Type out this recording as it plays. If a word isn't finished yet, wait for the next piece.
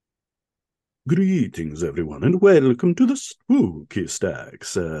Greetings, everyone, and welcome to the Spooky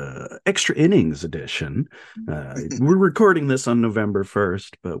Stacks Extra Innings edition. We're recording this on November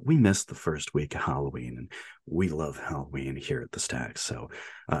 1st, but we missed the first week of Halloween, and we love Halloween here at the Stacks. So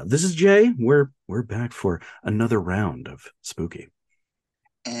this is Jay. We're back for another round of Spooky.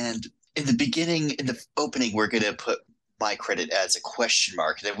 And in the beginning, in the opening, we're going to put my credit as a question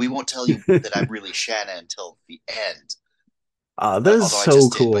mark. Then we won't tell you that I'm really Shanna until the end. That is Although I so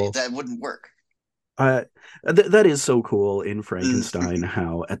just did, but cool. that wouldn't work. Uh, that is so cool in Frankenstein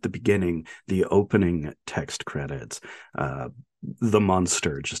how at the beginning, the opening text credits, uh, the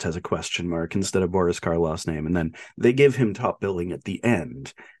monster just has a question mark instead of Boris Karloff's name. And then they give him top billing at the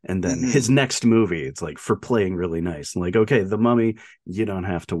end. And then his Hmm. next movie, it's like for playing really nice. Like, okay, the mummy, you don't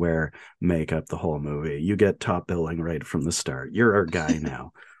have to wear makeup the whole movie. You get top billing right from the start. You're our guy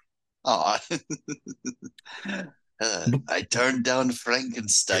now. Aw. I turned down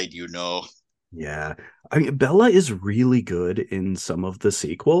Frankenstein. Yeah. I mean, Bella is really good in some of the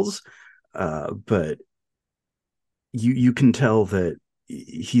sequels, but you can tell that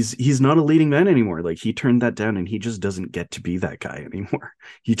he's not a leading man anymore. Like he turned that down and he just doesn't get to be that guy anymore.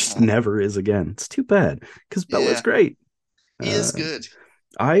 He just Oh, never is again. It's too bad because Bella's yeah, great. he is Uh, good.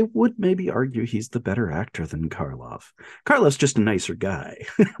 I would maybe argue he's the better actor than Karloff. Karloff's just a nicer guy.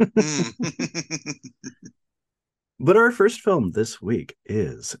 Hmm. But our first film this week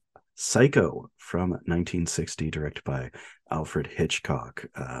is Psycho from 1960, directed by Alfred Hitchcock.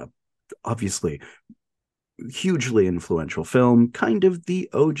 Obviously, hugely influential film, kind of the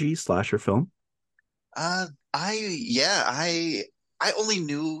OG slasher film. I only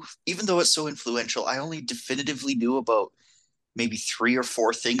knew, even though it's so influential, I only definitively knew about maybe three or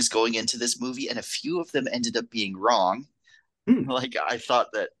four things going into this movie, and a few of them ended up being wrong. Mm. Like I thought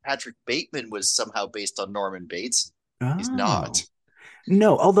that Patrick Bateman was somehow based on Norman Bates. He's not. Oh.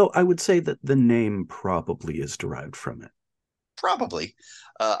 No, although I would say that the name probably is derived from it. Probably.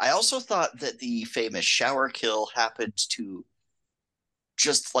 I also thought that the famous shower kill happened to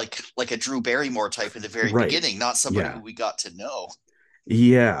just like a Drew Barrymore type in the very Right. beginning, not somebody who Yeah. we got to know.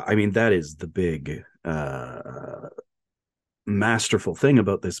 Yeah. I mean, that is the big masterful thing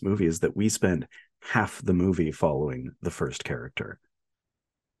about this movie is that we spend half the movie following the first character.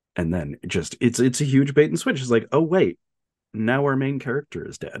 And then just it's a huge bait and switch. It's like, oh wait, now our main character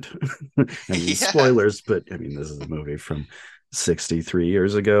is dead. I mean, Yeah. spoilers, but I mean, this is a movie from 63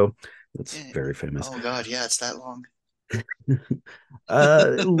 years ago. That's very famous. Oh God, yeah, it's that long.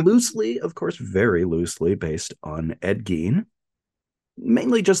 Loosely, of course, very loosely based on Ed Gein,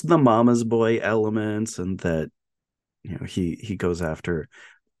 mainly just the mama's boy elements, and that he goes after.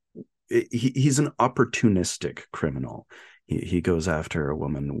 He's an opportunistic criminal. He goes after a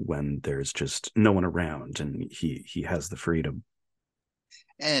woman when there's just no one around, and he has the freedom.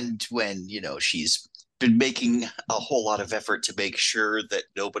 And when, she's been making a whole lot of effort to make sure that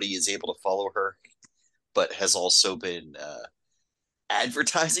nobody is able to follow her, but has also been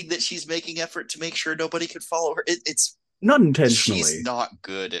advertising that she's making effort to make sure nobody could follow her. It's Not she's intentionally. not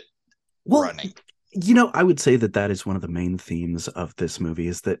good at Well, running. I would say that that is one of the main themes of this movie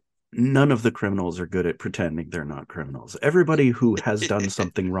is that none of the criminals are good at pretending they're not criminals. Everybody who has done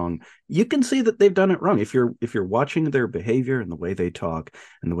something wrong, you can see that they've done it wrong. If you're watching their behavior and the way they talk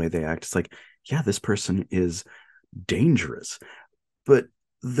and the way they act, it's like, yeah, this person is dangerous. But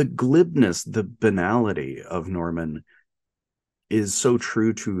the glibness, the banality of Norman is so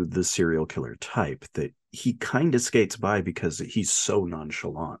true to the serial killer type that he kind of skates by because he's so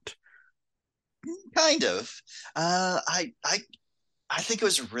nonchalant. Kind of. I think it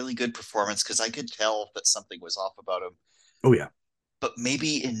was a really good performance because I could tell that something was off about him. Oh yeah. But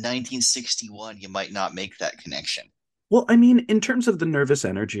maybe in 1961 you might not make that connection. Well, I mean, in terms of the nervous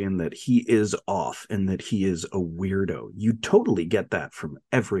energy and that he is off and that he is a weirdo, you totally get that from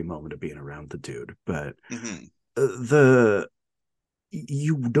every moment of being around the dude. But Hmm. the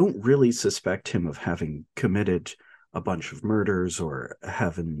you don't really suspect him of having committed a bunch of murders or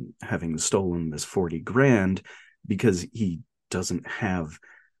having stolen this 40 grand because he doesn't have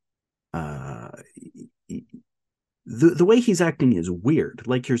uh the way he's acting is weird.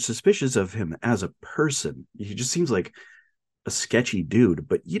 Like you're suspicious of him as a person. He just seems like a sketchy dude,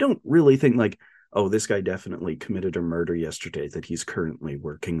 but you don't really think like, oh, this guy definitely committed a murder yesterday that he's currently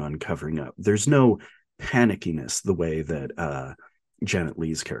working on covering up. There's no panickiness the way that Janet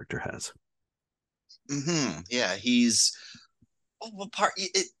Leigh's character has. Yeah, he's well,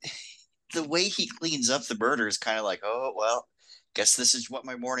 the way he cleans up the murder is kind of like, oh well, guess this is what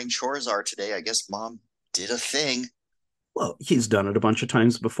my morning chores are today. I guess mom did a thing. Well, he's done it a bunch of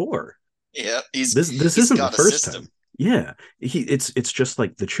times before. Yeah, he's This he's isn't the got a first system. time. Yeah, it's just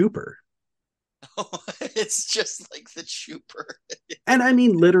like the trooper. It's just like the Trooper. And I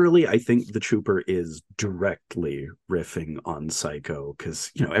mean, literally, I think the Trooper is directly riffing on Psycho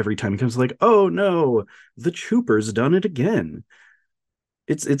because, every time he comes, like, oh no, the Trooper's done it again.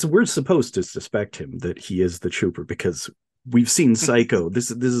 It's we're supposed to suspect him that he is the Trooper because we've seen Psycho. This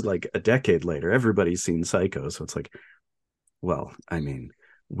is like a decade later. Everybody's seen Psycho, so it's like, well, I mean,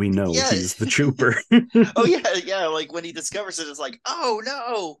 we know Yeah. he's the Trooper. Oh yeah, yeah. Like when he discovers it, it's like, oh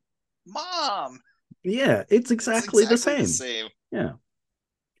no, mom. Yeah, it's It's exactly the exactly the same. same. Yeah.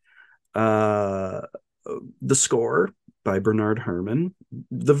 Uh, the score by Bernard Herrmann,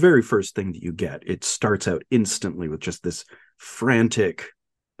 the very first thing that you get, it starts out instantly with just this frantic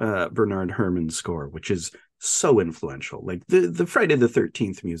Bernard Herrmann score, which is so influential. Like the Friday the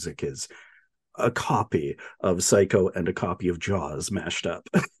 13th music is a copy of Psycho and a copy of Jaws mashed up.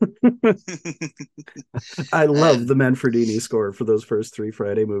 I love And the Manfredini score for those first three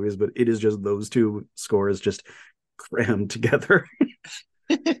Friday movies, but it is just those two scores just crammed together.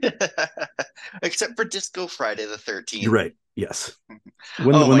 except for Disco Friday the You're 13th. right. Yes.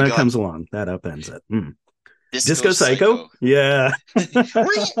 When Oh when my that God, comes along, that upends it. Disco Disco Psycho? Psycho. Yeah.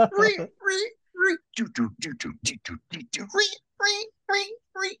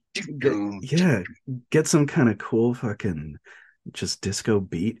 Yeah. Get some kind of cool fucking just disco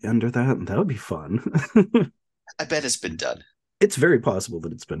beat under that, and that would be fun. I bet it's been done. It's very possible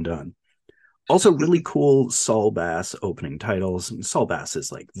that it's been done. Also, really cool Saul Bass opening titles. Saul Bass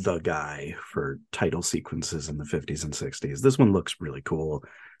is like the guy for title sequences in the 50s and 60s. This one looks really cool.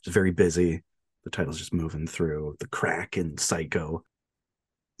 It's very busy. The title's just moving through the crack in Psycho.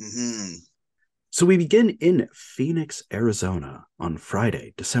 Mm-hmm. So we begin in Phoenix, Arizona on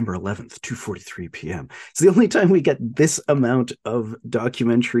Friday, December 11th, 2:43 p.m. It's the only time we get this amount of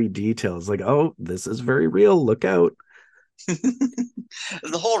documentary details. Like, oh, this is very real. Look out.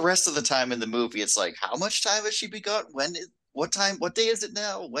 The whole rest of the time in the movie, it's like, how much time has she been gone? What time? What day is it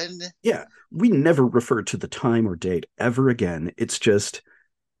now? When? Yeah, we never refer to the time or date ever again. It's just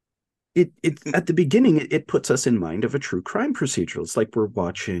it at the beginning it puts us in mind of a true crime procedural. It's like we're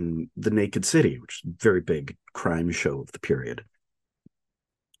watching The Naked City, which is a very big crime show of the period.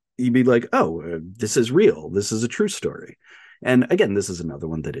 You'd be like, oh, this is real. This is a true story. And again, this is another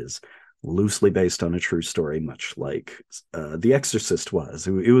one that is loosely based on a true story, much like The Exorcist was.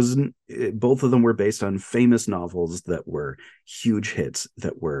 It was both of them were based on famous novels that were huge hits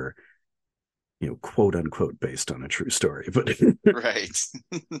that were, quote unquote, based on a true story, but Right.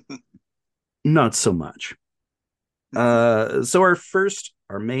 not so much. So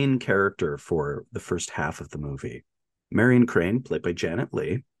our main character for the first half of the movie, Marion Crane, played by Janet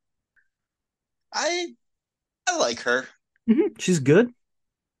Leigh. I I like her. She's good.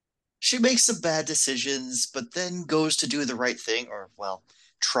 She makes some bad decisions, but then goes to do the right thing, or well,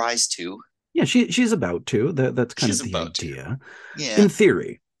 tries to. Yeah, she's about to. That's kind of She's the about to. idea. Yeah. In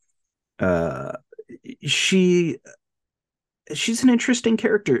theory, uh, she she's an interesting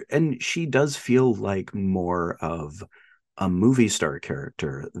character, and she does feel like more of a movie star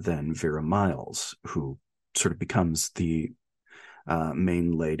character than Vera Miles, who sort of becomes the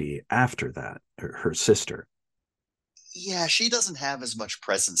main lady after that, her sister. Yeah, she doesn't have as much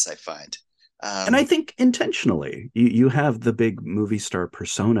presence, I find. And I Um, think intentionally, you have the big movie star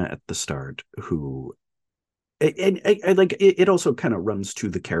persona at the start who I like it also kind of runs to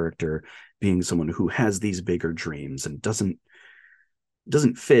the character being someone who has these bigger dreams and doesn't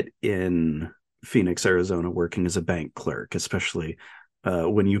fit in Phoenix, Arizona, working as a bank clerk, especially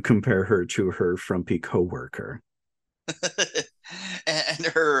when you compare her to her frumpy coworker. and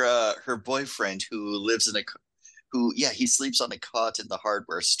her boyfriend who lives in a who yeah, he sleeps on a cot in the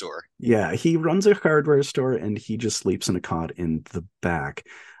hardware store. Yeah, he runs a hardware store and he just sleeps in a cot in the back.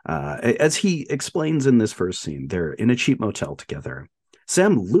 As he explains in this first scene, they're in a cheap motel together.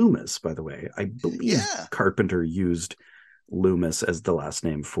 Sam Loomis, by the way, I believe Yeah. Carpenter used Loomis as the last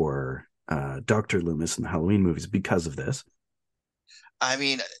name for Dr. Loomis in the Halloween movies because of this. I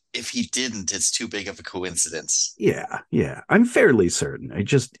mean, if he didn't, it's too big of a coincidence. Yeah, I'm fairly certain. It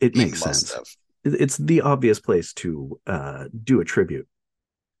He makes must sense. have. It's the obvious place to do a tribute.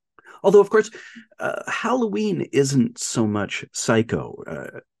 Although, of course, Halloween isn't so much Psycho.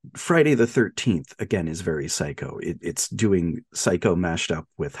 Friday the 13th, again, is very Psycho. It's doing Psycho mashed up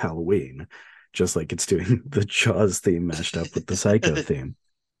with Halloween, just like it's doing the Jaws theme mashed up with the Psycho theme.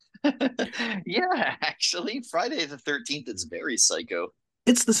 Yeah, actually, Friday the 13th is very psycho.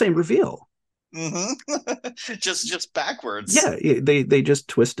 It's the same reveal. Just backwards. Yeah, they just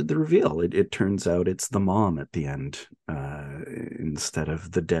twisted the reveal. It turns out it's the mom at the end instead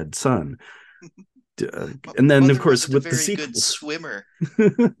of the dead son. And then, of Mother course, wasn't a with the very good sequels. swimmer.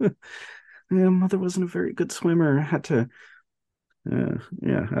 Yeah, mother wasn't a very good swimmer. Had to,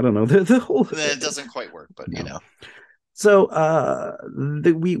 yeah, I don't know. The whole, It doesn't quite work, but no. So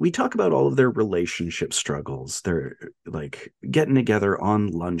we talk about all of their relationship struggles. They're like getting together on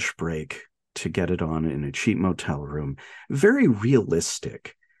lunch break to get it on in a cheap motel room. Very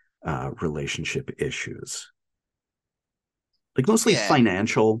realistic relationship issues. Like mostly yeah,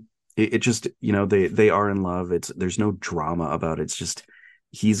 financial. It just, they are in love. There's no drama about it. It's just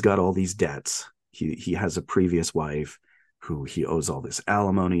he's got all these debts. He has a previous wife who he owes all this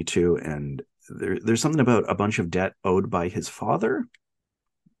alimony to, and there's something about a bunch of debt owed by his father.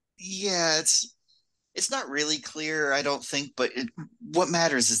 yeah. It's not really clear, I don't think, but what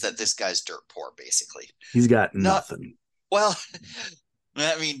matters is that this guy's dirt poor, basically. He's got Not nothing. well.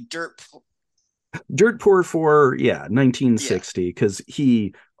 I mean, dirt. Dirt poor for, yeah, Yeah, 1960, because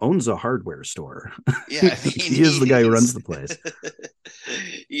he owns a hardware store. yeah. I mean, He is the guy who runs he's the place,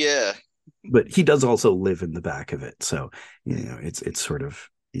 yeah, but he does also live in the back of it. So, it's sort of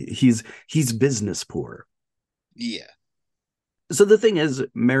he's business poor. yeah. So the thing is,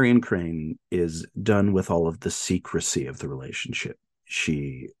 Marion Crane is done with all of the secrecy of the relationship.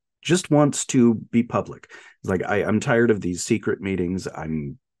 She just wants to be public. It's like, I'm tired of these secret meetings.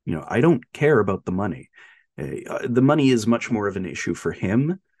 I don't care about the money. The money is much more of an issue for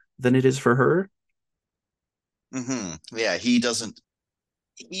him than it is for her. Yeah. He doesn't.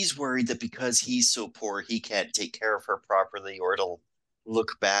 He's worried that because he's so poor, he can't take care of her properly, or it'll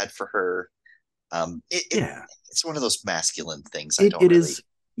look bad for her. Yeah, It's one of those masculine things. I don't it really. is.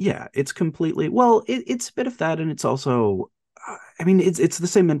 Yeah, it's completely, well, it's a bit of that, and it's also, I mean, it's the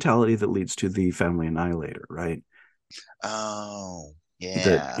same mentality that leads to the Family Annihilator, right? Oh, That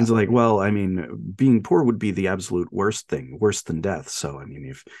yeah. it's like, well, I mean, being poor would be the absolute worst thing, worse than death. So, I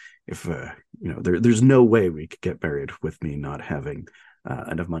mean, if there's no way we could get married with me not having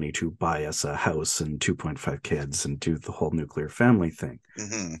enough money to buy us a house and 2.5 kids and do the whole nuclear family thing.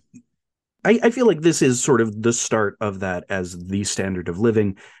 hmm I feel like this is sort of the start of that as the standard of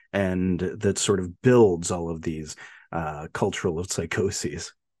living, and that sort of builds all of these cultural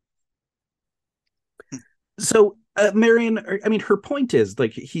psychoses. So Marion, I mean, her point is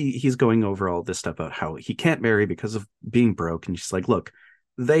like he's going over all this stuff about how he can't marry because of being broke, and she's like, look,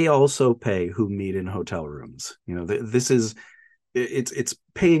 they also pay who meet in hotel rooms. This is it's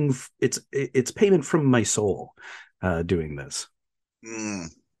payment from my soul doing this.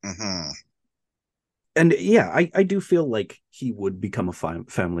 Mm-hmm. And yeah, I do feel like he would become a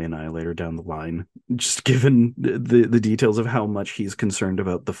family annihilator down the line, just given the details of how much he's concerned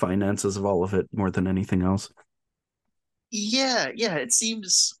about the finances of all of it more than anything else. Yeah, yeah. It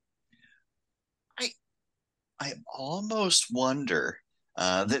seems. I I almost wonder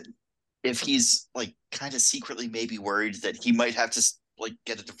that if he's like kind of secretly maybe worried that he might have to like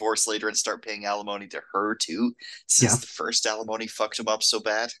get a divorce later and start paying alimony to her too, since Yeah. the first alimony fucked him up so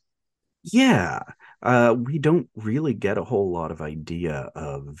bad. Yeah. We don't really get a whole lot of idea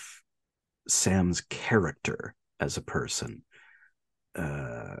of Sam's character as a person.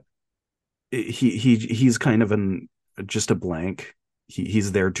 Uh, he's kind of an just a blank.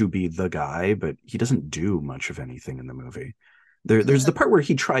 He's there to be the guy, but he doesn't do much of anything in the movie. There's the part where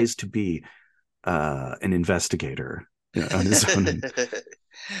he tries to be an investigator, on his own.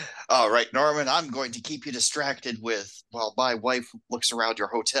 All right, Norman, I'm going to keep you distracted while my wife looks around your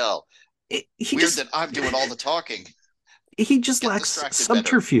hotel. He Weird just that I'm doing all the talking. he just Get lacks distracted better.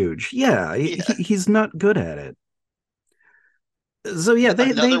 subterfuge. Yeah, Yeah. he's not good at it. So yeah,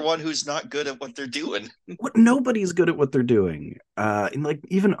 Another they one who's not good at what they're doing. what nobody's good at what they're doing. And like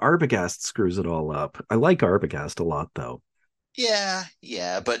even Arbogast screws it all up. I like Arbogast a lot though. Yeah,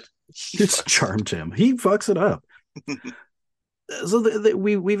 yeah, but he It's fucks charmed him. He fucks it up. up. So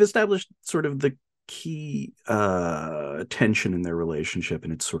we've established sort of the key tension in their relationship,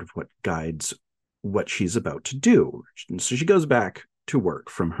 and it's sort of what guides what she's about to do. And so she goes back to work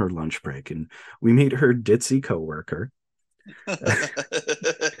from her lunch break, and we meet her ditzy coworker,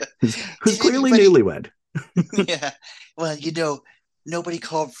 who's Did clearly anybody? newlywed. Yeah. Well, nobody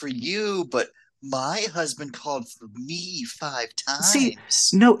called for you, but my husband called for me five See,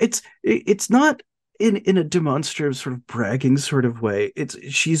 times. no, it's not in a demonstrative sort of bragging sort of way. It's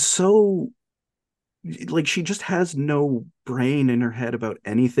she's so like she just has no brain in her head about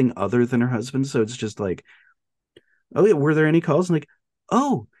anything other than her husband. So it's just like, oh yeah, were there any calls? And like,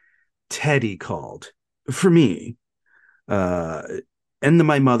 oh, Teddy called for me. Uh and then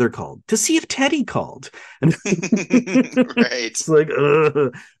my mother called to see if Teddy called. And Right. it's like,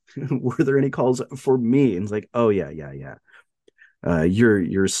 were there any calls for me? And it's like, oh yeah, yeah, yeah.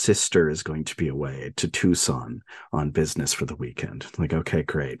 your sister is going to be away to Tucson on business for the weekend. Like, okay,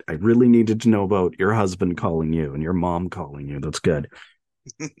 great. I really needed to know about your husband calling you and your mom calling you. That's good.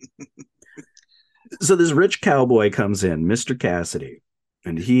 So this rich cowboy comes in, Mr. Cassidy,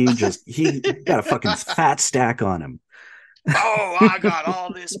 and he got a fucking fat stack on him. Oh, I got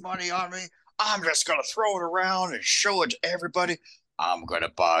all this money on me. I'm just gonna throw it around and show it to everybody. I'm gonna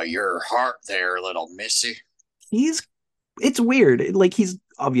buy your heart there, little missy. He's it's weird. Like he's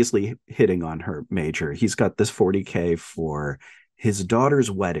obviously hitting on her major. He's got this 40K for his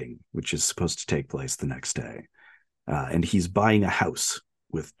daughter's wedding, which is supposed to take place the next day. And he's buying a house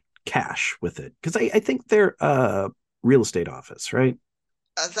with cash with it. Because I think they're real estate office, right?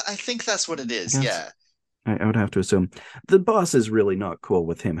 I think that's what it I is. guess. Yeah. I would have to assume. The boss is really not cool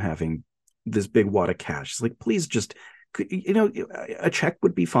with him having this big wad of cash. It's like, please just, a check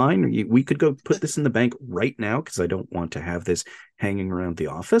would be fine. We could go put this in the bank right now because I don't want to have this hanging around the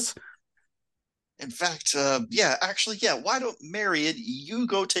office. In fact, yeah, actually, yeah. Why don't Marion, you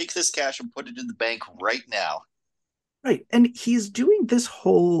go take this cash and put it in the bank right now? Right. And he's doing this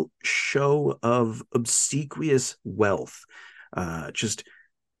whole show of obsequious wealth. Just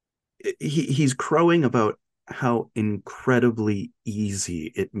he's crowing about how incredibly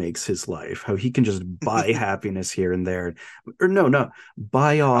easy it makes his life, how he can just buy happiness here and there. Or no,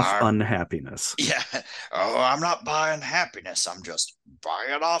 buy off I'm, unhappiness. yeah. Oh, I'm not buying happiness. I'm just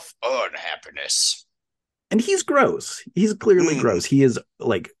buying off unhappiness. And he's gross. He's clearly Mm. gross. He is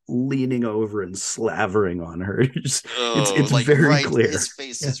like leaning over and slavering on her. Oh, It's like very right, clear. his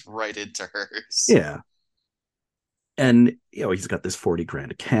face Yeah. is right into hers. Yeah. And he's got this 40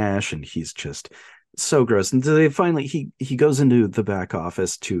 grand of cash and he's just so gross. And so they finally he goes into the back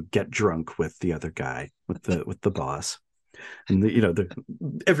office to get drunk with the other guy, with the boss. And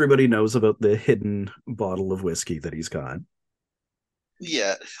everybody knows about the hidden bottle of whiskey that he's got.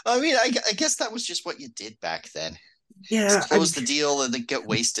 Yeah, I mean, I guess that was just what you did back then. Yeah, Just close the deal and then get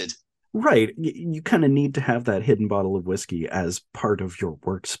wasted. right. You kind of need to have that hidden bottle of whiskey as part of your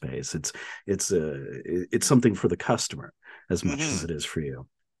workspace. It's something for the customer as much as Hmm. it is for you.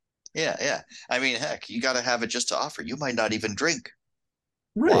 Yeah, yeah. I mean, heck, you got to have it just to offer. You might not even drink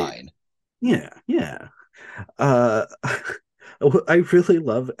Right. wine. Yeah, yeah. Uh, I really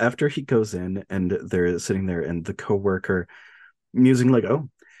love after he goes in and they're sitting there and the coworker musing like, "Oh,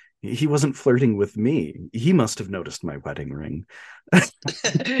 he wasn't flirting with me. He must have noticed my wedding ring."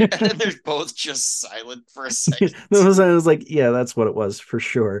 And then they're both just silent for a second. I was like, "Yeah, that's what it was for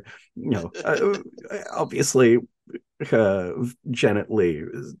sure." Obviously, Janet Leigh,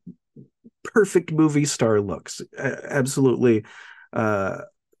 perfect movie star looks, absolutely uh,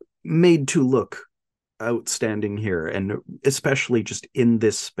 made to look outstanding here, and especially just in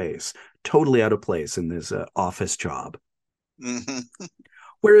this space, totally out of place in this office job. Hmm.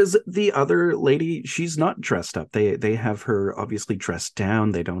 Whereas the other lady, she's not dressed up. They have her obviously dressed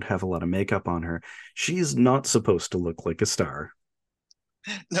down. They don't have a lot of makeup on her. She's not supposed to look like a star.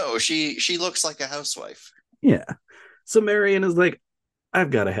 No, she looks like a housewife. Yeah. So Marion is like, I've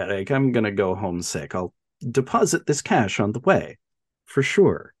got a headache. I'm gonna go home sick. I'll deposit this cash on the way, for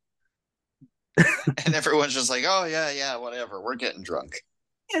sure. And everyone's just like, oh, yeah, yeah, whatever. We're getting drunk.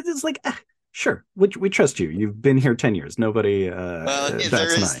 It's like, sure, we trust you. You've been here 10 years. Nobody There bats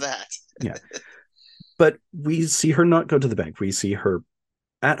an is eye. that. Yeah. But we see her not go to the bank. We see her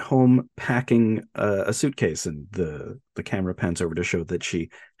at home packing a suitcase, and the camera pans over to show that she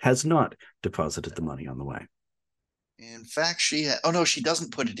has not deposited the money on the way. In fact, oh no, she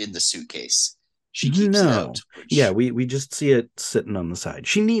doesn't put it in the suitcase. She keeps it out, No. Yeah, which, we just see it sitting on the side.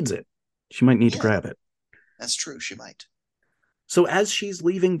 She needs it. She might need to yeah, grab it. that's true. She might. So as she's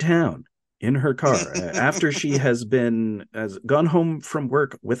leaving town in her car, after she has gone home from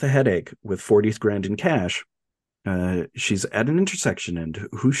work with a headache with 40 grand in cash, she's at an intersection, and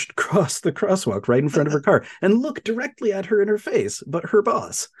who should cross the crosswalk right in front of her car and look directly at her in her face but her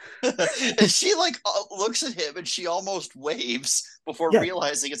boss. And she like looks at him and she almost waves before Yeah.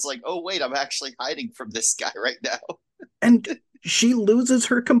 realizing it's like, oh wait, I'm actually hiding from this guy right now. And she loses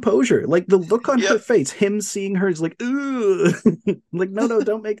her composure. Like the look on her Yep. face, him seeing her is like, ooh, like, no,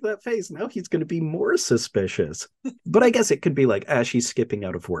 don't make that face. Now he's going to be more suspicious. But I guess it could be like, she's skipping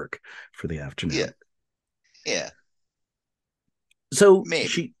out of work for the Yeah. afternoon. Yeah. So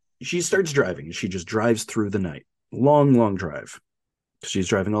Maybe. she starts driving. She just drives through the night. Long drive. She's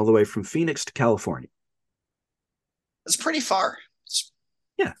driving all the way from Phoenix to California. It's pretty far.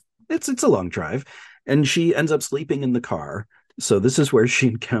 Yeah, it's a long drive. And she ends up sleeping in the car. So this is where she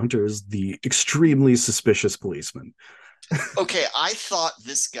encounters the extremely suspicious policeman. Okay, I thought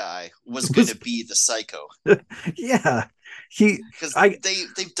this guy was It going was to be the psycho yeah. He because I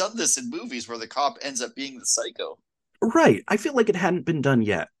they've done this in movies where the cop ends up being the psycho. right. I feel like it hadn't been done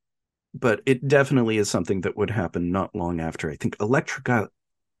yet, but it definitely is something that would happen not long after. I think Electroglide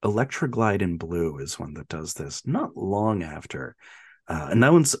in Blue is one that does this not long after. And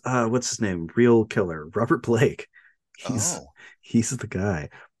that one's what's his name? Real killer, Robert Blake. He's Oh, he's the guy.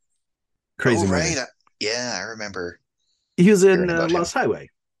 oh Crazy movie. right, yeah, I remember He was in hearing about him. Lost Highway.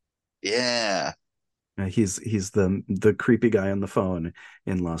 Yeah. He's the creepy guy on the phone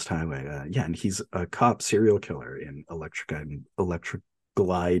in Lost Highway. Yeah, and he's a cop serial killer in Electric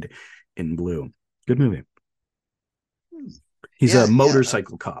Glide in Blue. Good movie. Hmm. He's a Yeah, yeah.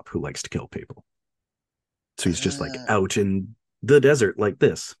 motorcycle cop who likes to kill people. So he's just like Uh, out in the desert like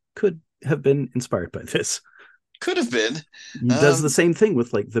this. Could have been inspired by this. could have been. He does the Um, same thing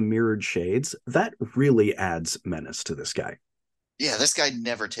with like the mirrored shades. That really adds menace to this guy. yeah, this guy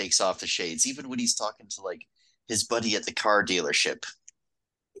never takes off the shades, even when he's talking to like his buddy at the car dealership.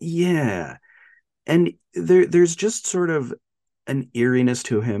 Yeah. And there's just sort of an eeriness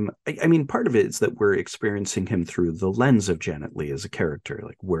to him. I mean, part of it is that we're experiencing him through the lens of Janet Leigh as a character.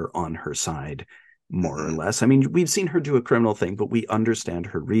 Like we're on her side, more or Hmm. less. I mean, we've seen her do a criminal thing, but we understand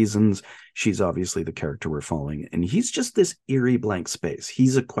her reasons. She's obviously the character we're following, and he's just this eerie blank space.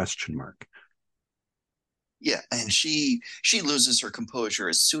 He's a question mark. Yeah, and she loses her composure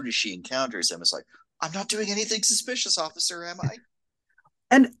as soon as she encounters him. It's like, I'm not doing anything suspicious, officer, am I?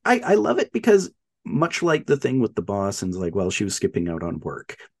 And I love it because much like the thing with the boss and like, well, she was skipping out on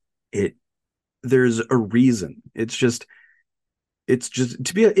work. It there's a reason. It's just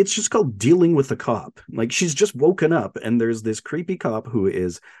called dealing with the cop. Like she's just woken up and there's this creepy cop who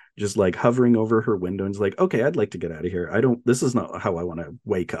is just like hovering over her window and is like, okay, I'd like to get out of here. I don't This is not how I want to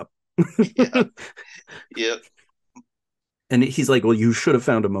wake up. Yeah, yeah. And he's like, well, you should have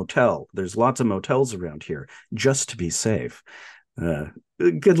found a motel. There's lots of motels around here just to be safe.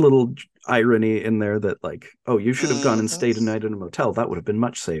 Good little irony in there that like, oh, you should have gone and Uh-huh. stayed a night in a motel. That would have been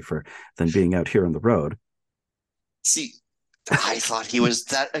much safer than being out here on the road. See, I thought he was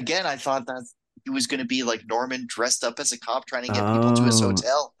that again. I thought that he was going to be like Norman dressed up as a cop trying to get people to his Oh,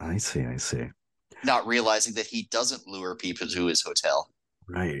 hotel, I see. not realizing that he doesn't lure people to his hotel.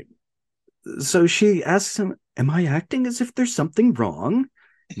 Right. So she asks him, am I acting as if there's something wrong?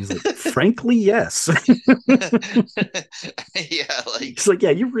 He's like, frankly, yes. Yeah, He's like like, yeah,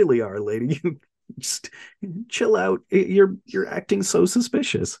 you really are, lady. You just chill out. You're acting so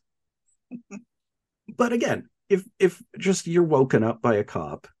suspicious. But again, if just you're woken up by a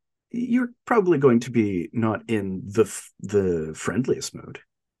cop, you're probably going to be not in the friendliest mood.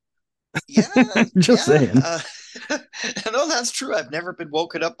 yeah, Just yeah. saying. No, that's true. I've never been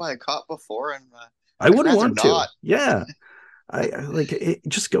woken up by a cop before, and I I'd wouldn't rather want to. not. Yeah. I like it,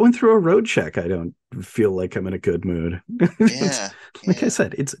 just going through a road check. I don't feel like I'm in a good mood. It's, Yeah, like I yeah.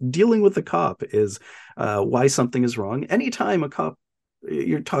 said, it's dealing with the cop is why something is wrong. Anytime a cop,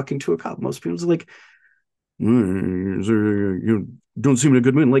 you're talking to a cop, most people's like, you don't seem in a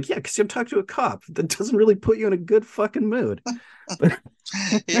good mood. I'm like, yeah, because you're talking to a cop. That doesn't really put you in a good fucking mood. But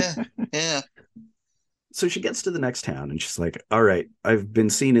Yeah, yeah. so she gets to the next town and she's like, all right, I've been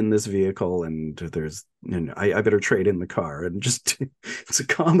seen in this vehicle and I better trade in the car. And just, it's a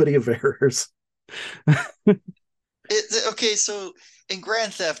comedy of errors. Okay, so in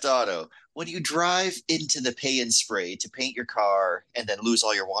Grand Theft Auto, when you drive into the pay and spray to paint your car and then lose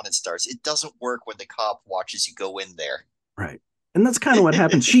all your wanted stars, it doesn't work when the cop watches you go in there. Right. And that's kind of what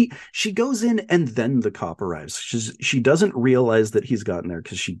happens. She goes in and then the cop arrives. She doesn't realize that he's gotten there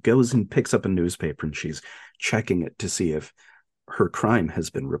because she goes and picks up a newspaper and she's checking it to see if her crime has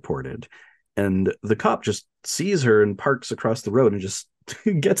been reported. And the cop just sees her and parks across the road and just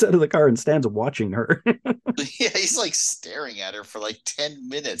gets out of the car and stands watching her. Yeah, he's like staring at her for like 10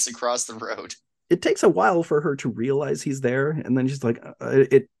 minutes across the road. It takes a while for her to realize he's there. And then she's like,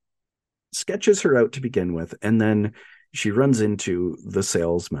 it sketches her out to begin with. And then she runs into the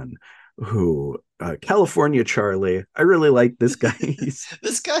salesman who, California Charlie. I really like this guy.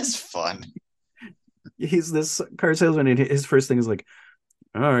 This guy's fun. He's this car salesman. And his first thing is like,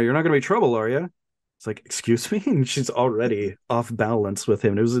 oh, you're not going to be trouble, are you? It's like, excuse me? And she's already off balance with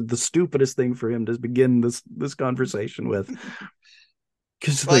him. It was the stupidest thing for him to begin this conversation with.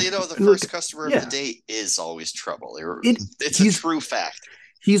 Because Well, like, the look, first customer of the yeah, day is always trouble. it It's a he's true fact.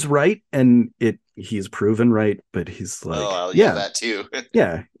 he's right, and he's proven right. But he's Oh, like, well, yeah, yeah, that too.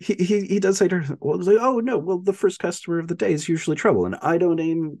 yeah. He does say to her, well, it's like, oh no, well, the first customer of the day is usually trouble, and I don't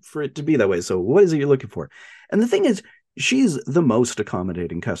aim for it to be that way. So what is it you're looking for? And the thing is, she's the most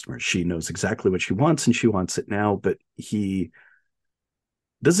accommodating customer. She knows exactly what she wants and she wants it now, but he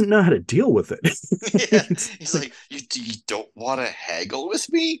doesn't know how to deal with it. Yeah, It's he's like, like, you don't want to haggle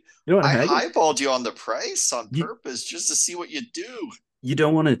with me? you know what, I haggle? highballed you on the price on You purpose just to see what you do. you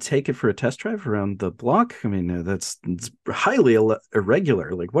don't want to take it for a test drive around the block? I mean, that's it's highly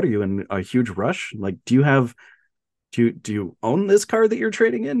irregular. Like, what are you in a huge rush? Like, do you own this car that you're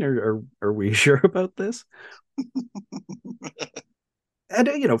trading in, or are we sure about this?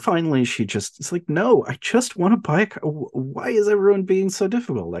 And finally, she just it's like, no, I just want to buy a car. Why is everyone being so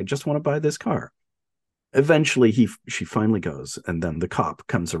difficult? I just want to buy this car. Eventually, she finally goes, and then the cop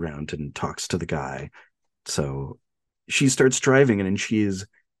comes around and talks to the guy. So she starts driving, and she's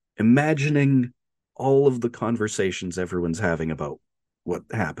imagining all of the conversations everyone's having about what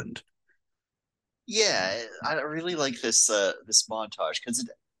happened. Yeah, I really like this montage because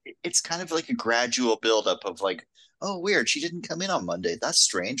it's kind of like a gradual buildup of like, oh, weird, she didn't come in on Monday. That's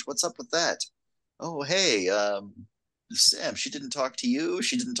strange. What's up with that? Oh, hey, Sam, she didn't talk to you.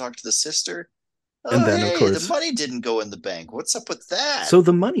 She didn't talk to the sister. And Oh, then, of hey, the course, money didn't go in the bank. What's up with that? so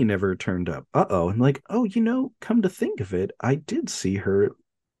the money never turned up. Uh-oh. And like, oh, come to think of it, I did see her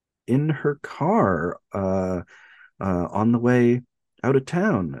in her car on the way out of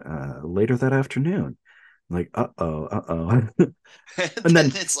town later that afternoon. Like, uh-oh, uh-oh. And And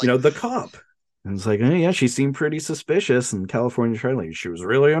then then, it's like, the cop. And it's like, oh, yeah, she seemed pretty suspicious. And California Charlie, she was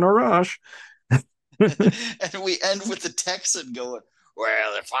really in a rush. and we end with the Texan going,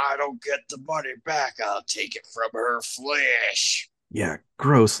 well, if I don't get the money back, I'll take it from her flesh. Yeah,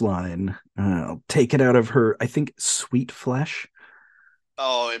 gross line. I'll take it out of her, I think, sweet flesh.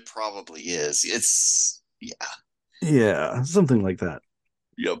 Oh, it probably is. Yeah. Yeah, something like that.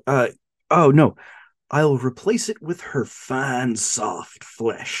 Yep. Uh, oh, no. I'll replace it with her fine, soft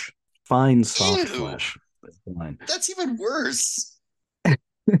flesh. Fine, soft Ew. flesh. That's the line. That's even worse.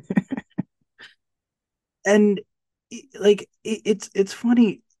 And like it's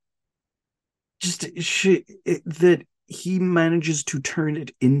funny just that he manages to turn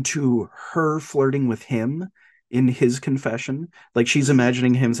it into her flirting with him in his confession. Like she's Mm-hmm.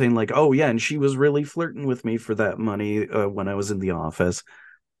 imagining him saying like, oh yeah, and she was really flirting with me for that money when I was in the office.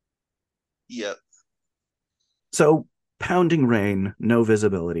 Yep. So pounding rain, no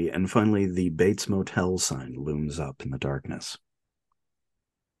visibility, and finally the Bates Motel sign looms up in the darkness,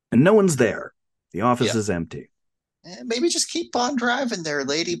 and no one's there. The office Yep. is empty. Maybe just keep on driving there,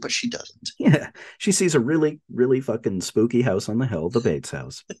 lady, but she doesn't. Yeah, she sees a really, really fucking spooky house on the hill, the Bates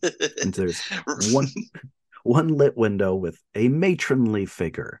house, and there's one lit window with a matronly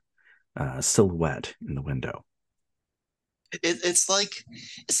figure silhouette in the window. it's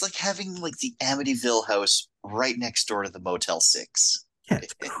like having like the Amityville house right next door to the Motel 6. Yeah,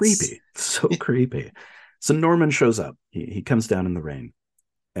 it's It's creepy, so creepy. So Norman shows up. He comes down in the rain,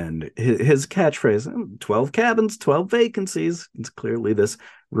 and his catchphrase, 12 cabins, 12 vacancies. It's clearly this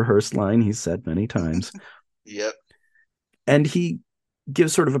rehearsed line he's said many times. yep. And he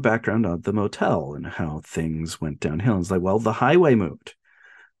gives sort of a background on the motel and how things went downhill. And it's like, well, the highway moved.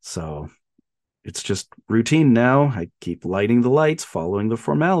 So it's just routine now. I keep lighting the lights, following the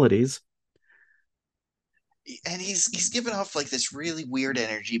formalities. And he's given off like this really weird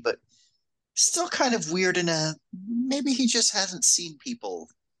energy, but still kind of weird in a maybe he just hasn't seen people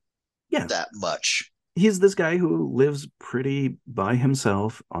Yeah, that much. he's this guy who lives pretty by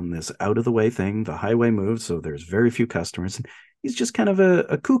himself on this out of the way thing. The highway moves, so there's very few customers. And he's just kind of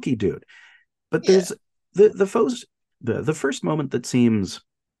a kooky dude. But Yeah. there's the first moment that seems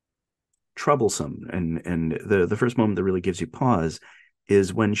troublesome, and the first moment that really gives you pause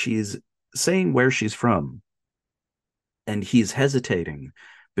is when she's saying where she's from, and he's hesitating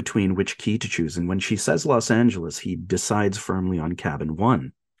between which key to choose. And when she says Los Angeles, he decides firmly on cabin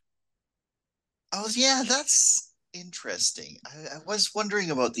one. Oh yeah, that's interesting. I was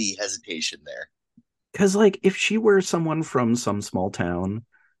wondering about the hesitation there. Because, like, if she were someone from some small town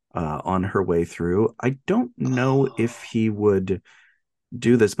on her way through, I don't know if Oh, he would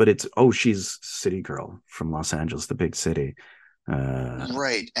do this, but she's city girl from Los Angeles, the big city. Uh,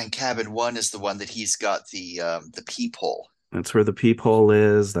 right. And cabin one is the one that he's got the peephole. that's where the peephole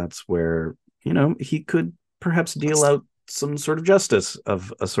is. That's where, he could perhaps deal What's out some sort of justice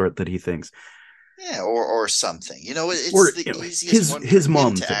of a sort that he thinks. Yeah, or something. It's Or, the easiest his one for his him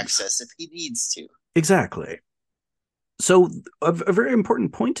mom to thinks. access if he needs to. Exactly. So a very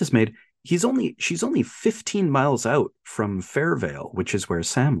important point is made. She's only 15 miles out from Fairvale, which is where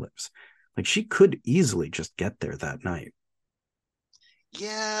Sam lives. Like she could easily just get there that night.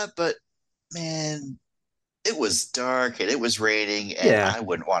 Yeah, but man, it was dark and it was raining, and Yeah, I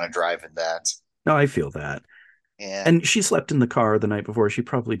wouldn't want to drive in that. no, I feel that. Yeah. And she slept in the car the night before. She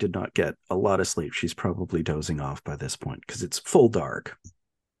probably did not get a lot of sleep. She's probably dozing off by this point because it's full dark.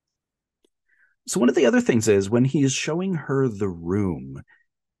 So, one of the other things is when he is showing her the room,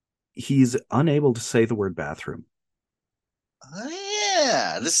 he's unable to say the word bathroom. Oh,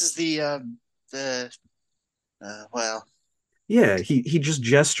 yeah. This is the well, Yeah, he just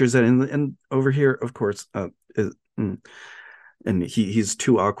gestures it, and over here, of course, is, and he's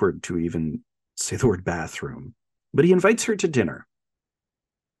too awkward to even say the word bathroom. But he invites her to dinner,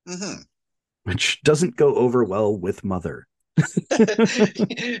 mhm. which doesn't go over well with Mother.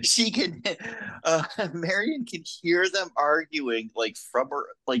 She can Marion can hear them arguing like from her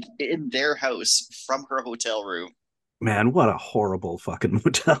like in their house from her hotel room. Man, what a horrible fucking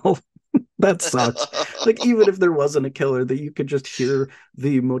motel. That sucks. Like, even if there wasn't a killer, that you could just hear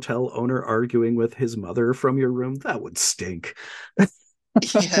the motel owner arguing with his mother from your room, that would stink.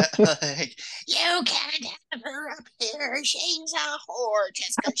 Yeah, like, you can't have her up here. She's a whore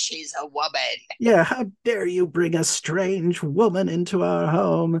just because she's a woman. Yeah, how dare you bring a strange woman into our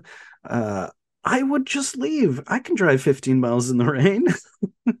home? Uh, I would just leave. I can drive 15 miles in the rain.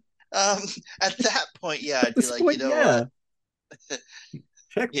 Um, at that point, yeah, At I'd be this like, you point, know what? yeah.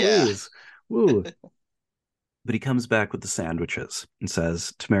 Check, Yeah. please. Woo. But he comes back with the sandwiches and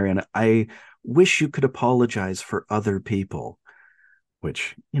says to Marianne, I wish you could apologize for other people,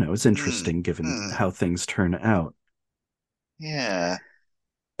 which, is Hmm. interesting given Hmm. how things turn out. Yeah.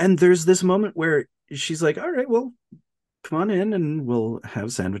 And there's this moment where she's like, all right, well, come on in and we'll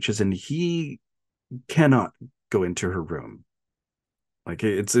have sandwiches. And he cannot go into her room. Like,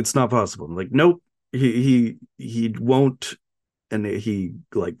 it's not possible. I'm like, nope, he won't. And he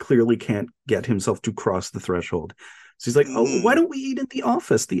like clearly can't get himself to cross the threshold. So he's like, oh, why Hmm. don't we eat in the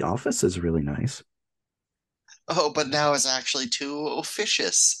office? The office is really nice. Oh, but now it's actually too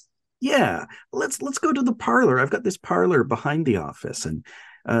officious. Yeah, let's go to the parlor. I've got this parlor behind the office, and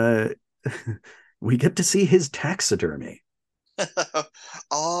uh we get to see his taxidermy.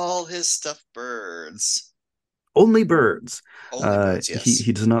 All his stuffed birds. Only birds. Only birds, He yes.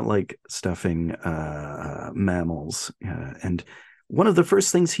 does not like stuffing mammals. And one of the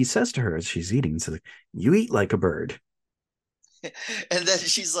first things he says to her as she's eating is, like, "You eat like a bird." And then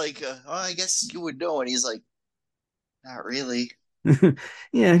she's like, oh, I guess you would know. And he's like, not really.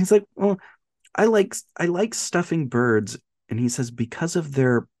 Yeah, he's like, "Well, I like stuffing birds," and he says because of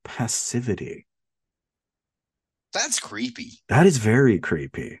their passivity. That's creepy. That is very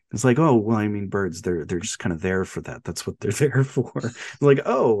creepy. It's like, oh, well, I mean, birds, they're just kind of there for that. That's what they're there for. Like,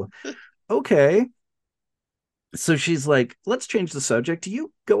 oh, okay. So she's like, let's change the subject. Do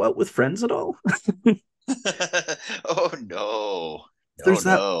you go out with friends at all? Oh no. Oh There's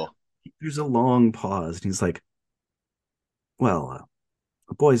that. no. There's a long pause, and he's like, well,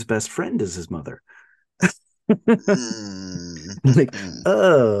 a boy's best friend is his mother. Mm. Like, Mm.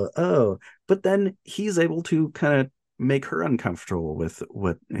 oh. But then he's able to kind of make her uncomfortable with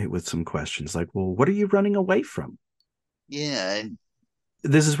some questions like, well, what are you running away from? Yeah. And,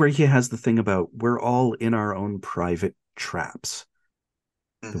 This is where he has the thing about we're all in our own private traps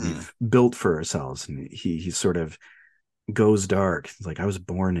that mhm. we've built for ourselves. And he sort of goes dark. It's like, I was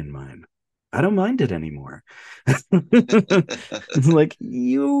born in mine. I don't mind it anymore. It's like,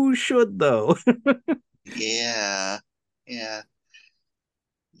 you should though. Yeah. Yeah.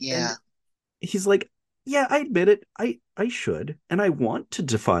 And Yeah. he's like, yeah, I admit it. I should. And I want to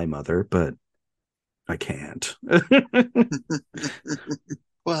defy mother, but I can't.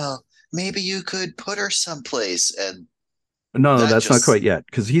 Well, maybe you could put her someplace and No, that that's not quite just yet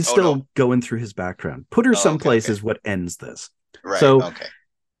because he's oh no. still going through his background. Put her Oh, okay, someplace okay. is what ends this. Right. So Okay.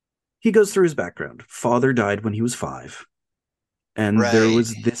 he goes through his background. Father died when he was 5. And there Right.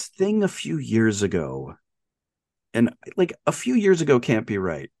 was this thing a few years ago. And like a few years ago can't be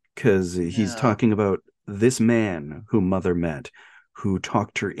right because he's No. talking about this man who mother met who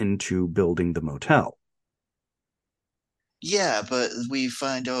talked her into building the motel. Yeah, but we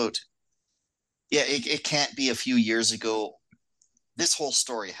find out yeah, it can't be a few years ago. This whole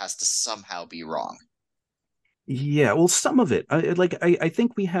story has to somehow be wrong. Yeah, well, some of it, I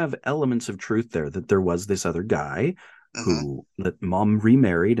think we have elements of truth there that there was this other guy Hmm. who that mom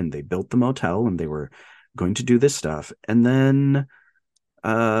remarried and they built the motel and they were going to do this stuff, and then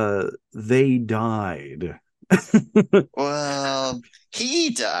they died. Well, he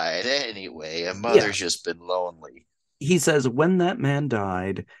died anyway, and Yeah, mother's just been lonely. he says when that man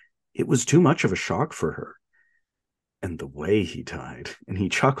died, it was too much of a shock for her, and the way he died, and he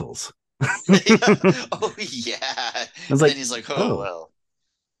chuckles. Yeah. I Oh yeah. was And then like, he's like, oh oh, well.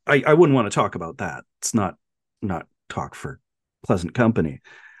 I wouldn't want to talk about that. It's not talk for pleasant company.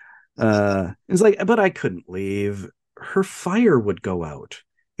 It's like, but I couldn't leave. Her fire would go out.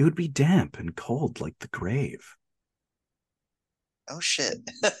 It would be damp and cold like the grave. Oh shit.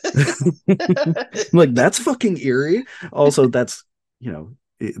 Like, that's fucking eerie. Also, you know,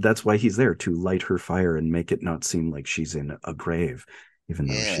 that's why he's there, to light her fire and make it not seem like she's in a grave, even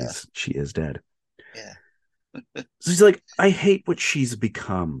though Yeah, she is dead. yeah, So he's like, I hate what she's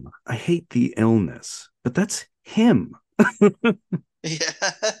become. I hate the illness, but that's him. yeah.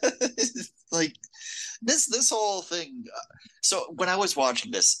 Like this whole thing. So when I was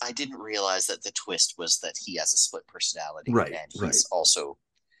watching this, I didn't realize that the twist was that he has a split personality, Right, and right. he's also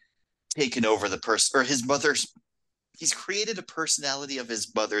taken over the person or his mother's. He's created a personality of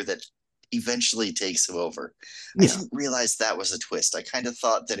his mother that eventually takes him over. I Yeah, didn't realize that was a twist. I kind of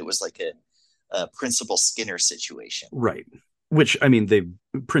thought that it was like a Principal Skinner situation. right. Which, I mean, they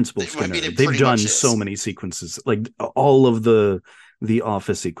Principal I mean, Skinner, it they've pretty much done so is. many sequences, like all of the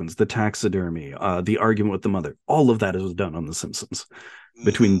office sequence, the taxidermy, the argument with the mother, all of that is done on The Simpsons Mm-hmm.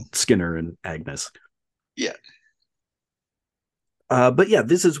 between Skinner and Agnes. Yeah. But yeah,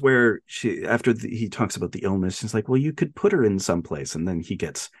 this is where he talks about the illness, he's like, well, you could put her in someplace, and then he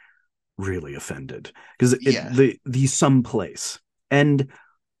gets really offended because Yeah. the someplace. And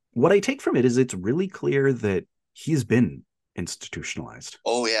what I take from it is it's really clear that he's been institutionalized.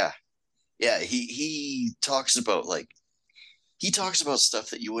 Oh yeah. Yeah. He talks about he talks about stuff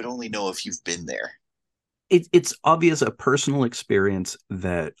that you would only know if you've been there. It's obvious a personal experience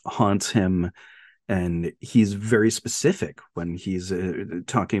that haunts him, and he's very specific when he's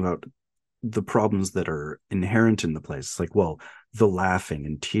talking about the problems that are inherent in the place. It's like, well, the laughing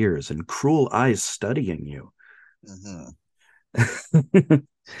and tears and cruel eyes studying you. Mm-hmm.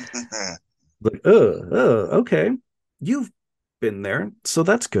 Like, okay, you've been there, so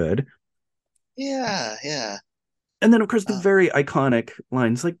that's good. Yeah. Yeah. And then, of course, the Uh, very iconic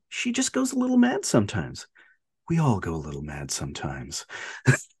lines, like, she just goes a little mad sometimes. We all go a little mad sometimes.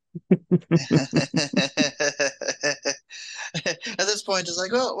 At this point, it's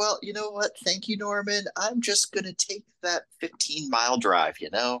like, oh, well, you know what? Thank you, Norman. I'm just going to take that 15-mile drive, you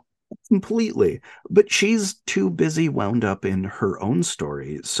know? Completely. But she's too busy wound up in her own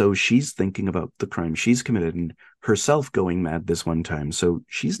story. So she's thinking about the crime she's committed and herself going mad this one time. So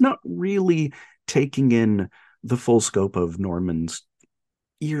she's not really taking in the full scope of Norman's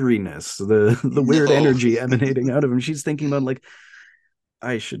eeriness, the weird No. energy emanating out of him. She's thinking about, like,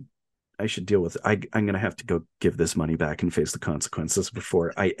 I should I should deal with it. I'm gonna have to go give this money back and face the consequences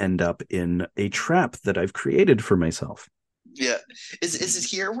before I end up in a trap that I've created for myself. Yeah. Is it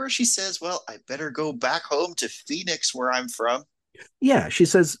here where she says, well, I better go back home to Phoenix where I'm from? Yeah, she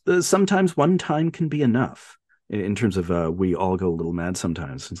says sometimes one time can be enough. In terms of we all go a little mad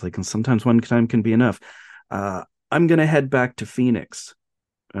sometimes. It's like, and sometimes one time can be enough. Uh, I'm gonna head back to Phoenix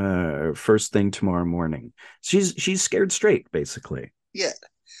first thing tomorrow morning. She's scared straight, basically. Yeah.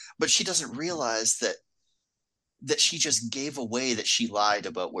 But she doesn't realize that she just gave away that she lied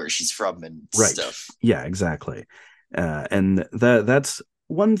about where she's from and Right. stuff. Yeah, exactly. And that's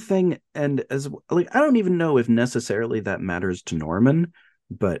one thing. And as like, I don't even know if necessarily that matters to Norman,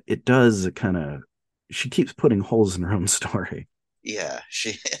 but it does kind of. She keeps putting holes in her own story. Yeah,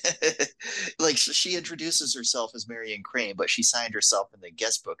 she like she introduces herself as Marion Crane, but she signed herself in the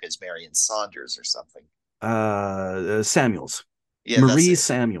guest book as Marion Saunders or something. Samuels, Yeah, that's Marie it.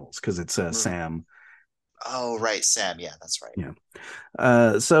 Samuels, because it's Marie. Sam. Oh, right, Sam. Yeah, that's right.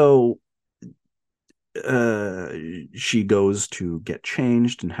 Yeah. So uh, she goes to get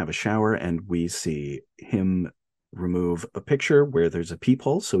changed and have a shower, and we see him remove a picture where there's a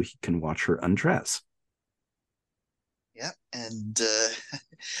peephole so he can watch her undress. Yeah, and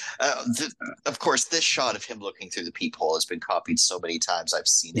of course, this shot of him looking through the peephole has been copied so many times. I've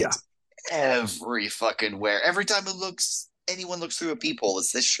seen Yeah. it every fucking where. Every time anyone looks through a peephole,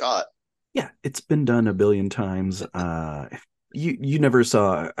 it's this shot. Yeah, it's been done a billion times. You never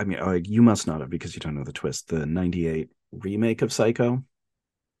saw, I mean, you must not have because you don't know the twist, the 98 remake of Psycho.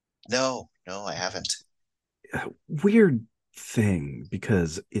 No, no, I haven't. Weird thing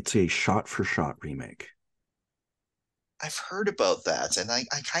because it's a shot for shot remake. I've heard about that, and I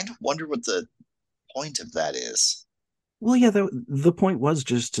kind of wonder what the point of that is. Well, yeah, the point was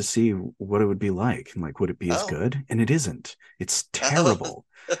just to see what it would be like. And like, would it be as Oh, good? And it isn't. It's oh, terrible.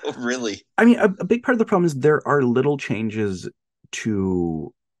 oh really? I mean, a big part of the problem is there are little changes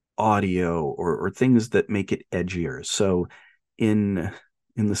to audio or things that make it edgier. So in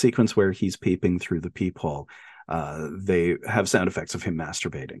in the sequence where he's peeping through the peephole, they have sound effects of him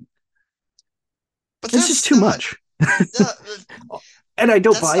masturbating. But It's just that's too not. much. No, And I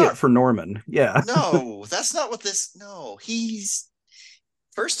don't that's buy it not. for Norman. Yeah. No, that's not what this. No, he's.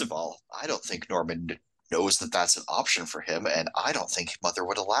 First of all, I don't think Norman knows that that's an option for him, and I don't think Mother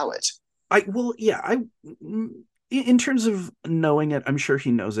would allow it. I well, yeah, in terms of knowing it, I'm sure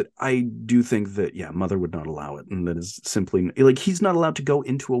he knows it. I do think that yeah, Mother would not allow it, and that is simply like he's not allowed to go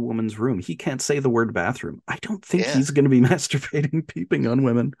into a woman's room. He can't say the word bathroom. I don't think Yeah. he's going to be masturbating, peeping on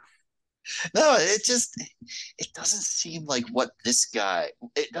women. No, it doesn't seem like what this guy,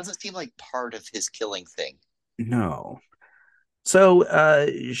 it doesn't seem like part of his killing thing. No. So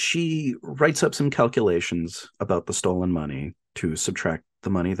she writes up some calculations about the stolen money to subtract the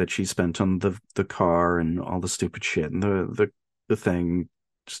money that she spent on the car and all the stupid shit and the thing,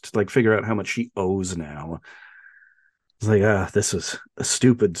 just to like figure out how much she owes now. It's like, this was a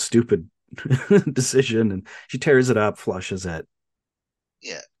stupid decision. And she tears it up, flushes it.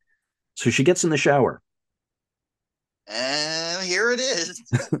 Yeah. So she gets in the shower. And here it is.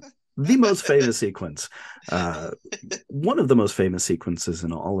 The most famous sequence. Uh, One of the most famous sequences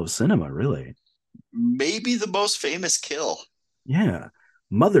in all of cinema, really. Maybe the most famous kill. Yeah.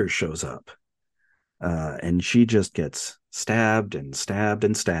 Mother shows up, and she just gets stabbed and stabbed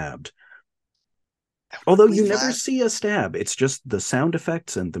and stabbed. When Although we you never last, see a stab, it's just the sound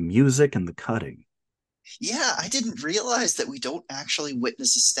effects and the music and the cutting. yeah, I didn't realize that we don't actually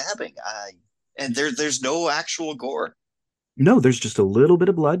witness a stabbing. And there's no actual gore. No, there's just a little bit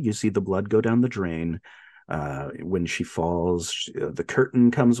of blood. You see the blood go down the drain. When she falls, the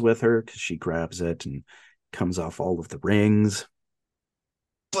curtain comes with her because she grabs it and comes off all of the rings.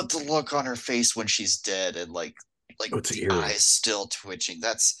 But the look on her face when she's dead and like Oh, it's the eerie. eyes still twitching,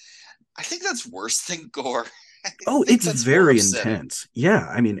 that's I think that's worse than gore. I Oh, think it's that's more very upsetting. intense. Yeah,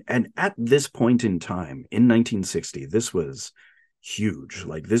 I mean, and at this point in time in 1960, this was huge.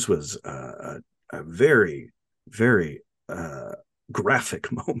 Like this was a very, very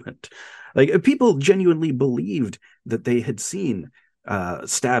graphic moment. Like people genuinely believed that they had seen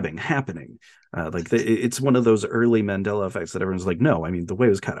stabbing happening. It's one of those early Mandela effects that everyone's like, no, I mean, the way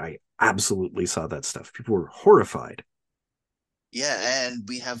it was cut, I absolutely saw that stuff. People were horrified. Yeah, and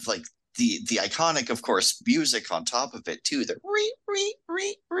we have like the iconic, of course, music on top of it too. The re re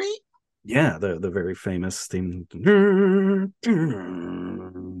re re. Yeah, the very famous theme.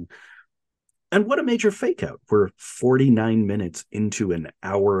 And what a major fake out. We're 49 minutes into an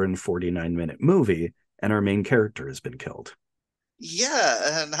hour and 49-minute movie, and our main character has been killed.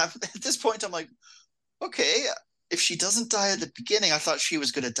 Yeah, and at this point, I'm like, okay, if she doesn't die at the beginning, I thought she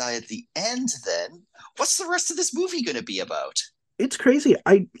was going to die at the end. Then what's the rest of this movie going to be about? It's crazy.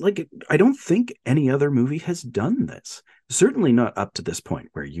 I don't think any other movie has done this. Certainly not up to this point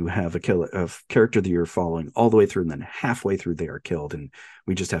where you have a character that you're following all the way through and then halfway through they are killed and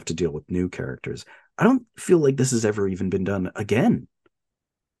we just have to deal with new characters. I don't feel like this has ever even been done again.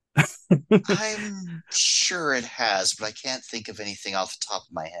 I'm sure it has, but I can't think of anything off the top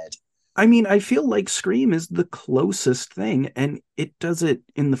of my head. I mean, I feel like Scream is the closest thing, and it does it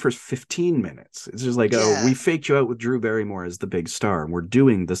in the first 15 minutes. It's just like, oh, we Yeah, faked you out with Drew Barrymore as the big star, and we're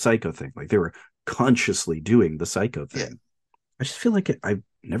doing the psycho thing. Like they were consciously doing the psycho yeah. thing. I just feel like I've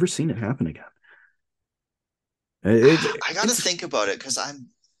never seen it happen again. It, I got to it's think about it because I'm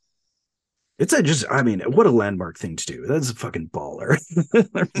it's a just I mean, what a landmark thing to do. That's a fucking baller.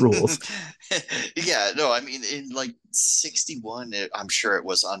 That rules. yeah, no, I mean, in like 61, I'm sure it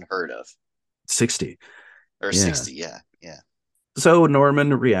was unheard of. 60. Or Yeah. 60, yeah, yeah. So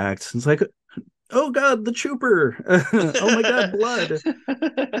Norman reacts. It's like, oh God, the trooper. Oh my God, blood.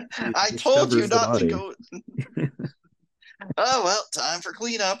 He I told you discovers the not to body. go. Oh, well, time for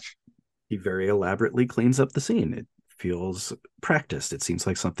cleanup. He very elaborately cleans up the scene. It feels practiced. It seems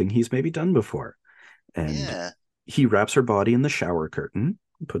like something he's maybe done before. And Yeah. he wraps her body in the shower curtain,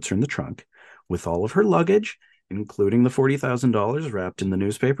 puts her in the trunk with all of her luggage, including the $40,000 wrapped in the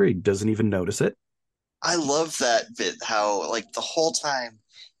newspaper. He doesn't even notice it. I love that bit, how like the whole time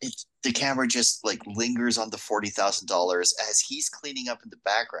the camera just like lingers on the $40,000 as he's cleaning up in the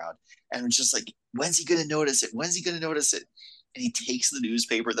background. And it's just like, when's he gonna notice it? When's he gonna notice it? And he takes the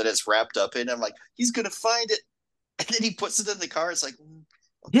newspaper that it's wrapped up in. I'm like, he's gonna find it. And then he puts it in the car. It's like,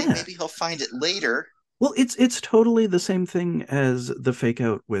 okay, Yeah. maybe he'll find it later. Well, it's totally the same thing as the fake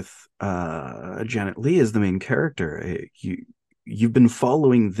out with Janet Leigh as the main character. You've been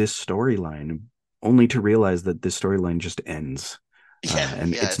following this storyline only to realize that this storyline just ends. Yeah,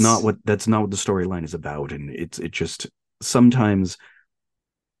 And yeah, it's not it's what that's not what the storyline is about. And it just sometimes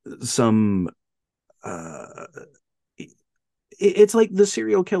some uh it's like the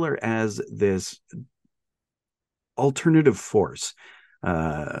serial killer as this alternative force,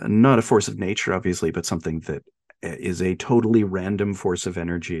 not a force of nature, obviously, but something that is a totally random force of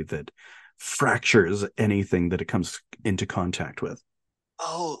energy that fractures anything that it comes into contact with.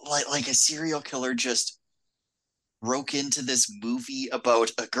 Oh, like a serial killer just broke into this movie about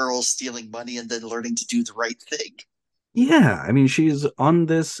a girl stealing money and then learning to do the right thing. Yeah, I mean, she's on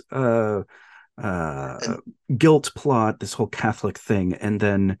this uh And guilt plot, this whole Catholic thing, and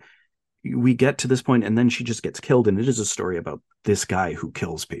then we get to this point, and then she just gets killed, and it is a story about this guy who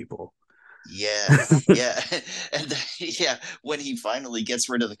kills people. yeah, yeah, and yeah, when he finally gets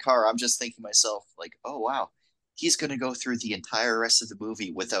rid of the car, I'm just thinking to myself, like, oh wow, he's going to go through the entire rest of the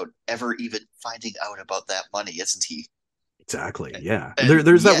movie without ever even finding out about that money, isn't he? Exactly. Yeah. And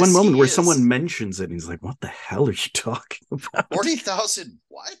There's that one yes, moment he where someone is. mentions it and he's like, what the hell are you talking about? 40,000,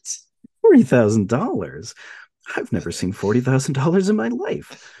 what? $40,000. I've never seen $40,000 in my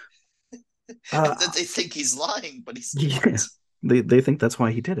life. And then Uh, they think he's lying, but he's yeah. not. They think that's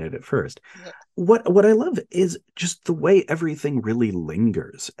why he did it at first. Yeah. What I love is just the way everything really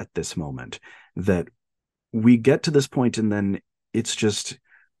lingers at this moment, that we get to this point and then it's just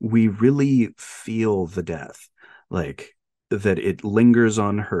we really feel the death, like that it lingers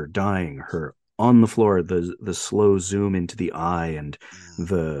on her dying, her on the floor, the slow zoom into the eye, and Mm,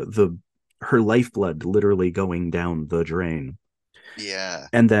 the her lifeblood literally going down the drain. yeah.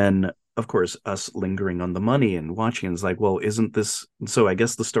 And then of course us lingering on the money and watching, and it's like, well, isn't this, so I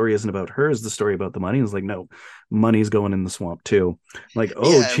guess the story isn't about her, is the story about the money? It's like, no, money's going in the swamp too. Like,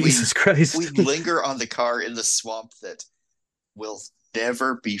 oh, Yeah, and Jesus we Christ. linger on the car in the swamp that will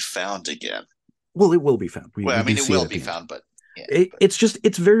never be found again. Well, it will be found. We Well, I we do mean, it see it will at be the end. found, but yeah, but It's just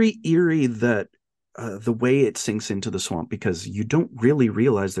it's very eerie that the way it sinks into the swamp, because you don't really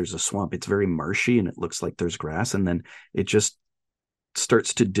realize there's a swamp. It's very marshy and it looks like there's grass, and then it just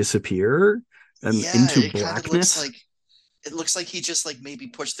starts to disappear and yeah, into it kind of blackness. it looks like he just like maybe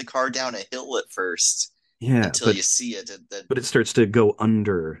pushed the car down a hill at first Yeah, until you see it, and then but it starts to go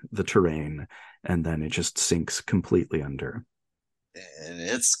under the terrain, and then it just sinks completely under. and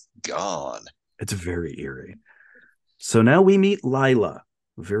it's gone. It's very eerie. So now we meet Lila,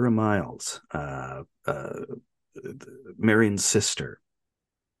 Vera Miles, Marion's sister,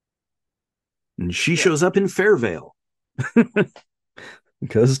 and she Yeah, shows up in Fairvale,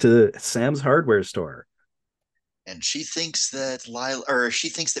 goes to Sam's hardware store. and she thinks that Lila, or she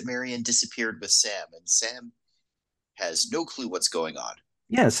thinks that Marion disappeared with Sam, and Sam has no clue what's going on.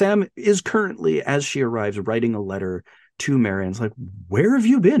 Yeah, Sam is currently, as she arrives, writing a letter to Marion. It's like, where have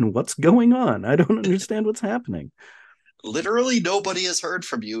you been? What's going on? I don't understand what's happening. Literally, nobody has heard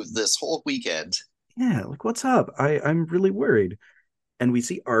from you this whole weekend. Yeah, like, what's up? I'm really worried. And we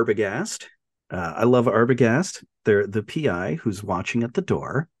see Arbogast. I love Arbogast. They're the PI who's watching at the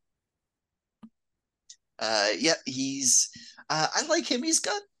door. Yeah, he's. I like him. He's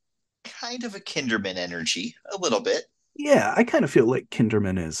got kind of a Kinderman energy, a little bit. Yeah, I kind of feel like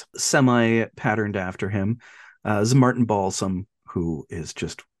Kinderman is semi patterned after him. There's Martin Balsam, who is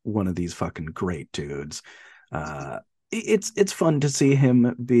just one of these fucking great dudes. Uh, it's fun to see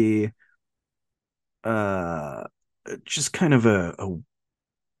him be uh, just kind of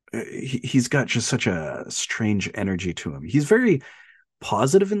he's got just such a strange energy to him. He's very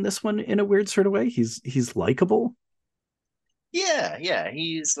positive in this one in a weird sort of way. He's likable. Yeah, yeah.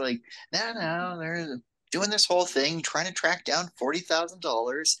 He's like, no, no, they're doing this whole thing, trying to track down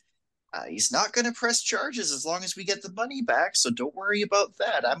 $40,000. He's not going to press charges as long as we get the money back, so don't worry about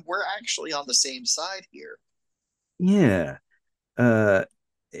that. We're actually on the same side here. Yeah. Uh,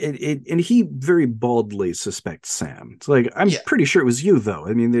 and he very baldly suspects Sam. It's like, I'm Yeah, pretty sure it was you, though.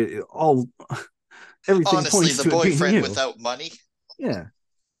 I mean, all everything honestly, points the to it being boyfriend you. without money, Yeah.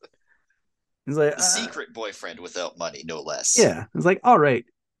 He's like, the secret boyfriend without money, no less. yeah. It's like, all right,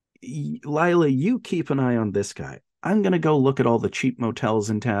 Lila, you keep an eye on this guy. I'm gonna go look at all the cheap motels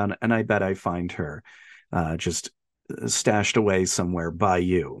in town, and I bet I find her, just stashed away somewhere by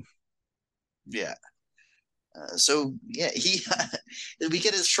you. Yeah. So yeah, he we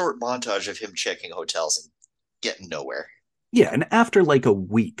get a short montage of him checking hotels and getting nowhere. Yeah, and after like a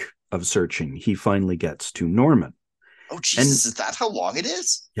week of searching, he finally gets to Norman. Oh And Jesus, is that how long it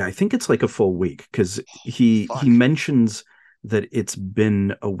is? yeah, I think it's like a full week because he Fuck. mentions that it's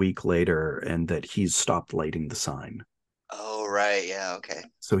been a week later and that he's stopped lighting the sign. Oh right, yeah, okay.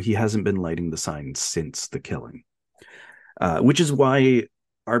 So he hasn't been lighting the sign since the killing, which is why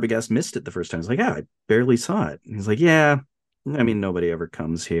Arbogast missed it the first time. He's like, yeah, I barely saw it. And he's like, yeah, I mean, nobody ever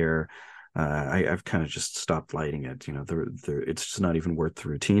comes here. I've kind of just stopped lighting it. You know, it's just not even worth the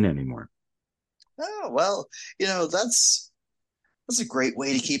routine anymore. Oh well, that's a great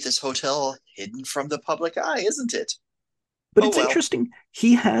way to keep this hotel hidden from the public eye, isn't it? But Oh it's well. interesting.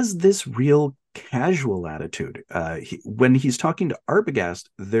 He has this real casual attitude. When he's talking to Arbogast,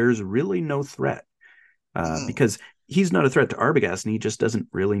 there's really no threat Mm, because he's not a threat to Arbogast, and he just doesn't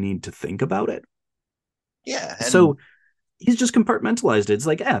really need to think about it. Yeah, and So he's just compartmentalized it. It's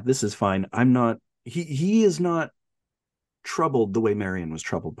like, this is fine. I'm not. He is not troubled the way Marion was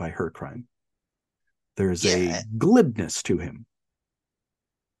troubled by her crime. There's a yeah, glibness to him.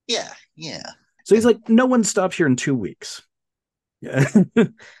 yeah, yeah. So he's And like, no one stops here in 2 weeks. Yeah.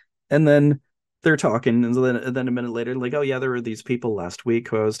 And then they're talking, and then a minute later, like, oh yeah, there were these people last week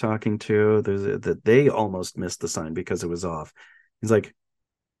who I was talking to. That they almost missed the sign because it was off. He's like,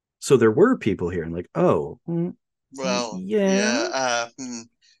 so there were people here, and like, oh, well, yeah. yeah,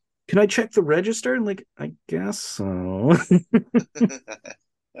 Can I check the register? And like, I guess so.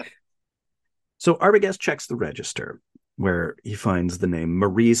 So Arbogast checks the register, where he finds the name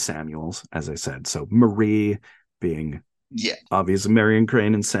Marie Samuels, as I said. So Marie being yeah. obviously Marion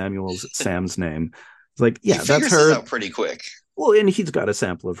Crane, and Samuels Sam's name. It's like, He yeah, that's figures this her. out pretty quick. Well, and he's got a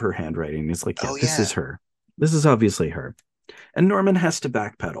sample of her handwriting. It's like, yeah, Oh this yeah. is her. This is obviously her. And Norman has to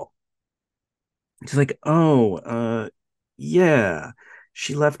backpedal. He's like, oh, yeah.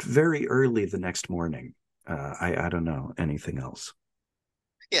 She left very early the next morning. I don't know anything else.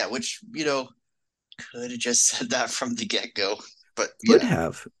 Yeah, which, could have just said that from the get-go. But Could yeah,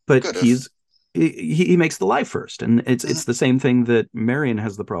 have, but could have. he makes the lie first, and it's Mhm. the same thing that Marion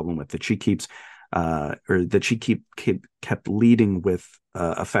has the problem with, that she keeps or that she kept leading with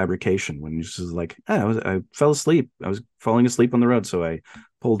a fabrication when she's like, I fell asleep, I was falling asleep on the road, so I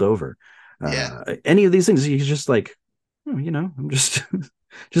pulled over. Yeah. Any of these things, he's just like, oh, I'm just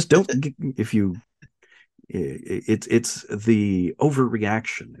just don't, if you it's the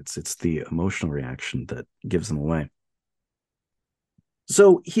overreaction, it's the emotional reaction that gives them away.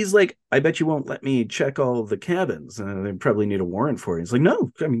 So he's like, I bet you won't let me check all the cabins. They probably need a warrant for it. He's like,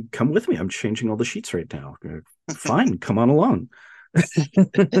 no, I mean, come with me. I'm changing all the sheets right now. Fine, come on along.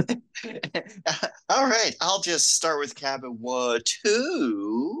 All right, I'll just start with cabin 1,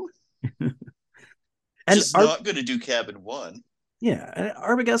 2. And Just not going to do cabin 1. yeah,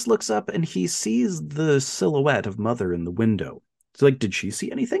 Arbogast looks up and he sees the silhouette of Mother in the window. He's like, did she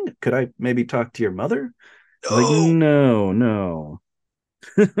see anything? Could I maybe talk to your mother? He's like, No, no, no,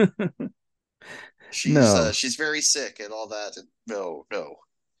 no. she's very sick and all that. And no, no.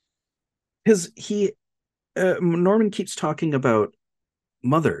 Because Norman keeps talking about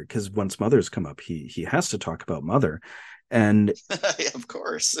Mother, because once Mother's come up, he has to talk about Mother. And Of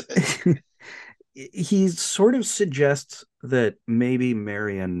course. he sort of suggests that maybe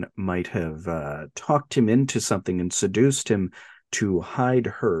Marion might have talked him into something and seduced him to hide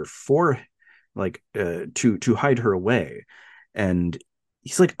her for, like, to hide her away. And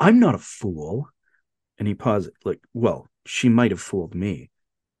he's like, I'm not a fool. And he pauses, like, well, she might have fooled me,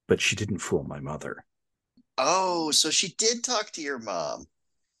 but she didn't fool my mother. Oh, so she did talk to your mom.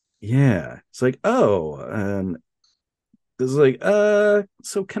 Yeah. It's like, oh, it's like,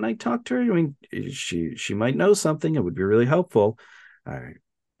 so can I talk to her? I mean, she might know something. It would be really helpful. All right.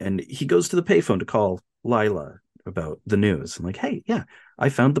 And he goes to the payphone to call Lila about the news. I'm like, hey, yeah, I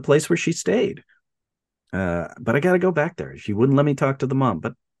found the place where she stayed. But I gotta go back there. She wouldn't let me talk to the mom,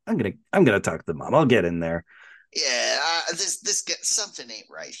 but I'm gonna talk to the mom. I'll get in there. Yeah, this something ain't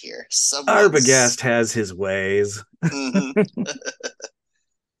right here. Arbogast Someone's. has his ways. Mhm.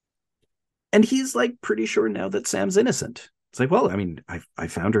 And he's like pretty sure now that Sam's innocent. It's like, well, I mean, I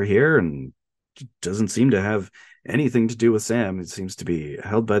found her here, and it doesn't seem to have anything to do with Sam. It seems to be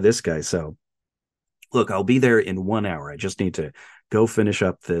held by this guy. So, look, I'll be there in 1 hour. I just need to go finish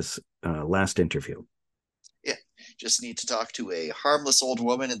up this last interview. Yeah, just need to talk to a harmless old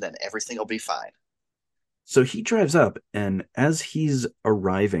woman, and then everything will be fine. So he drives up, and as he's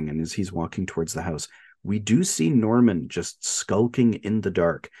arriving and as he's walking towards the house, we do see Norman just skulking in the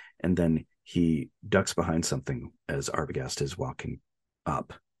dark, and then he ducks behind something as Arbogast is walking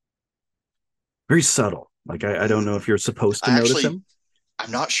up. Very subtle. Like, I don't know Mm. if you're supposed to I notice actually, him.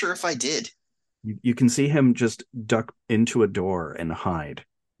 I'm not sure if I did. You can see him just duck into a door and hide.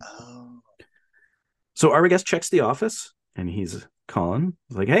 Oh. So Arbogast checks the office, and he's calling.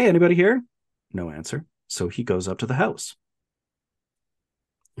 He's like, hey, anybody here? No answer. So he goes up to the house.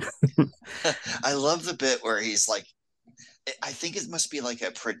 I love the bit where he's like, I think it must be like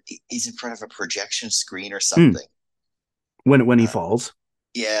he's in front of a projection screen or Mm, something. when he Uh, falls.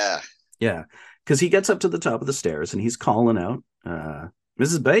 yeah. Yeah. Because he gets up to the top of the stairs and he's calling out,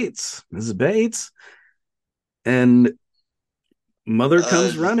 Mrs. Bates, Mrs. Bates. And Mother Uh,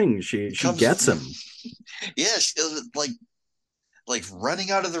 comes running. She gets comes, him. yeah, like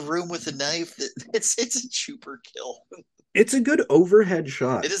running out of the room with a knife. It's a super kill. It's a good overhead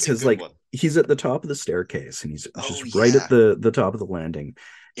shot It is a because, good like, one. he's at the top of the staircase and he's just Oh right at yeah, the top of the landing, and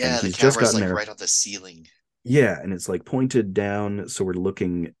yeah. The he's just camera's gotten like there. right on the ceiling. Yeah, and it's like pointed down, so we're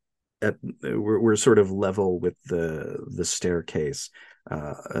looking at we're sort of level with the staircase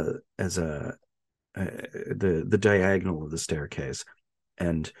as the diagonal of the staircase,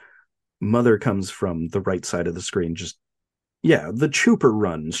 and Mother comes from the right side of the screen, just yeah, the trooper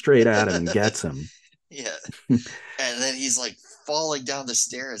run straight at him and gets him. Yeah. And then he's like falling down the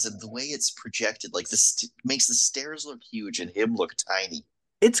stairs, and the way it's projected, like this makes the stairs look huge and him look tiny.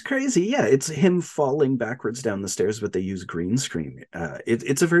 It's crazy. Yeah, it's him falling backwards down the stairs, but they use green screen.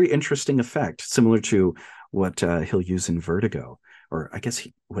 It's a very interesting effect, similar to what he'll use in Vertigo, or I guess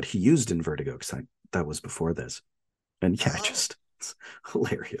what he used in Vertigo, because that was before this. And yeah, Oh. just it's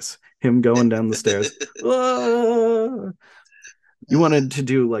hilarious. Him going down the stairs. Ah! You uh, wanted to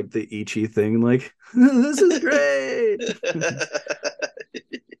do like the Ichi thing, like this is great.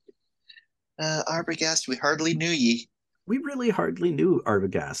 Arbogast, we hardly knew ye. We really hardly knew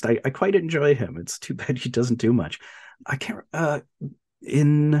Arbogast. I quite enjoy him. It's too bad he doesn't do much. I can't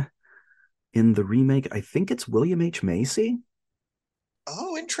in in the remake, I think it's William H. Macy.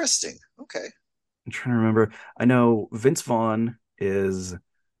 Oh, interesting. Okay. I'm trying to remember. I know Vince Vaughn is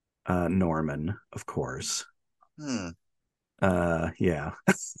Norman, of course. Hmm. Yeah.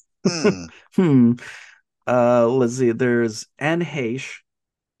 Hmm. hmm. Let's see. There's Anne Heche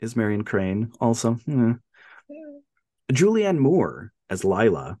is Marion Crane also. Julianne Moore as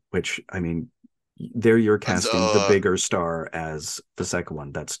Lila, which I mean, there you're casting the Uh, bigger star as the second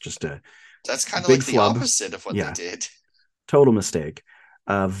one. That's just a that's kind of big like the flub. opposite of what they Yeah, did. total mistake.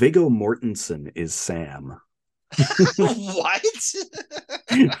 Viggo Mortensen is Sam. What?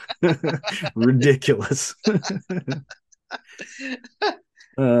 Ridiculous.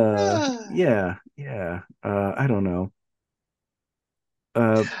 Yeah, yeah. I don't know.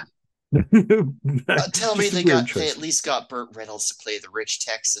 Uh, Tell me just a weird they choice. at least got Burt Reynolds to play the rich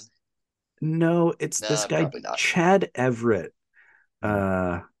Texan. No, it's this No, guy probably not. Chad Everett, Hmm.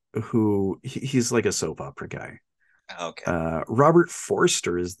 uh, who he's like a soap opera guy. Okay. Robert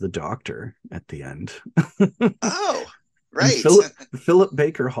Forster is the doctor at the end, Oh, and right. Philip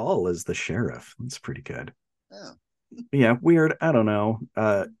Baker Hall is the sheriff. That's pretty good. Oh. Yeah, weird. I don't know.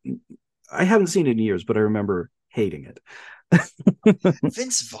 I haven't seen it in years, but I remember hating it.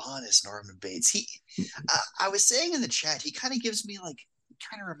 Vince Vaughn is Norman Bates. I was saying in the chat, he kind of gives me like, he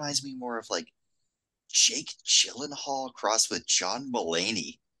kind of reminds me more of like Jake Gyllenhaal crossed with John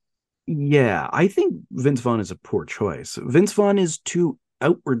Mulaney. Yeah, I think Vince Vaughn is a poor choice. Vince Vaughn is too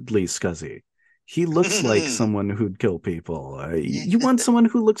outwardly scuzzy. He looks like someone who'd kill people. You Yeah. want someone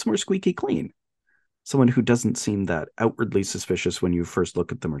who looks more squeaky clean, someone who doesn't seem that outwardly suspicious when you first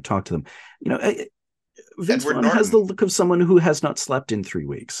look at them or talk to them. You know, Vince Edward Vaughn has the Norton. look of someone who has not slept in 3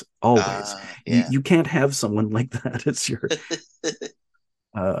 weeks. Always, Yeah. you can't have someone like that as your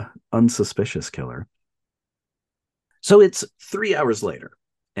unsuspicious killer. So it's 3 hours later,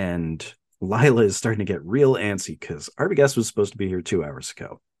 and Lila is starting to get real antsy because Arbogast was supposed to be here 2 hours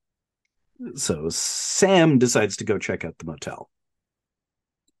ago. So Sam decides to go check out the motel.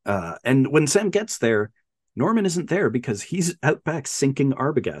 And when Sam gets there, Norman isn't there because he's out back sinking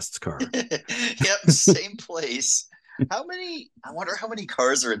Arbogast's car. Yep, same place. I wonder how many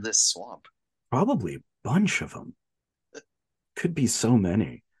cars are in this swamp. Probably a bunch of them. Could be so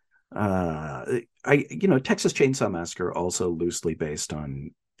many. Texas Chainsaw Massacre, also loosely based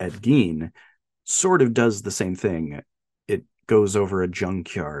on Ed Gein, sort of does the same thing. It goes over a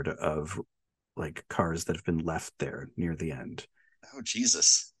junkyard of like cars that have been left there near the end. Oh,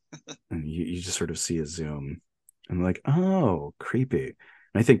 Jesus. And you just sort of see a zoom and like, oh, creepy. And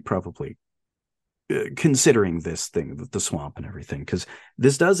I think probably considering this thing, the swamp and everything, because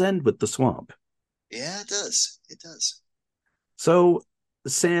this does end with the swamp. Yeah, it does. It does. So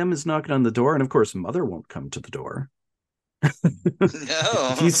Sam is knocking on the door, and of course, Mother won't come to the door.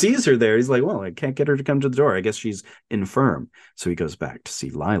 No. He sees her there. He's like, well, I can't get her to come to the door. I guess she's infirm. So he goes back to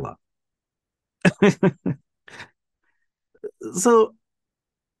see Lila. So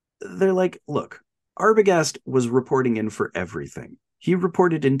they're like, look, Arbogast was reporting in for everything. He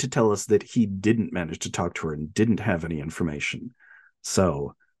reported in to tell us that he didn't manage to talk to her and didn't have any information.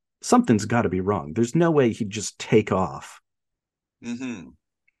 So something's got to be wrong. There's no way he'd just take off. Hmm.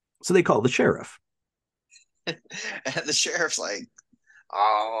 So they call the sheriff. And the sheriff's like,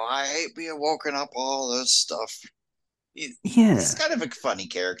 "Oh, I hate being woken up all this stuff." He's Yeah, kind of a funny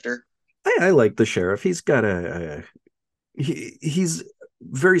character. I like the sheriff. He's got he's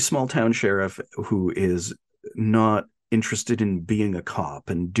very small town sheriff who is not interested in being a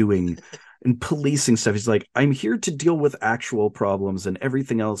cop and doing and policing stuff. He's like, I'm here to deal with actual problems and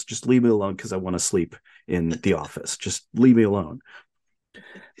everything else. Just leave me alone because I want to sleep in the office. Just leave me alone.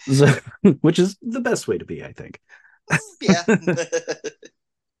 So, which is the best way to be, I think. Yeah.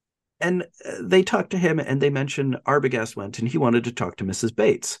 And they talked to him and they mentioned Arbogast went and he wanted to talk to Mrs.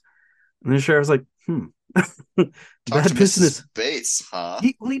 Bates. And the sheriff's like, Talk to bad Mrs. business. Bates, huh?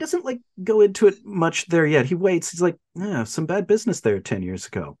 He doesn't like go into it much there yet. He waits. He's like, yeah, some bad business there 10 years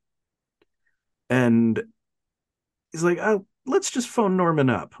ago. And he's like, oh, let's just phone Norman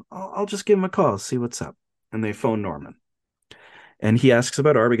up. I'll just give him a call, see what's up. And they phone Norman. And he asks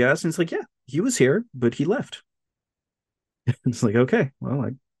about Arbogast. And he's like, yeah, he was here, but he left. It's like, okay, well,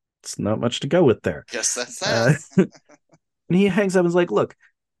 it's not much to go with there. Guess that's that. And he hangs up and is like, look,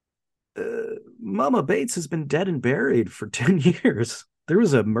 Mama Bates has been dead and buried for 10 years. There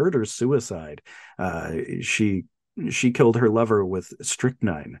was a murder suicide. She killed her lover with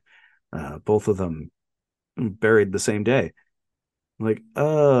strychnine. Both of them buried the same day. I'm like,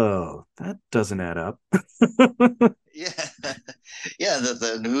 oh, that doesn't add up. Yeah. Yeah,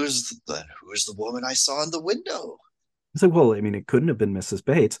 who's the woman I saw in the window? It's like, well, I mean, it couldn't have been Mrs.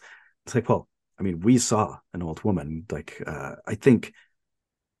 Bates. It's like, well, I mean, we saw an old woman. Like, I think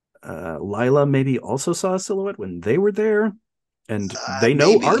Lila maybe also saw a silhouette when they were there, and they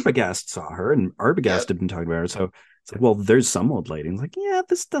know Maybe. Arbogast saw her, and Arbogast Yep. had been talking about her. So it's like, well, there's some old lady. And it's like, yeah,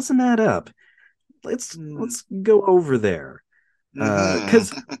 this doesn't add up. Let's go over there,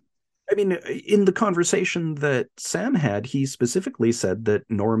 because Mm-hmm. I mean, in the conversation that Sam had, he specifically said that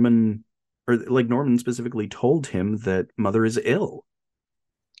Norman, or like Norman specifically told him that Mother is ill.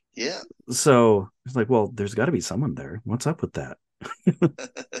 Yeah. So it's like, well, there's got to be someone there. What's up with that?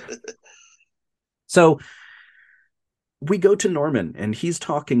 So we go to Norman and he's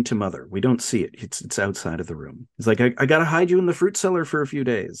talking to Mother. We don't see it. It's outside of the room. He's like, I gotta hide you in the fruit cellar for a few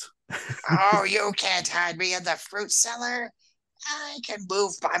days. Oh, you can't hide me in the fruit cellar. I can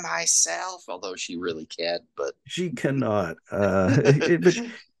move by myself, although she really can't, but She cannot. But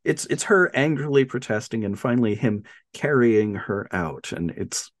it's her angrily protesting and finally him carrying her out. And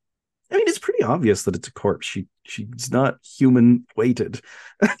I mean, it's pretty obvious that it's a corpse. She's not human weighted.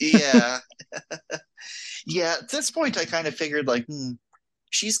 yeah. Yeah, at this point I kind of figured like,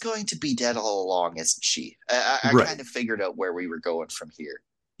 she's going to be dead all along, isn't she? I Right. kind of figured out where we were going from here.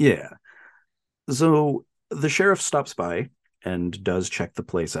 Yeah. So the sheriff stops by and does check the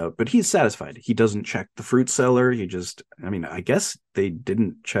place out, but he's satisfied. He doesn't check the fruit cellar. I mean, I guess they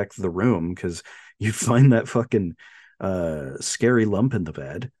didn't check the room because you find that fucking scary lump in the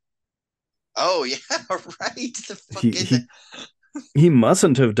bed. Oh yeah, right. The He fucking he he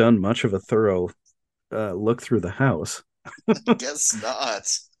mustn't have done much of a thorough look through the house. guess not.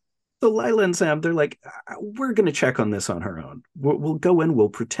 So Lila and Sam, they're like, we're going to check on this on our own. We'll go in, we'll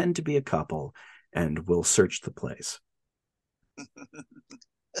pretend to be a couple, and we'll search the place.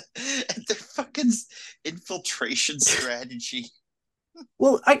 And their fucking infiltration strategy.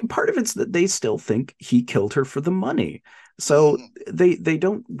 Well, part of it's that they still think he killed her for the money. So Mm, they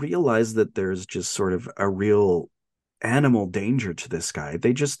don't realize that there's just sort of a real animal danger to this guy.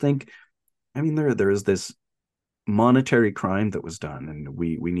 They just think, I mean, there is this monetary crime that was done, and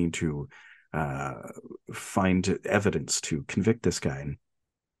we need to uh, find evidence to convict this guy. And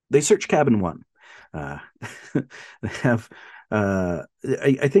they search cabin one. Uh, they have, I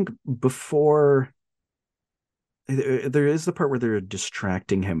think before there is the part where they're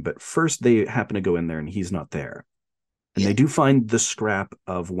distracting him, but first they happen to go in there and he's not there. And yeah, they do find the scrap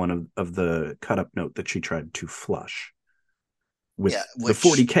of one of the cut up note that she tried to flush yeah. with the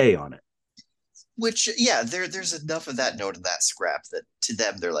 40K on it. Yeah, there's enough of that note in that scrap that to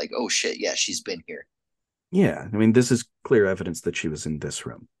them they're like, oh shit, yeah, she's been here. Yeah, I mean, this is clear evidence that she was in this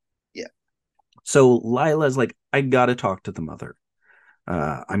room. Yeah, So Lila's like, I gotta talk to the mother.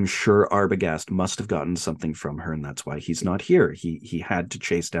 I'm sure Arbogast must have gotten something from her, and that's why he's not here. He had to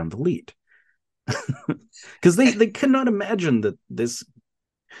chase down the lead because they cannot imagine that this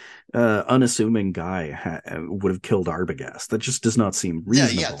unassuming guy would have killed Arbogast. That just does not seem yeah, yeah.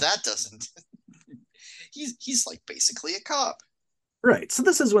 reasonable. That doesn't. He's like basically a cop. Right. So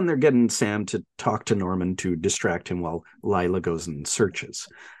this is when they're getting Sam to talk to Norman to distract him while Lila goes and searches.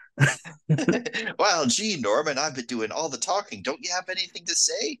 Well, gee, Norman, I've been doing all the talking. Don't you have anything to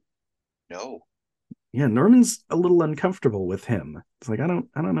say? No. Yeah, Norman's a little uncomfortable with him. It's like I don't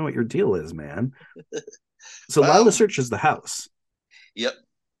know what your deal is, man. So Lila Well, searches the house yep.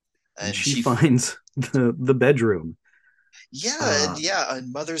 and And she finds the bedroom. yeah, and Uh, yeah,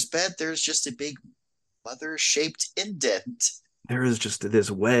 on Mother's bed, there's just a big mother-shaped indent. there is just this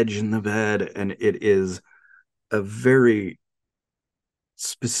wedge in the bed, and it is a very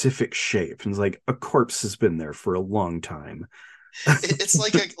specific shape. And it's like a corpse has been there for a long time. It's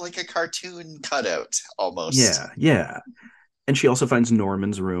like a cartoon cutout almost. Yeah, yeah. And she also finds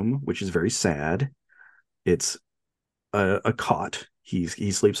Norman's room, which is very sad. It's a cot. He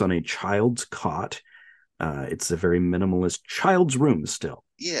sleeps on a child's cot. It's a very minimalist child's room still.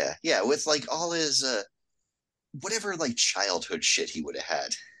 Yeah, yeah, with like all his whatever like childhood shit he would have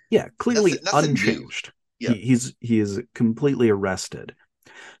had. Yeah, Nothing, clearly nothing new. unchanged. Yeah. He is completely arrested.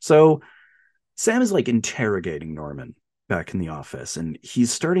 So Sam is like interrogating Norman back in the office, and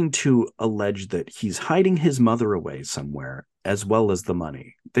he's starting to allege that he's hiding his mother away somewhere, as well as the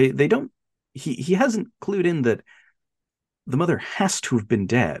money. They don't. He hasn't clued in that the mother has to have been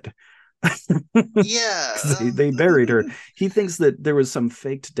dead. Yeah. Because they buried her. He thinks that there was some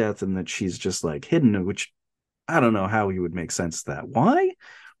faked death and that she's just like hidden, which I don't know how he would make sense of that. Why?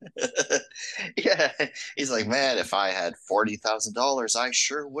 Yeah. He's like, man, if I had $40,000, I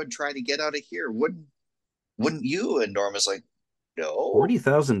sure would try to get out of here. Wouldn't you? And Norma's like, no.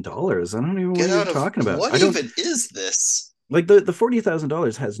 $40,000. I don't even know what Get you're out of talking about. what I don't even is this? like the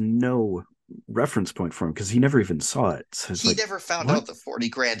 $40,000 has no reference point for him because he never even saw it. So it's He like, never found what? out the 40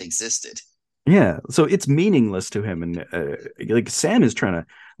 grand existed. Yeah, so it's meaningless to him, and like Sam is trying to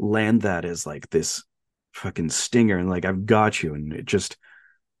land that as like this fucking stinger, and like I've got you, and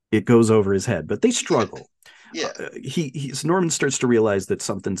it goes over his head. But they Yeah. struggle. Yeah. Norman starts to realize that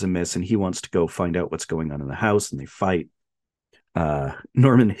something's amiss, and he wants to go find out what's going on in the house, and they fight.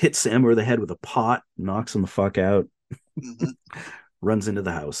 Norman hits Sam over the head with a pot, knocks him the fuck out, Hmm. runs into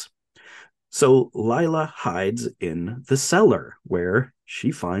the house. So Lila hides in the cellar where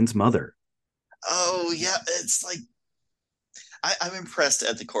she finds Mother. Oh yeah, it's like I'm impressed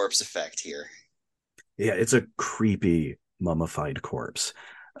at the corpse effect here. Yeah, it's a creepy mummified corpse.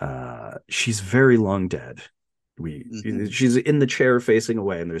 She's very long dead. We Hmm. she's in the chair facing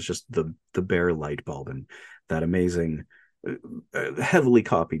away, and there's just the bare light bulb and that amazing, heavily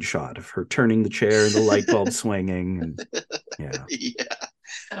copied shot of her turning the chair and the light bulb swinging. And yeah, Yeah.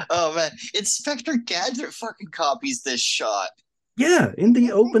 Oh man, Inspector Gadget fucking copies this shot. yeah, in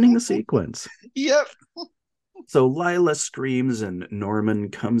the opening sequence. Yep. So Lila screams, and Norman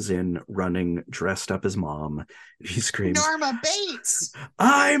comes in running, dressed up as mom. He screams, Norma Bates.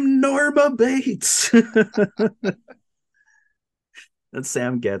 "I'm Norma Bates!" And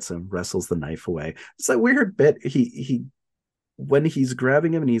Sam gets him, wrestles the knife away. It's a weird bit. He when he's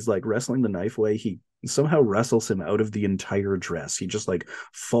grabbing him and he's like wrestling the knife away, he somehow wrestles him out of the entire dress. He just like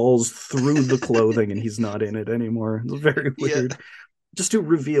falls through the clothing and he's not in it anymore. It's very Yeah. weird. Just to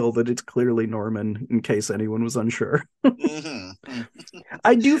reveal that it's clearly Norman, in case anyone was unsure. Hmm.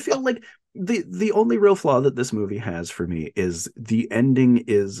 I do feel like the only real flaw that this movie has for me is the ending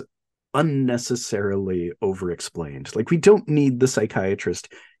is unnecessarily over explained. Like we don't need the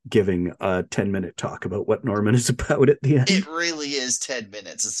psychiatrist giving a 10-minute talk about what Norman is about at the It end. really is 10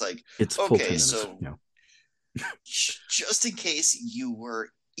 minutes. It's like, It's full okay, 10 minutes. so Yeah. just in case you were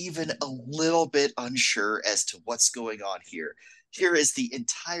even a little bit unsure as to what's going on here, here is the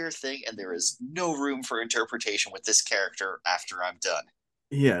entire thing, and there is no room for interpretation with this character after I'm done.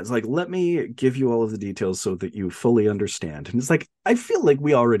 Yeah, it's like let me give you all of the details so that you fully understand. And it's like I feel like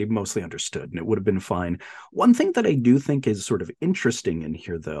we already mostly understood and it would have been fine. One thing that I do think is sort of interesting in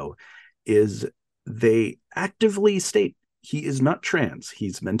here though is they actively state he is not trans.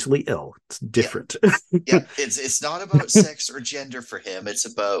 He's mentally ill. It's Yeah, different. yeah. It's not about sex or gender for him. It's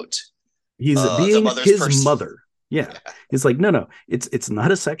about He's the being mother's his person. mother. Yeah. Yeah, It's like no, it's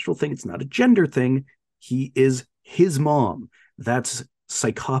not a sexual thing, it's not a gender thing. He is his mom. That's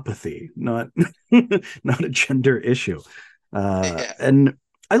psychopathy, not not a gender issue. yeah. And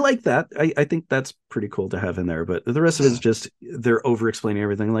I like that. I think that's pretty cool to have in there. But the rest of it is Hmm. just they're over explaining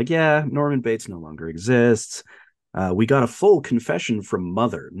everything. Like, yeah, Norman Bates no longer exists. We got a full confession from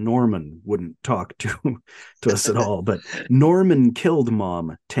Mother. Norman wouldn't talk to us at all, but Norman killed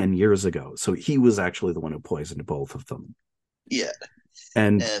Mom 10 years ago, so he was actually the one who poisoned both of them. Yeah,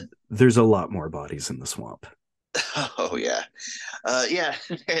 And and there's a lot more bodies in the swamp. oh yeah, yeah.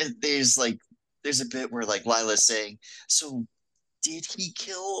 There's like there's a bit where like Lila's saying, "So did he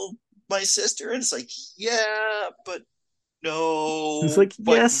kill my sister?" And it's like, yeah, but It's no, like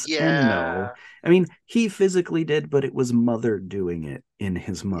but yes and no. yeah, I mean, he physically did, but it was Mother doing it in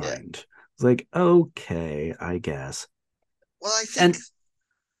his yeah. mind. It's like okay, I guess. Well, And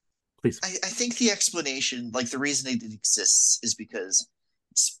please, I think the explanation, like the reason it exists, is because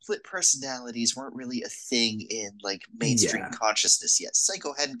split personalities weren't really a thing in like mainstream yeah, consciousness yet.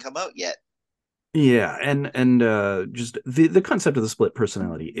 Psycho hadn't come out yet. yeah, and just the concept of the split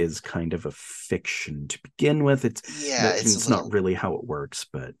personality is kind of a fiction to begin with. Yeah, it's a it's not little really how it works,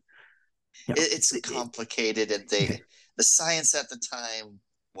 but you know, it's complicated, and the science at the time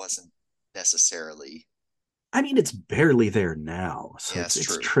wasn't necessarily. I mean, it's barely there now, so Yeah, it's it's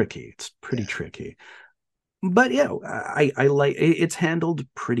true. tricky. It's pretty Yeah. tricky. But yeah, I like it's handled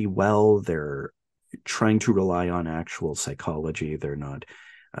pretty well. They're trying to rely on actual psychology. They're not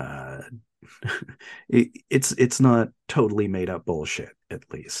uh it's not totally made up bullshit,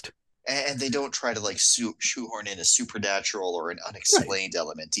 at least. And they don't try to like shoehorn in a supernatural or an Right. unexplained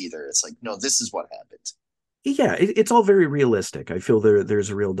element either. It's like, no, this is what happened. Yeah, it's all very realistic. I feel there's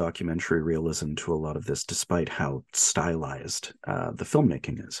a real documentary realism to a lot of this, despite how stylized the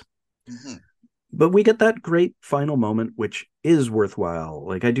filmmaking is. Mm-hmm. But we get that great final moment, which is worthwhile.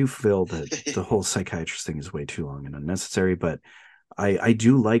 Like, I do feel that the whole psychiatrist thing is way too long and unnecessary, but I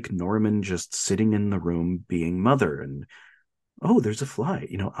do like Norman just sitting in the room being mother and, oh, there's a fly.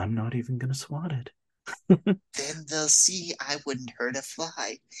 I'm not even gonna swat it. Then they'll see I wouldn't hurt a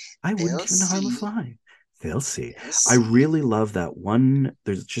fly. I They'll wouldn't even harm a see. fly. They'll see. They'll I see. really love that one.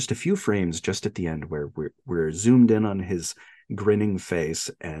 There's just a few frames just at the end where we're zoomed in on his grinning face,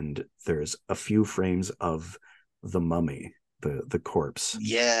 and there's a few frames of the mummy, the corpse,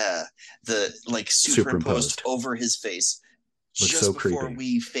 Yeah. The like superimposed superimposed. over his face Looks just so before creepy.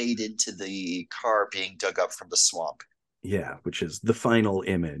 we fade into the car being dug up from the swamp. Yeah, which is the final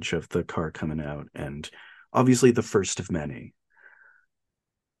image of the car coming out, and obviously the first of many.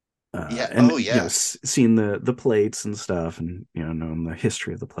 Yeah. And Oh, yeah. seeing the plates and stuff, and knowing the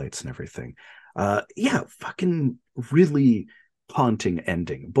history of the plates and everything. Yeah, fucking really haunting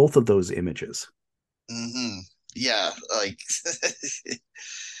ending. Both of those images. Mm-hmm. Yeah. Like,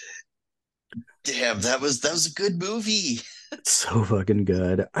 damn, that was a good movie. So fucking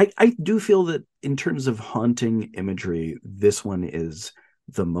good. I do feel that in terms of haunting imagery, this one is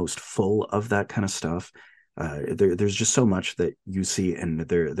the most full of that kind of stuff. There's just so much that you see, and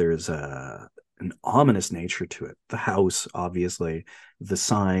there's an ominous nature to it. The house, obviously, the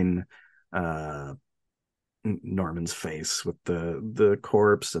sign, uh, Norman's face with the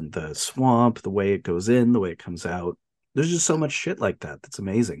corpse, and the swamp, the way it goes in, the way it comes out. There's just so much shit like that that's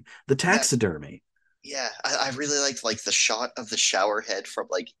amazing. The That taxidermy. Yeah, I really liked like the shot of the shower head from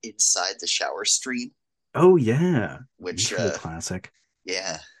like inside the shower stream, Oh yeah, which usually classic.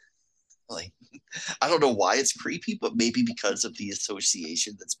 yeah, like I don't know why it's creepy, but maybe because of the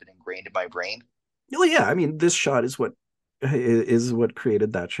association that's been ingrained in my brain. Well, yeah, I mean, this shot is what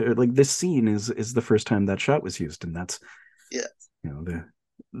created that shot. Like, this scene is the first time that shot was used, and that's Yeah.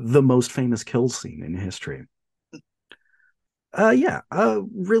 the most famous kill scene in history. Yeah, a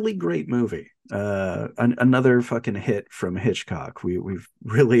really great movie. Another fucking hit from Hitchcock. We've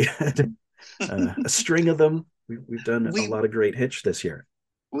really had a string of them. We've done a we lot of great Hitch this year.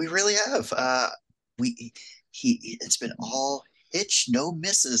 we really have. We he it's been all hitch, no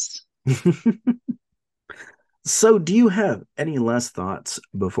misses. So, do you have any last thoughts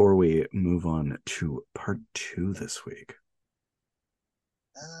before we move on to part two this week?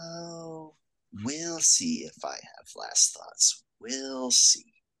 Oh, we'll see if I have last thoughts. We'll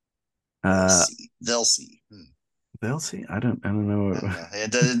see. We'll Uh, see. They'll see. they'll see. I don't know. I don't know.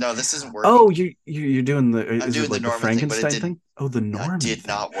 It doesn't, no, this isn't working. Oh, you're doing the. I'm Is it doing the like the Norman thing, but it Frankenstein didn't. thing? Oh, the No, it Norman did thing.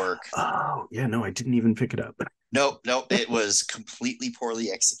 not work. Oh, yeah. No, I didn't even pick it up. Nope, nope. It was completely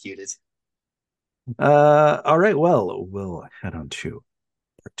poorly executed. All right. Well, we'll head on to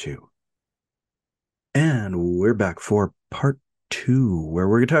part two, and we're back for part two, where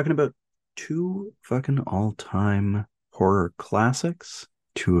we're talking about two fucking all-time horror classics.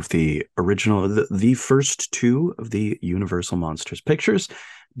 Two of the original, the first two of the Universal Monsters pictures,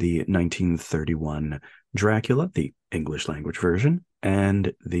 the 1931 Dracula, the English language version,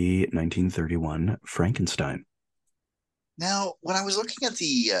 and the 1931 Frankenstein. Now, when I was looking at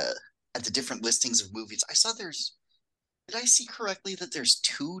the different listings of movies, I saw there's. Did I see correctly that there's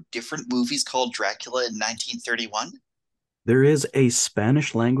two different movies called Dracula in 1931? There is a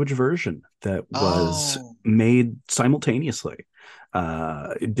Spanish language version that was Oh, made simultaneously.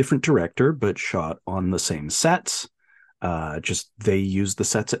 Different director, but shot on the same sets. Just they used the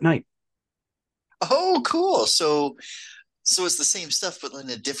sets at night. oh, cool. So it's the same stuff, but then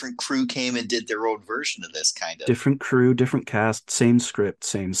a different crew came and did their own version of this, kind of. Different crew, different cast, same script,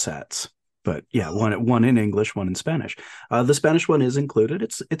 same sets. But yeah, Oh, one in English, one in Spanish. The Spanish one is included.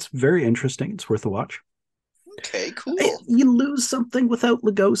 It's very interesting. It's worth a watch. okay, cool. You lose something without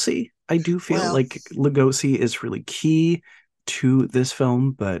Lugosi. I do feel Well, like Lugosi is really key to this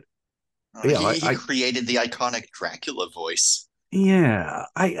film, but yeah, he created the iconic Dracula voice. yeah,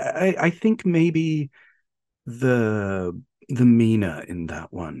 I think maybe the the Mina in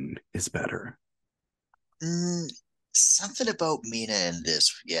that one is better. Mm, something about Mina in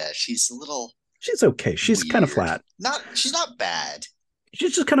this. Yeah, she's a little She's okay. She's kind of weird. flat. Not she's not bad.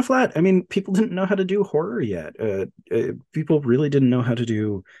 It's just kind of flat. I mean, people didn't know how to do horror yet. People really didn't know how to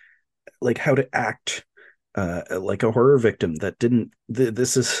do like how to act like a horror victim that didn't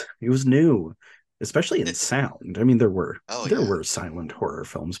this is it was new, especially in sound. I mean, Oh there yeah. were silent horror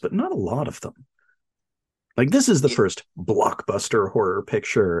films, but not a lot of them. Like this is the Yeah. first blockbuster horror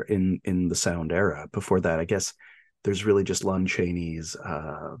picture in the sound era. Before that, I guess there's really just Lon Chaney's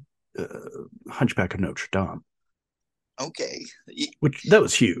uh, Hunchback of Notre Dame, Okay. which that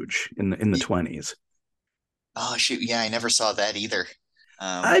was huge in the Y- 20s. Oh shoot, yeah, I never saw that either.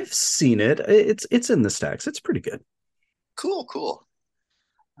 Um, I've seen it. It's in the stacks. It's pretty good. cool, cool.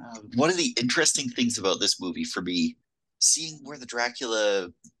 One of the interesting things about this movie for me, seeing where the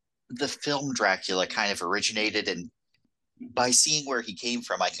film Dracula kind of originated, and by seeing where he came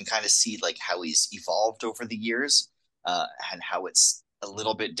from, I can kind of see like how he's evolved over the years, and how it's a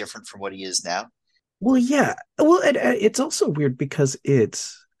little bit different from what he is now. Well, yeah. Well, it's also weird because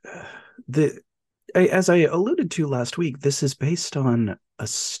it's the as I alluded to last week, this is based on a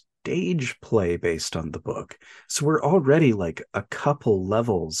stage play based on the book. So we're already like a couple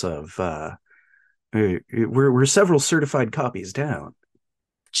levels of we're several certified copies down.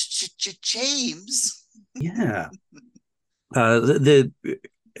 James. Yeah. The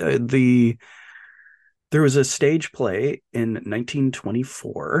there was a stage play in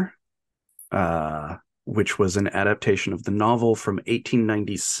 1924 uh, which was an adaptation of the novel from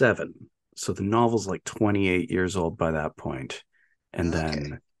 1897. So the novel's like 28 years old by that point. And Okay.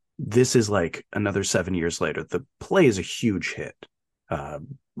 then this is like another 7 years later. The play is a huge hit, uh,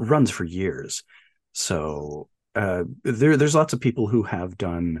 runs for years. So there's lots of people who have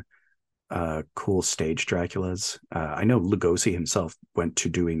done cool stage Draculas. I know Lugosi himself went to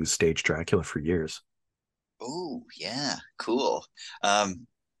doing stage Dracula for years. Oh, yeah, cool. Um,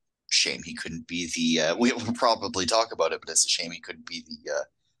 Shame he couldn't be the. We'll probably talk about it, but it's a shame he couldn't be the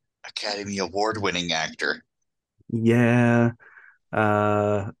Academy Award winning actor. Yeah,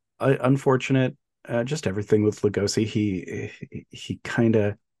 unfortunate. Just everything with Lugosi. He kind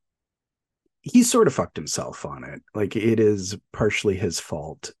of he sort of fucked himself on it. Like it is partially his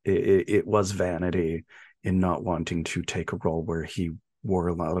fault. It was vanity in not wanting to take a role where he wore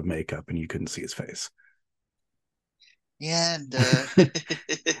a lot of makeup and you couldn't see his face. Yeah, and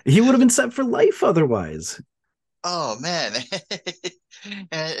He would have been set for life otherwise. oh man,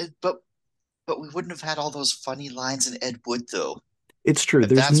 but we wouldn't have had all those funny lines in Ed Wood though. It's true. If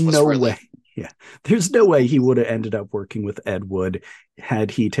There's that's what's no way. really Yeah. There's no way he would have ended up working with Ed Wood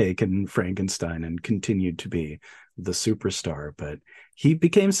had he taken Frankenstein and continued to be the superstar. But he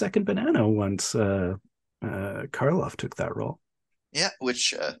became second banana once Karloff took that role. yeah.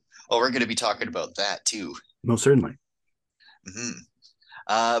 Which well, we're going to be talking about that too. Most certainly. Hmm.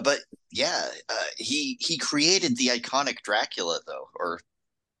 But yeah, he created the iconic Dracula though, or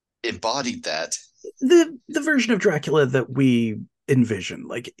embodied that. The version of Dracula that we envision.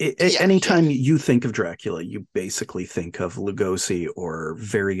 Like Yeah, yeah. anytime you think of Dracula, you basically think of Lugosi or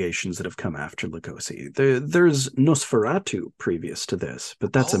variations that have come after Lugosi. There's Nosferatu previous to this,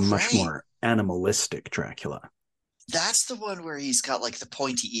 but that's a Oh much right, more animalistic Dracula. that's the one where he's got like the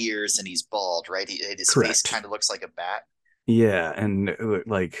pointy ears and he's bald, right? His face Correct. kind of looks like a bat. Yeah, and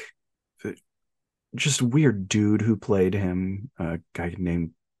like just weird dude who played him, a guy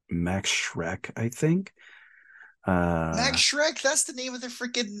named Max Schreck, I think. Max Uh Shrek, that's the name of the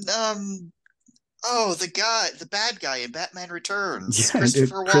freaking oh, the guy, the bad guy in Batman Returns, Yeah,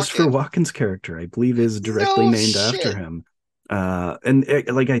 Christopher Christopher Walken. Walken's character, I believe, is directly No named after shit. him.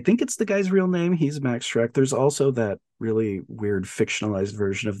 Like I think it's the guy's real name. He's Max Schreck. There's also that really weird fictionalized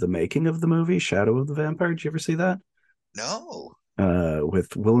version of the making of the movie, Shadow of the Vampire. Did you ever see that? No.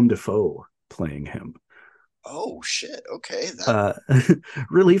 With Willem Dafoe playing him. Oh shit. Okay. That Uh,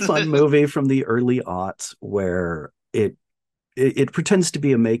 really fun movie from the early aughts where it pretends to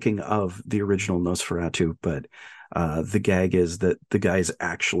be a making of the original Nosferatu, but the gag is that the guy's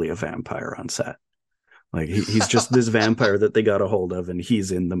actually a vampire on set. Like he's just this vampire that they got a hold of, and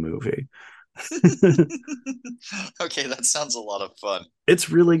he's in the movie. okay, that sounds a lot of fun. It's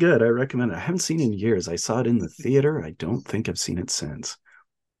really good. I recommend it. I haven't seen it in years. I saw it in the theater. I don't think I've seen it since.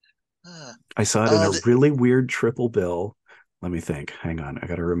 Uh, I saw it in a the, really weird triple bill. Let me think. Hang on. I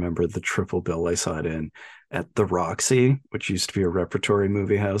got to remember the triple bill I saw it in at the Roxy, which used to be a repertory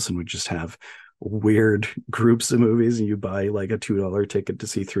movie house and would just have weird groups of movies. And you buy like a $2 ticket to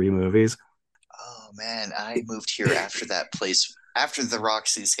see three movies. oh man, I moved here after that place, after the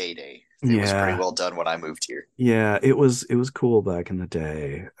Roxy's heyday. It was pretty Yeah. well done when I moved here. Yeah. It was cool back in the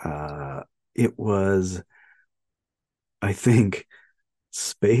day. It was, I think,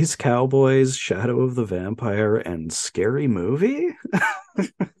 Space Cowboys, Shadow of the Vampire, and Scary Movie.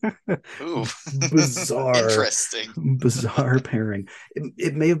 Ooh, Bizarre, interesting. bizarre pairing.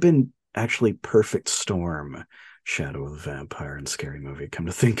 It may have been actually perfect storm, Shadow of the Vampire and Scary Movie, come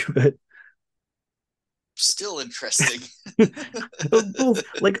to think of it. Still interesting. Both,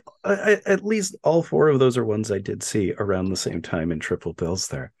 like, at least all four of those are ones I did see around the same time in triple bills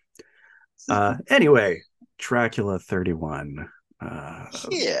there. Anyway, Dracula 31. Uh,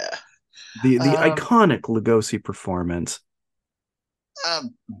 Yeah. the Um, iconic Lugosi performance.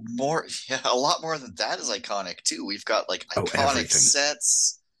 more, yeah, a lot more than that is iconic too. We've got like Oh, iconic everything.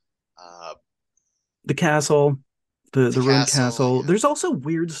 sets, uh, The castle, the the ruined castle. castle. Yeah. There's also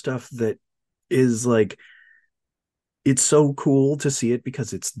weird stuff that is like it's so cool to see it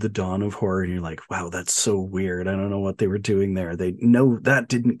because it's the dawn of horror and you're like, wow, that's so weird. I don't know what they were doing there. They know that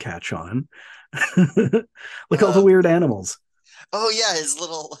didn't catch on. Like all the Um, weird animals. oh yeah, his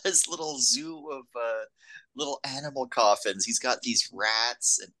little zoo of little animal coffins. He's got these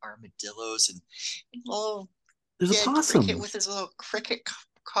rats and armadillos and little There's a kid cricket possum. with his little cricket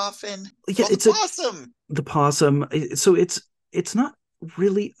coffin. Yeah, Oh, the it's a possum. the possum. So it's not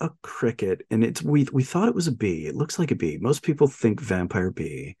really a cricket, and it's we thought it was a bee. It looks like a bee. Most people think vampire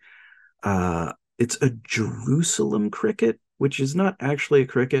bee. It's a Jerusalem cricket, which is not actually a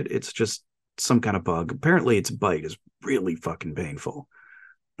cricket. It's just some kind of bug. Apparently, its bite is really fucking painful.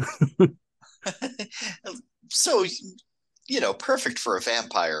 So, perfect for a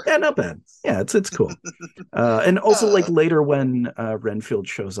vampire. Yeah, not bad. Yeah, it's cool. And also, like Uh, later when Renfield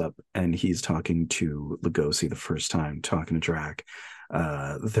shows up and he's talking to Lugosi the first time, talking to Drac,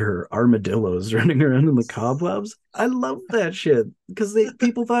 there are armadillos running around in the cobwebs. I love that shit because they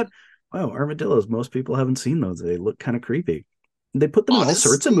people thought, wow, armadillos. Most people haven't seen those. They look kind of creepy. They put them in all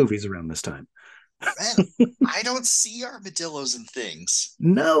sorts of honestly, movies around this time. man, I don't see armadillos and things.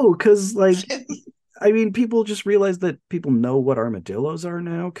 No, because like I mean, people just realize that people know what armadillos are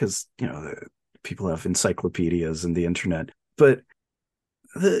now because people have encyclopedias and the internet. But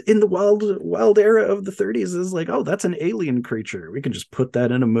in the wild era of the 30s is like, oh, that's an alien creature. We can just put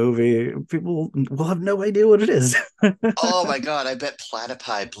that in a movie. People will have no idea what it is. Oh my God, I bet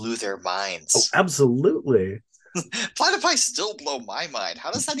platypi blew their Oh, minds. absolutely. Platypi still blow my mind.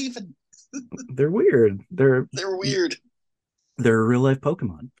 How does that even? They're weird. They're weird. They're a real life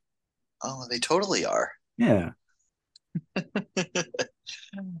Pokemon. Oh, they totally are. Yeah,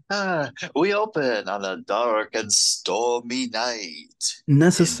 We open on a dark and stormy night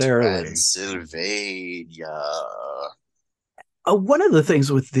in necessarily. Transylvania. One of the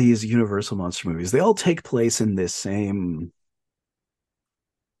things with these Universal monster movies, they all take place in this same,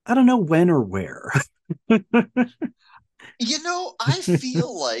 I don't know when or where. I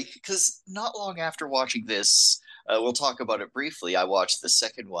feel like, because not long after watching this, we'll talk about it briefly. I watched the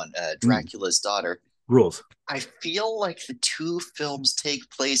second one, Mm, Dracula's Daughter. rules. I feel like the two films take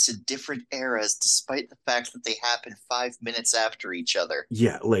place in different eras, despite the fact that they happen 5 minutes after each other.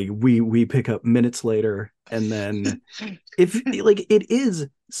 Yeah, like we pick up minutes later, and then if like it is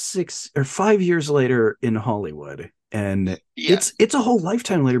 6 or 5 years later in Hollywood, and Yeah. it's a whole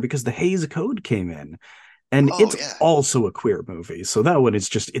lifetime later because the Hays Code came in, and Oh, it's yeah. also a queer movie. So that one is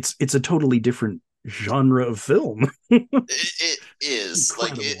just it's a totally different genre of film. It is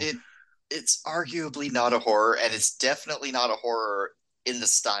like Incredible. it's arguably not a horror, and it's definitely not a horror in the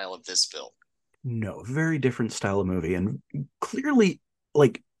style of this film. No, very different style of movie, and clearly,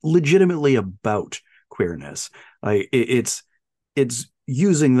 like, legitimately about queerness. Like, it's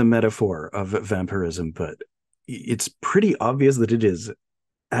using the metaphor of vampirism, but it's pretty obvious that it is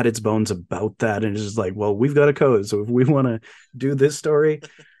at its bones about that, and it's just like, well, we've got a code, so if we want to do this story,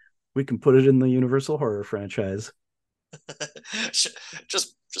 we can put it in the Universal horror franchise.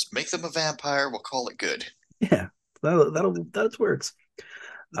 Just make them a vampire. We'll call it good. Yeah, that works.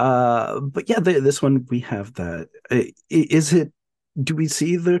 But yeah, this one we have that. Is it? Do we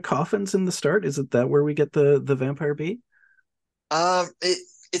see the coffins in the start? Is it that where we get the vampire bee?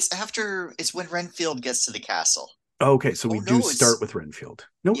 It's when Renfield gets to the castle. Okay, so we Oh do no, start it's with Renfield.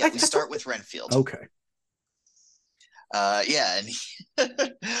 No, yeah, I we thought. start with Renfield. Okay, Yeah,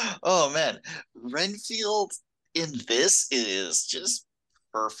 oh man, Renfield in this is just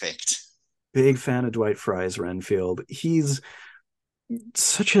perfect. big fan of Dwight Fry's Renfield. He's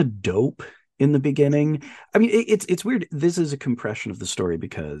such a dope in the beginning. I mean, it's weird. This is a compression of the story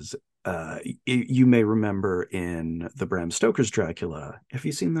because you may remember in the Bram Stoker's Dracula. Have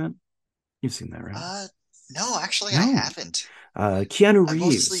you seen that? You've seen that, right? Uh, no, actually, I No. haven't. Keanu I've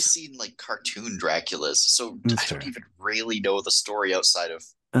mostly Reeves. seen like cartoon Draculas, so That's I don't fair. even really know the story outside of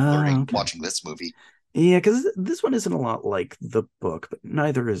learning Okay. watching this movie. Yeah, because this one isn't a lot like the book, but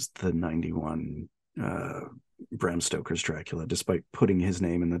neither is the 91 uh Bram Stoker's Dracula, despite putting his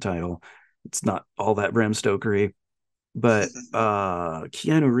name in the title. It's not all that Bram Stokery. But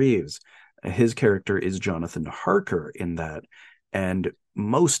Keanu Reeves, his character is Jonathan Harker in that. And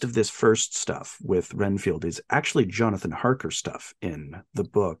most of this first stuff with Renfield is actually Jonathan Harker stuff in the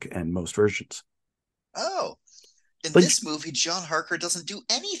book and most versions. Oh, in Like, this movie, John Harker doesn't do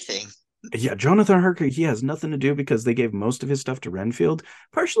anything. yeah, Jonathan Harker, he has nothing to do because they gave most of his stuff to Renfield,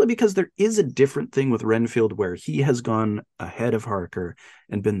 partially because there is a different thing with Renfield where he has gone ahead of Harker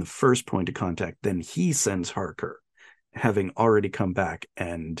and been the first point of contact. Then he sends Harker, having already come back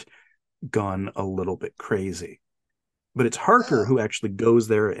and gone a little bit crazy. But it's Harker Oh, who actually goes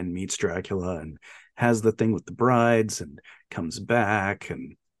there and meets Dracula and has the thing with the brides and comes back.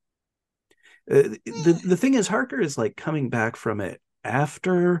 And the thing is, Harker is like coming back from it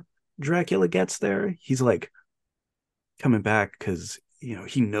after Dracula gets there. He's like coming back because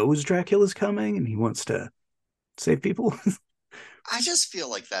he knows Dracula's coming and he wants to save people. I just feel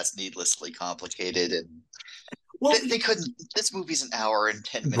like that's needlessly complicated, and Well, they couldn't. This movie's an hour and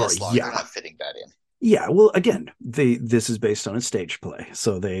 10 minutes long. They're yeah, not fitting that in. yeah. Well, again, this is based on a stage play,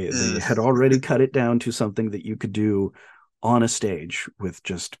 so they Mm. had already cut it down to something that you could do on a stage with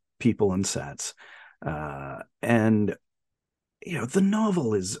just people and sets. And the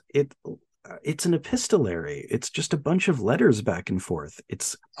novel it's an epistolary. It's just a bunch of letters back and forth.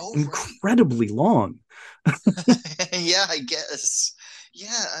 It's Oh, right. incredibly long. Yeah, I guess. Yeah,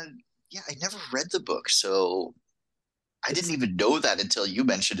 yeah. I never read the book, so I didn't It's even know that until you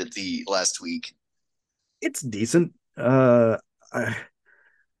mentioned it the last week. it's decent. I,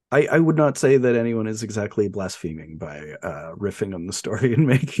 I would not say that anyone is exactly blaspheming by riffing on the story and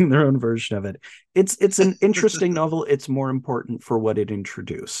making their own version of it. It's an interesting novel. It's more important for what it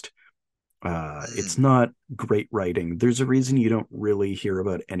introduced. It's Mm. not great writing. There's a reason you don't really hear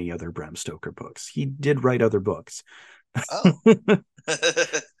about any other Bram Stoker books. He did write other books. Oh.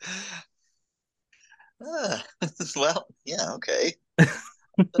 Ah, well, yeah, okay.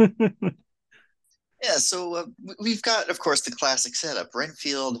 Yeah, so we've got, of course, the classic setup.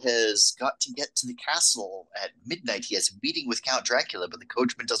 Renfield has got to get to the castle at midnight. He has a meeting with Count Dracula, but the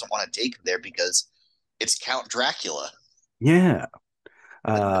coachman doesn't want to take him there because it's Count Dracula. Yeah.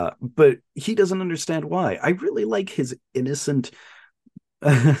 But he doesn't understand why. I really like his innocent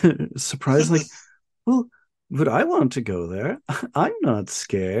surprise, like, well, but I want to go there. I'm not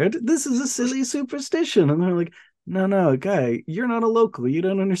scared. This is a silly superstition. And they're like, no, no, guy, you're not a local. You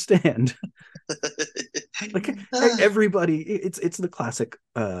don't understand. Like everybody, it's the classic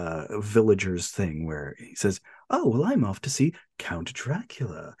villagers thing where he says, "Oh, well, I'm off to see Count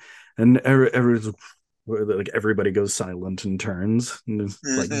Dracula," and everyone's like everybody goes silent and turns, and there's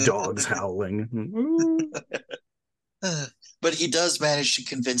like dogs howling. But he does manage to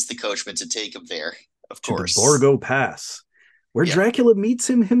convince the coachman to take him there, of To the course. Borgo Pass, where Yeah. Dracula meets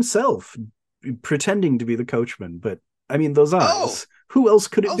him himself, pretending to be the coachman. But I mean, those Oh, eyes. Who else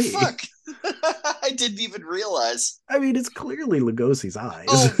could it oh, be? fuck. I didn't even realize. I mean, it's clearly Lugosi's eyes.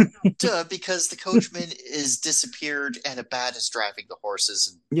 Oh, duh, because the coachman is disappeared and a bat is driving the horses,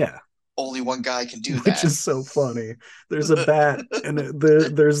 and Yeah, only one guy can do which that. is so funny. There's a bat and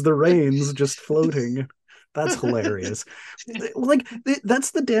there's the reins just floating. That's hilarious. Like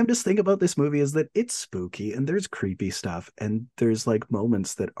that's the damnedest thing about this movie is that it's spooky and there's creepy stuff and there's like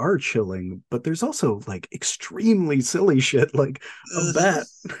moments that are chilling, but there's also like extremely silly shit like a bat,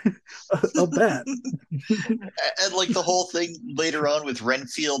 a bat. And like the whole thing later on with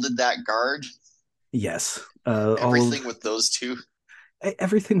Renfield and that guard, Yes, all of everything with those two.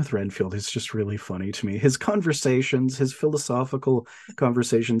 everything with Renfield is just really funny to me. His conversations, his philosophical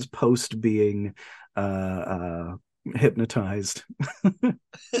conversations post being hypnotized.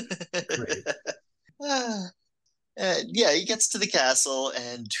 Great. Yeah, he gets to the castle,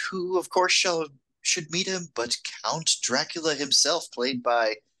 and who, of course, should meet him but Count Dracula himself, played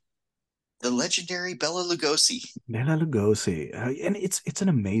by the legendary Bela Lugosi. Bela Lugosi, and it's an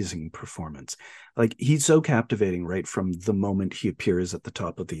amazing performance. Like he's so captivating right from the moment he appears at the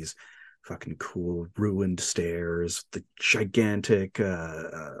top of these fucking cool ruined stairs, the gigantic,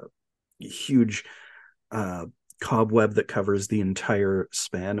 huge uh, cobweb that covers the entire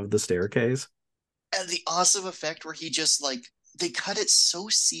span of the staircase. And the awesome effect where he just like they cut it so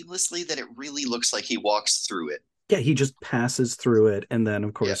seamlessly that it really looks like he walks through it. Yeah, he just passes through it, and then of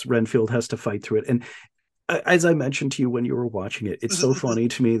Yeah. course Renfield has to fight through it. And as I mentioned to you when you were watching it, it's so funny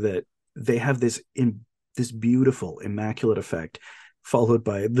to me that they have this beautiful, immaculate effect, followed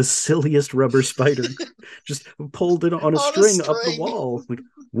by the silliest rubber spider just pulled in on a On a string up the string. wall, like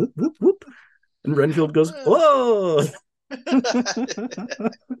whoop whoop whoop, and Renfield goes, "Whoa!"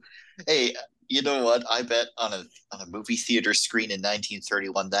 Hey, You know what? I bet on a movie theater screen in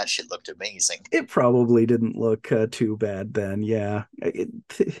 1931, that shit looked amazing. It probably didn't look too bad then. Yeah,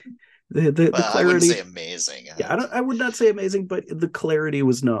 the Well, I wouldn't say clarity. amazing. Yeah, I would not say amazing, but the clarity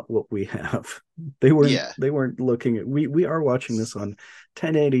was not what we have. Yeah, they weren't looking at we are watching this on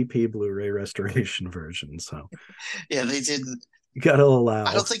 1080p Blu-ray restoration version, so yeah, they didn't. you gotta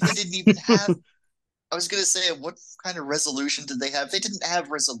I allow. don't think they didn't even have. I was gonna say, what kind of resolution did they have? They didn't have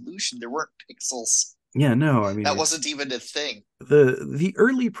resolution. There weren't pixels. Yeah, no, I mean That it's wasn't even a thing. the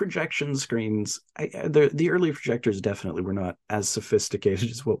early projection screens. The early projectors definitely were not as sophisticated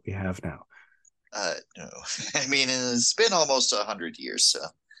as what we have now. No, I mean it's been almost 100 years, so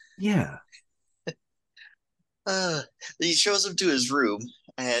Yeah, uh, he shows him to his room,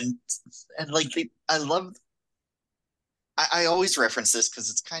 and I love. I always reference this because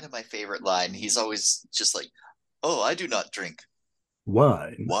it's kind of my favorite line. He's always just like, "Oh, I do not drink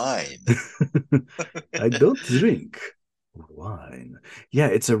wine. wine." I don't drink wine. Yeah,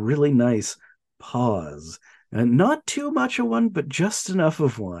 it's a really nice pause. And not too much of one, but just enough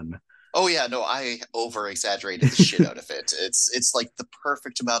of one. Oh yeah, no, I over exaggerated the shit out of it. It's like the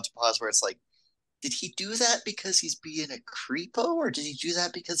perfect amount of pause where it's like, did he do that because he's being a creepo, or did he do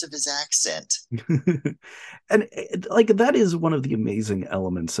that because of his accent? And like that is one of the amazing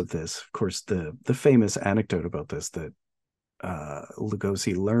elements of this. Of course, the famous anecdote about this that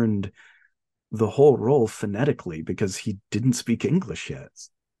Lugosi learned the whole role phonetically because he didn't speak English yet.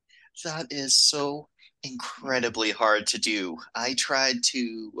 That is so incredibly hard to do. I tried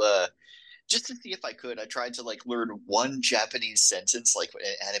to just to see if I could. I tried to like learn one Japanese sentence, like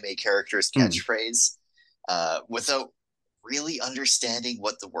an anime character's Mm. catchphrase, without really understanding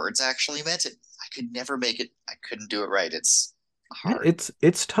what the words actually meant. I could never make it. I couldn't do it right. It's Yeah, hard.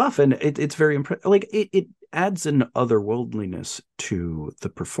 it's tough and it's very impressive. Like it adds an otherworldliness to the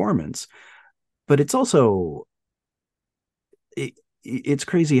performance, but it's also it's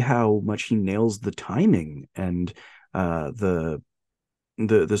crazy how much he nails the timing and uh the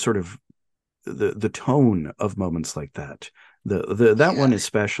the sort of the tone of moments like that. The that one Yeah.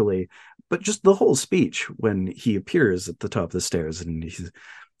 especially, but just the whole speech when he appears at the top of the stairs and he's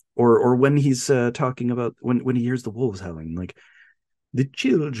or when he's talking about when he hears the wolves howling, like the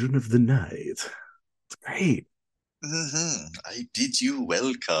children of the night. It's great. I bid you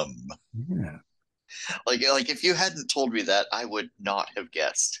welcome. Yeah. Like if you hadn't told me that, I would not have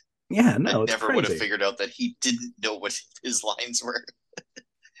guessed. Yeah, I no, it's never would have crazy. figured out that he didn't know what his lines were.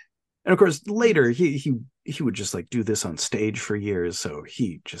 And of course, later he would just like do this on stage for years. So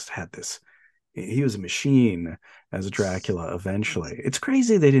he just had this. He was a machine as Dracula. Eventually, it's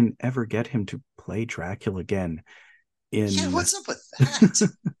crazy they didn't ever get him to play Dracula again Yeah, in what's up with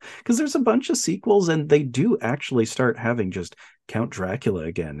that? because there's a bunch of sequels and they do actually start having just Count Dracula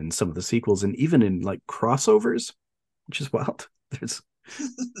again in some of the sequels and even in like crossovers, which is wild. There's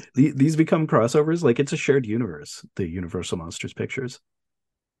these become crossovers like it's a shared universe, the Universal Monsters pictures.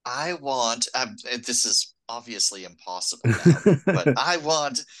 I want, this is obviously impossible now, but I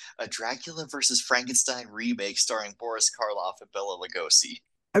want a Dracula versus Frankenstein remake starring Boris Karloff and Bela Lugosi.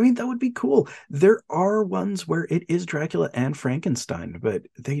 I mean, that would be cool. There are ones where it is Dracula and Frankenstein, but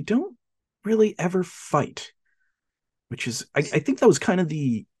they don't really ever fight, which is I think that was kind of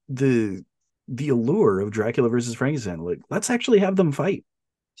the allure of Dracula versus Frankenstein. Like, let's actually have them fight.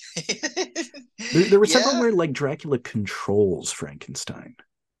 There were several Yeah, where like Dracula controls Frankenstein,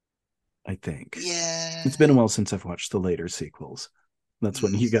 I think. It's been yeah. a while since I've watched the later sequels. That's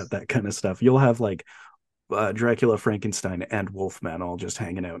when you got that kind of stuff. You'll have like Dracula, Frankenstein, and Wolfman all just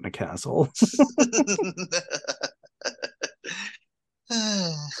hanging out in a castle.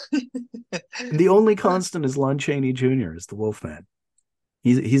 And the only constant is Lon Chaney Jr. is the Wolfman.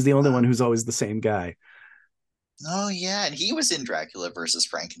 He's the only one who's always the same guy. Oh yeah, and he was in Dracula versus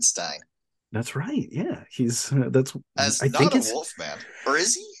Frankenstein That's right. Yeah, he's that's as I think not a it's Wolfman, or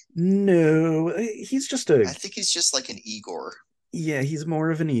is he? no, he's just a I think he's just like an Igor. yeah, he's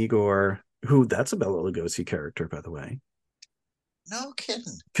more of an Igor. Who that's a Bela Lugosi character, by the way. No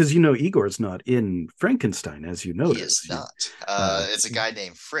kidding. Because you know Igor's not in Frankenstein, as you He is notice. not. Uh, It's a guy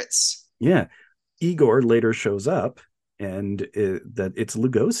named Fritz. yeah, Igor later shows up, and that it's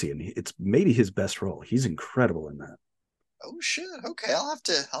Lugosi, and it's maybe his best role. He's incredible in that. Oh shit. Okay, I'll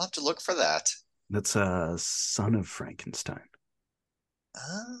have to look for that. That's Son of Frankenstein,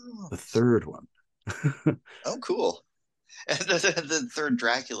 Oh, the third one. oh, cool. And the third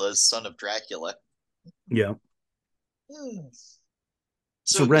Dracula is son of Dracula. Yeah. Hmm.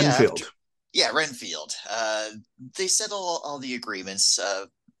 So So yeah, after Renfield. yeah, Renfield. They settle all the agreements.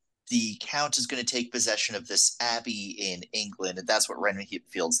 the count is going to take possession of this abbey in England, and that's what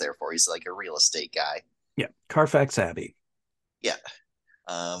Renfield's there for. He's like a real estate guy. Yeah, Carfax Abbey. Yeah,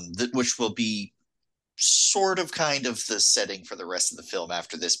 which will be sort of kind of the setting for the rest of the film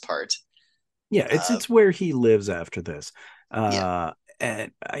after this part. Yeah, it's Uh, it's where he lives after this. yeah,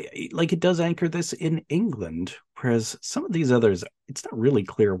 And like it does anchor this in England, whereas some of these others, it's not really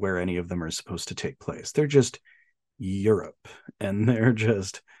clear where any of them are supposed to take place. They're just Europe, and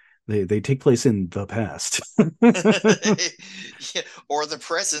they take place in the past. yeah, or the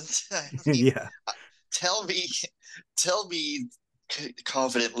present. I mean, Yeah. tell me, tell me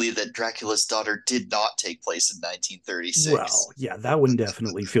confidently that Dracula's daughter did not take place in Well, 1936. yeah, that one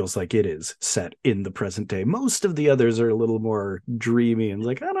definitely feels like it is set in the present day. Most of the others are a little more dreamy and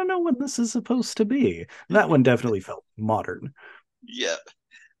like, I don't know when this is supposed to be. That one definitely felt modern. Yeah.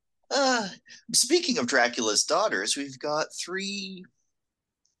 Uh, Speaking of Dracula's daughters, we've got three.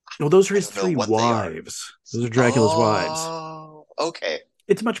 Well, those are I his don't know three what they are. wives. Those are Dracula's wives. Oh, okay.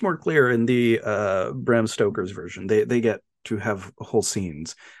 It's much more clear in the Bram Stoker's version. They get to have whole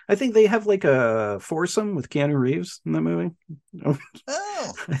scenes. I think they have like a foursome with Keanu Reeves in that movie, Oh,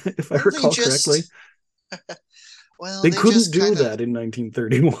 if I well, they recall correctly. just, well, They they couldn't just do kind of, that in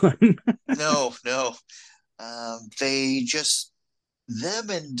 1931. no, no. They just, them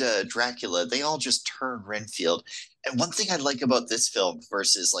and Dracula, they all just turn Renfield. And one thing I like about this film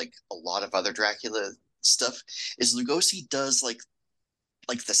versus like a lot of other Dracula stuff is Lugosi does like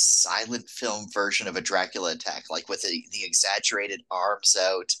the silent film version of a Dracula attack, like with the exaggerated arms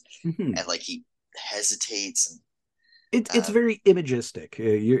out Mhm. and like he hesitates and It's uh, very imagistic.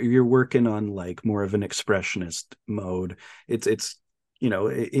 You're working on like more of an expressionist mode. It's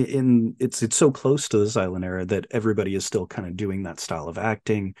in it's so close to the silent era that everybody is still kind of doing that style of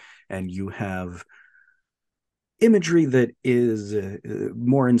acting, and you have imagery that is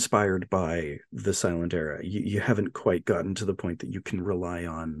more inspired by the silent era. You haven't quite gotten to the point that you can rely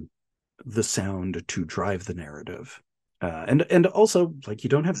on the sound to drive the narrative, and also like you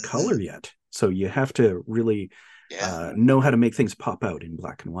don't have color mm-hmm, yet, so you have to really yeah, know how to make things pop out in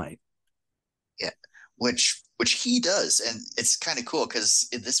black and white. yeah, which he does, and it's kind of cool because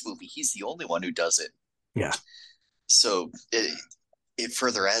in this movie he's the only one who does it. Yeah. So it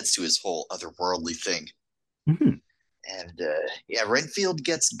further adds to his whole otherworldly thing. Mhm. And yeah, Renfield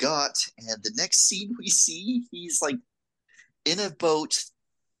gets got, and the next scene we see, he's like in a boat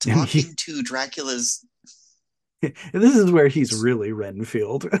And he talking to Dracula's. this is where he's really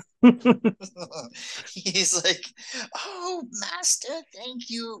Renfield. He's like, "Oh, master, thank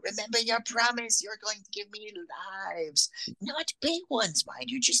you. Remember your promise. You're going to give me lives, not big ones, mind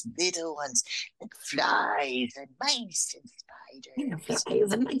you, just little ones, like flies and mice and spiders."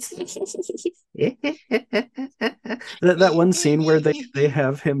 That one scene where they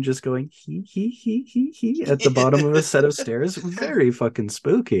have him just going he at the bottom of a set of stairs, very fucking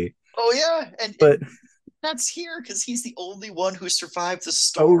spooky. Oh yeah, and But that's here because he's the only one who survived the oh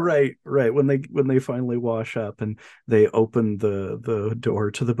storm. right, when they finally wash up and they open the door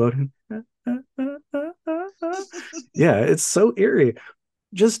to the boat. Yeah, it's so eerie.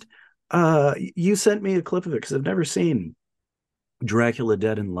 Just you sent me a clip of it because I've never seen Dracula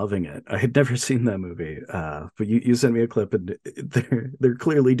Dead and Loving It. I had never seen that movie. But you sent me a clip and they're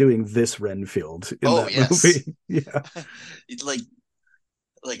clearly doing this Renfield in Oh that yes, movie. Yeah.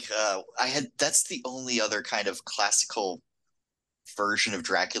 like I had that's the only other kind of classical version of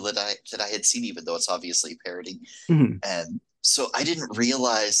Dracula that I had seen, even though it's obviously a parody. Mhm. And so I didn't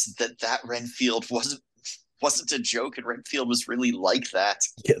realize that that Renfield wasn't a joke, and Renfield was really like that.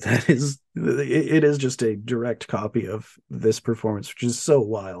 Yeah, that is it is just a direct copy of this performance, which is so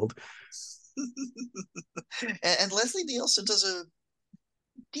wild. And Leslie Nielsen does a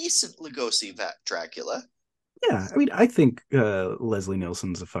decent Lugosi Dracula. Yeah, I mean, I think Leslie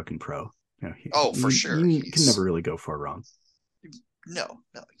Nielsen's a fucking pro. You know, Oh, for sure. you can never He's really go far wrong. no,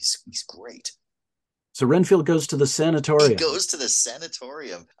 he's great. So Renfield goes to the He sanatorium. goes to the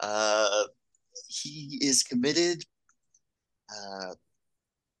sanatorium. He is committed. Uh,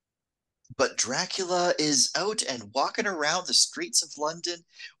 but Dracula is out and walking around the streets of London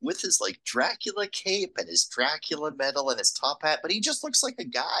with his like Dracula cape and his Dracula medal and his top hat, but he just looks like a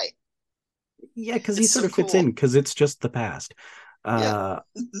guy. Yeah, because he It's sort so of fits in cool. because it's just the past. Yeah.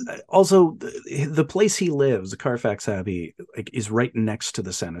 Uh, Also, the place he lives, the Carfax Abbey, like is right next to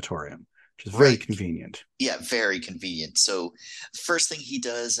the sanatorium, which is very Right. convenient. Yeah, very convenient. So, first thing he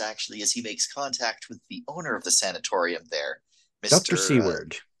does actually is he makes contact with the owner of the sanatorium there, Dr. Mr.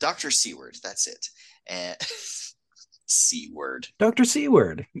 Seward. Dr. Seward. That's it. And Seward. Dr.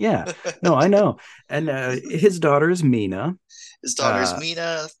 Seward. Yeah. No, I know. And his daughter is Mina. His daughter's Uh,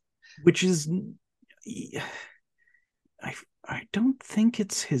 Mina. which is I I don't think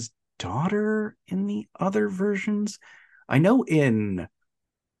it's his daughter in the other versions. I know in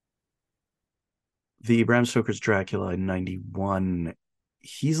the Bram Stoker's Dracula in 91,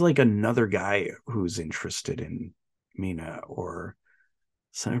 he's like another guy who's interested in Mina, or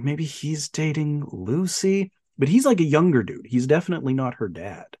so maybe he's dating Lucy, but he's like a younger dude. He's definitely not her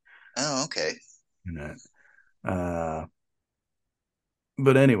dad. Oh, okay. You know? Uh,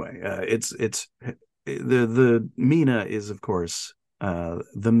 but anyway, it's the Mina is of course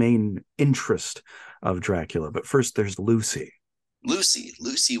the main interest of Dracula. But first, there's Lucy.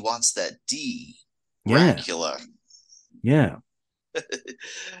 Lucy wants that D. Yeah, Dracula. yeah.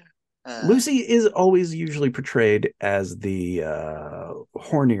 uh, Lucy is always usually portrayed as the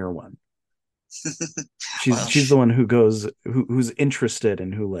hornier one. She's well, she's the one who goes who's interested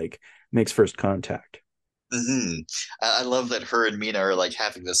and who like makes first contact. mhm. I love that her and Mina are like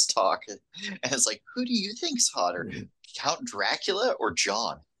having this talk, and it's like, who do you think's hotter, Count Dracula or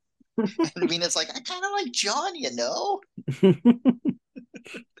John? And Mina's like, I kind of like John, you know.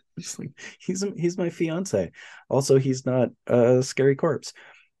 It's like he's my fiance. Also, he's not a scary corpse.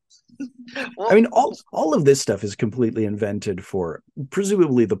 I Well, mean, all of this stuff is completely invented for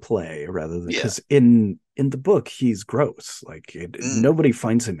presumably the play, rather than yeah. because in the book he's gross. Like Mm. nobody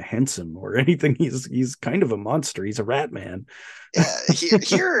finds him handsome or anything. He's kind of a monster. He's a rat man. Yeah,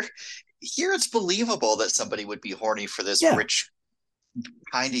 here it's believable that somebody would be horny for this Yeah, rich,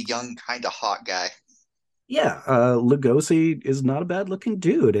 kind of young, kind of hot guy. yeah. Lugosi is not a bad looking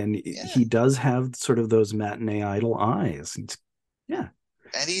dude, and Yeah, he does have sort of those matinee idol eyes. Yeah,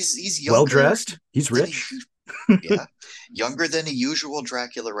 and he's well younger dressed. He's than rich. yeah, younger than a usual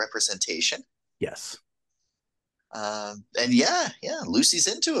Dracula representation. Yes. And yeah, Lucy's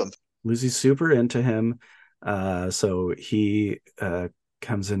into him. Lucy's super into him. So he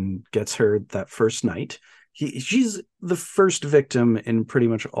comes and gets her that first night. She's the first victim in pretty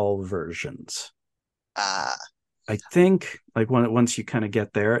much all versions. Uh, I think like once you kind of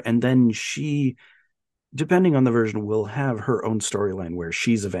get there, and then she, depending on the version, will have her own storyline where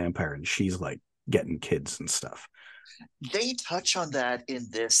she's a vampire and she's like getting kids and stuff. they touch on that in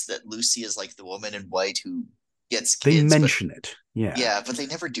this, that Lucy is like the woman in white who gets They kids, but mention it. Yeah. yeah, but they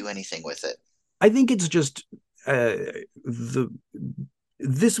never do anything with it. I think it's just the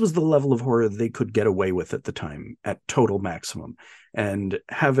this was the level of horror they could get away with at the time at total maximum, and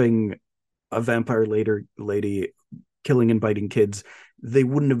having a vampire later lady killing and biting kids, they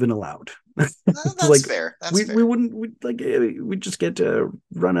wouldn't have been allowed. No, that's Like fair. That's we fair. wouldn't we just get to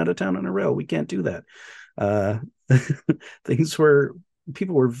run out of town on a rail. We can't do that. uh Things were,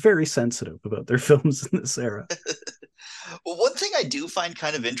 people were very sensitive about their films in this era. Well, one thing I do find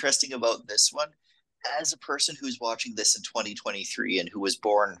kind of interesting about this one, as a person who's watching this in 2023 and who was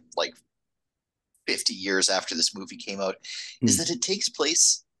born like 50 years after this movie came out, is Mm. that it takes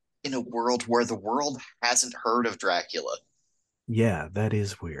place in a world where the world hasn't heard of Dracula. Yeah, that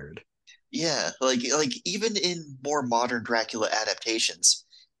is weird. Yeah, like even in more modern Dracula adaptations,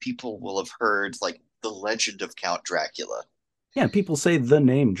 people will have heard like the legend of Count Dracula. Yeah, people say the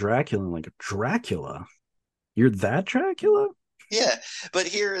name Dracula, like Dracula. You're that Dracula? Yeah, but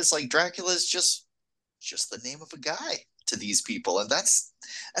here is like Dracula's just the name of a guy to these people, and that's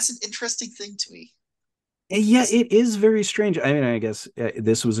an interesting thing to me. Yeah, 'Cause it is very strange. I mean, I guess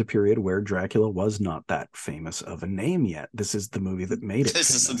this was a period where Dracula was not that famous of a name yet. This is the movie that made it this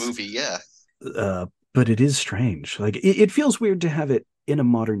is the famous. movie, yeah. But it is strange. Like it feels weird to have it in a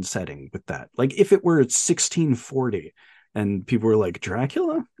modern setting with that. Like if it were 1640 and people were like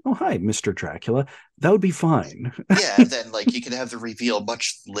Dracula, oh hi, Mr. Dracula, that would be fine. Yeah, and then like you can have the reveal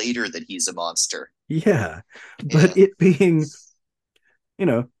much later that he's a monster. Yeah, Yeah. but it being, you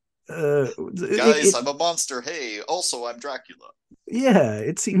know, Guys, I'm a monster. Hey, also I'm Dracula. yeah,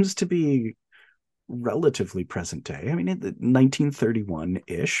 it seems to be relatively present day. I mean, 1931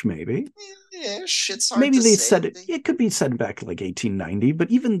 ish, maybe. Yeah, shit's hard Maybe to they say. said it. It could be said back like 1890,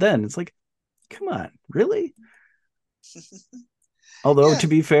 but even then, it's like, come on, really? Although Yeah, to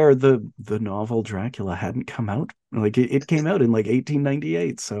be fair, the novel Dracula hadn't come out. Like it came out in like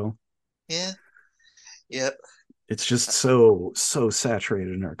 1898, so yeah, yeah. it's just so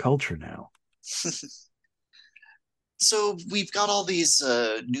saturated in our culture now. So we've got all these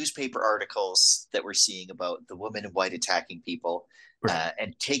newspaper articles that we're seeing about the woman in white attacking people Right.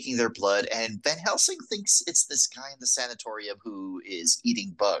 and taking their blood. And Van Helsing thinks it's this guy in the sanatorium who is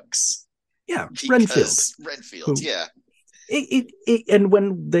eating bugs Yeah, Renfield, because Renfield, who yeah. and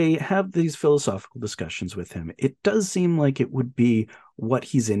when they have these philosophical discussions with him, it does seem like it would be what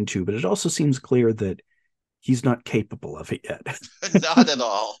he's into, but it also seems clear that He's not capable of it yet. Not at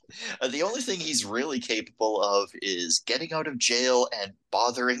all. The only thing he's really capable of is getting out of jail and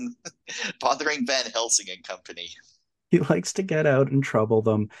bothering Van Helsing and company. He likes to get out and trouble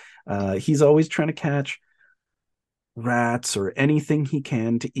them. He's always trying to catch rats or anything he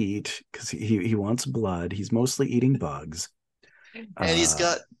can to eat because he wants blood. He's mostly eating bugs. And he's Uh,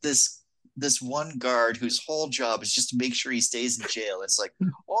 got this one guard whose whole job is just to make sure he stays in jail. It's like,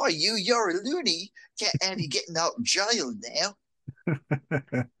 oh, you're a loony. Can't have you getting out of jail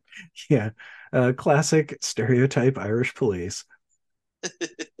now. yeah, classic stereotype Irish police.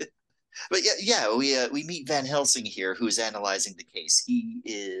 But yeah, we meet Van Helsing here, who's analyzing the case. He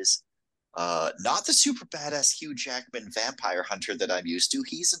is not the super badass Hugh Jackman vampire hunter that I'm used to.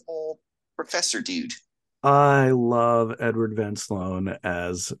 He's an old professor dude. I love Edward Van Sloan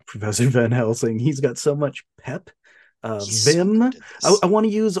as Professor Van Helsing. He's got so much pep, He's so vim. good at I this. want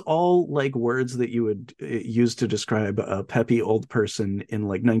to use all like words that you would use to describe a peppy old person in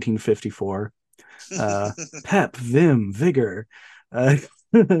like 1954. Uh, Pep, vim, vigor. Uh,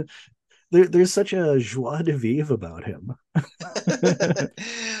 there's such a joie de vivre about him.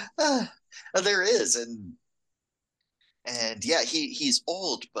 uh, there is, and yeah, he's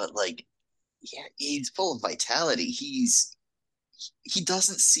old, but like yeah, he's full of vitality. He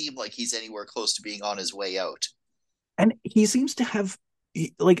doesn't seem like he's anywhere close to being on his way out. And he seems to have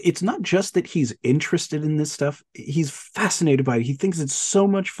like it's not just that he's interested in this stuff, he's fascinated by it. He thinks it's so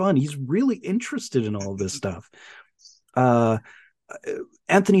much fun. He's really interested in all of this stuff. uh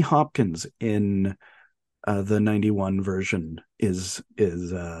Anthony Hopkins in the 91 version is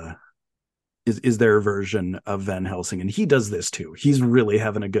their version of Van Helsing, and he does this too. He's really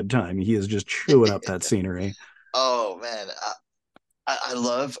having a good time. He is just chewing up that scenery. Oh man, I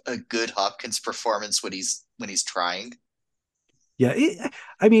love a good Hopkins performance when he's trying. Yeah,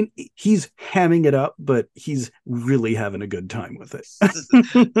 I mean, he's hamming it up, but he's really having a good time with it.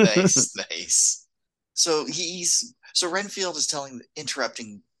 Nice, nice. So Renfield is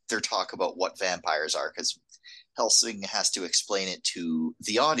interrupting their talk about what vampires are because Helsing has to explain it to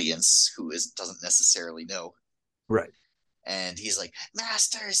the audience who is doesn't necessarily know. Right, And he's like,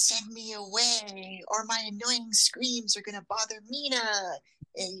 "Master, send me away, or my annoying screams are gonna bother Mina."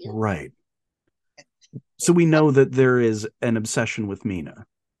 And, right. So we know that there is an obsession with Mina.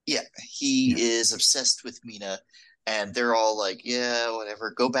 yeah, he Yeah. is obsessed with Mina, and they're all like, "Yeah,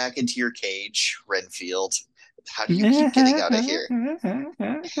 whatever. Go back into your cage, Renfield. How do you keep getting out of here?"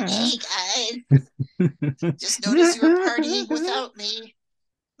 Hey guys, just noticed you were partying without me.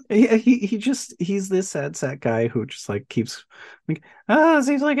 He's this sad sack guy who just like keeps like, oh,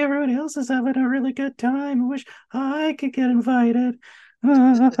 seems like everybody else is having a really good time. I wish I could get invited.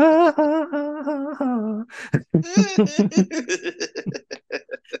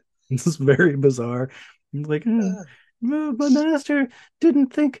 This is very bizarre. He's like, my master didn't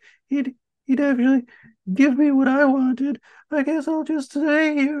think he'd actually give me what I wanted. I guess I'll just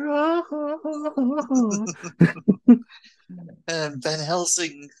stay here. And Van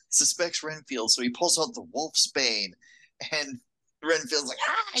Helsing suspects Renfield, so he pulls out the wolf's bane. And Renfield's like,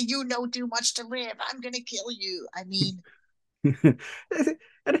 you know too much to live. I'm going to kill you. I mean,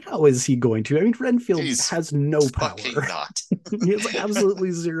 And how is he going to? I mean, Renfield he's has no fucking power. not. He has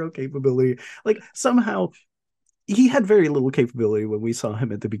absolutely zero capability. Like somehow he had very little capability when we saw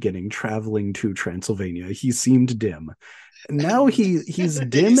him at the beginning traveling to Transylvania. He seemed dim. Now he's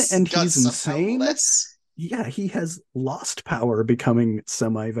dim He's and got he's somehow insane. less. Yeah, he has lost power becoming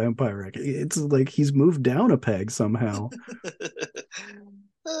semi-vampiric. It's like he's moved down a peg somehow.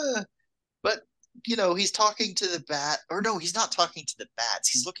 Uh, but, he's talking to the bat. Or no, he's not talking to the bats.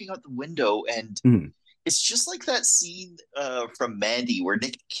 He's looking out the window, and Mm. it's just like that scene from Mandy where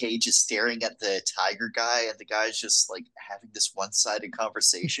Nick Cage is staring at the tiger guy, and the guy's just like having this one-sided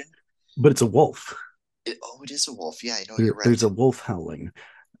conversation. But it's a wolf. It is a wolf. Yeah, I know you're There's right. a wolf howling.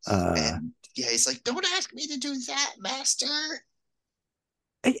 Uh, And yeah, he's like, "Don't ask me to do that, master."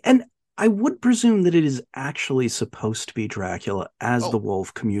 and I would presume that it is actually supposed to be Dracula as the Oh,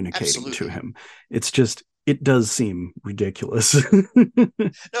 wolf communicating to absolutely. him. It's just, it does seem ridiculous.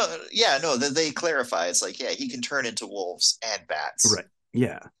 No, yeah, no. They clarify. It's like, yeah, he can turn into wolves and bats. Right.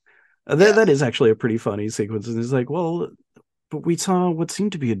 Yeah. Yeah. That is actually a pretty funny sequence. And it's like, well, but we saw what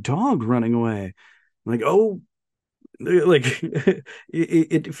seemed to be a dog running away. Like, oh, like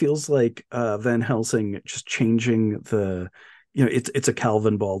it feels like Van Helsing just changing the, it's a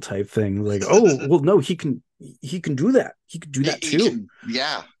Calvin Ball type thing. Like, oh, well, no, he can do that. He could do that He too. can.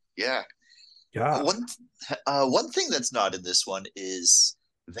 Yeah, yeah. Yeah. One one thing that's not in this one is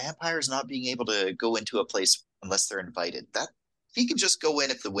vampires not being able to go into a place unless they're invited. That he can just go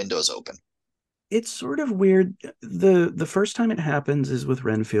in if the window's open. It's sort of weird. The first time it happens is with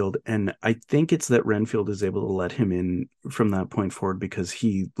Renfield, and I think it's that Renfield is able to let him in from that point forward because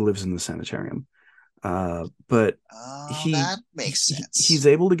he lives in the sanitarium. But Oh, he, that makes he's sense.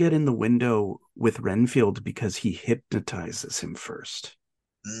 able to get in the window with Renfield because he hypnotizes him first.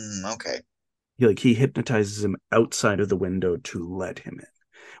 Okay. He hypnotizes him outside of the window to let him in,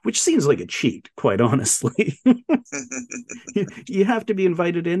 which seems like a cheat, quite honestly. You have to be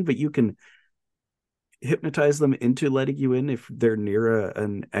invited in, but you can hypnotize them into letting you in if they're near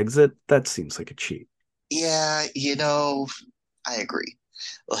an exit. That seems like a cheat. Yeah, I agree.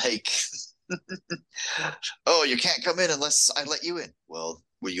 Like, oh, you can't come in unless I let you in. Well,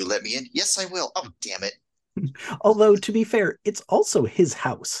 will you let me in? Yes, I will. Oh, damn it. Although, to be fair, it's also his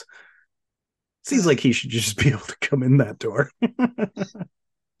house. Seems like he should just be able to come in that door.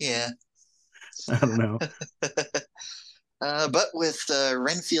 Yeah. I don't know. But with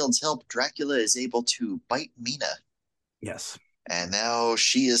Renfield's help, Dracula is able to bite Mina, Yes. and now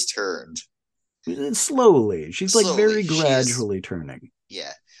she is turned. Slowly. She's like Slowly, very she is, gradually turning.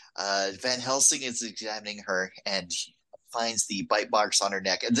 yeah. Van Helsing is examining her and finds the bite marks on her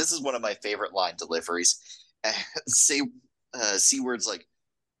neck. And this is one of my favorite line deliveries. Say, see words like,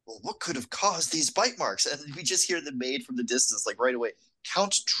 well, what could have caused these bite marks? And we just hear the maid from the distance, like right away,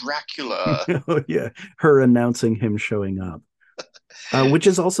 Count Dracula. Oh, yeah. Her announcing him showing up, which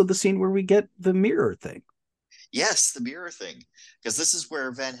is also the scene where we get the mirror thing. Yes, the mirror thing. Because this is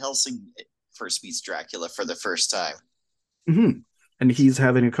where Van Helsing first meets Dracula for the first time. Mm-hmm. And he's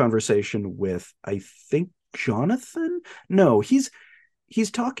having a conversation with, I think, Jonathan. No, he's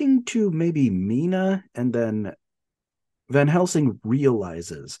talking to maybe Mina, and then Van Helsing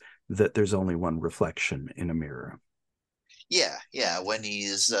realizes that there's only one reflection in a mirror. Yeah, yeah, when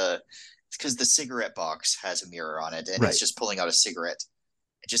he's because the cigarette box has a mirror on it and he's Right. just pulling out a cigarette,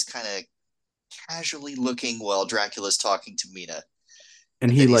 just kind of casually looking while Dracula's talking to Mina. And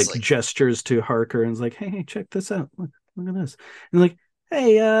And he then he's like like, gestures to Harker and is like, hey, check this out. Look at this. And like,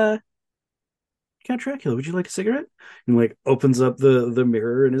 hey, Count Dracula, would you like a cigarette? And like opens up the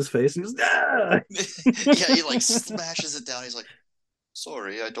mirror in his face and goes, ah! yeah, he like smashes it down. He's like,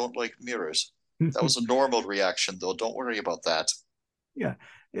 sorry, I don't like mirrors. That was a normal reaction, though. Don't worry about that. Yeah.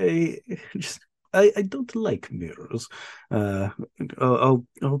 I, just, I don't like mirrors. Uh, I'll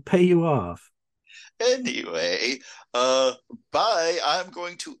pay you off. Anyway, uh, bye. I'm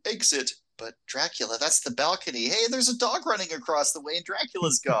going to exit. But Dracula, that's the balcony. Hey, there's a dog running across the way, and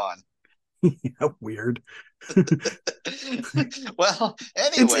Dracula's gone. Yeah, weird. Well,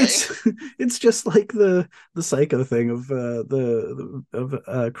 it's anyway, it's it's just like the psycho thing of the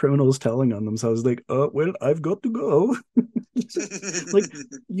of criminals telling on themselves like, oh well, I've got to go. Like,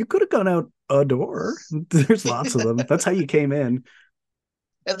 you could have gone out a door. There's lots of them. That's how you came in.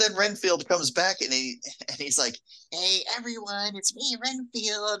 and then Renfield comes back and he's like, "Hey, everyone, it's me,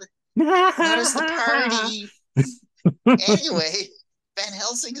 Renfield. Notice the party." Anyway, Van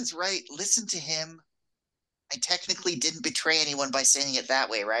Helsing is right. Listen to him. I technically didn't betray anyone by saying it that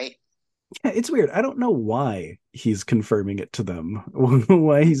way, right? Yeah, it's weird. I don't know why he's confirming it to them.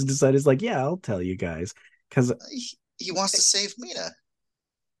 Why he's decided, it's like, yeah, I'll tell you guys. Because, He wants to save Mina.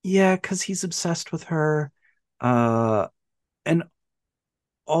 yeah, because he's obsessed with her. And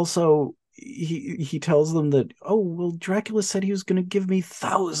also, he tells them that, oh, well, Dracula said he was going to give me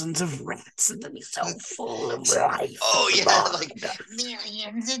thousands of rats and then he's so full of life Oh and yeah, like blood.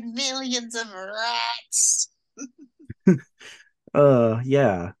 millions and millions of rats.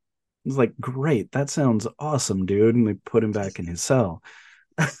 Yeah. It's like, great, that sounds awesome, dude. And they put him back in his cell.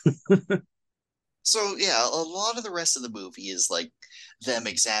 So yeah, a lot of the rest of the movie is like them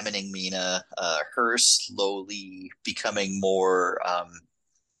examining Mina, her slowly becoming more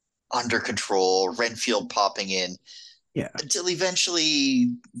under control, Renfield popping in Yeah. until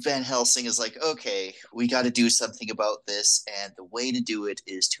eventually Van Helsing is like, okay, we got to do something about this, and the way to do it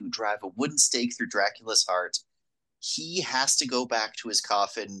is to drive a wooden stake through Dracula's heart. He has to go back to his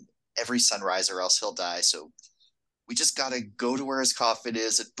coffin every sunrise, or else he'll die. So we just got to go to where his coffin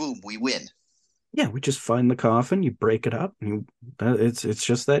is, and boom, we win. Yeah, we just find the coffin, you break it up, and it's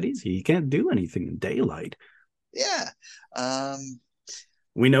just that easy. You can't do anything in daylight. Yeah. Um,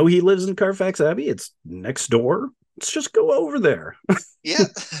 We know he lives in Carfax Abbey. It's next door. Let's just go over there. yeah.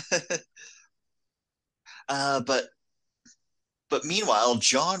 But meanwhile,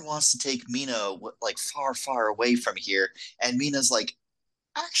 John wants to take Mina like far, far away from here, and Mina's like,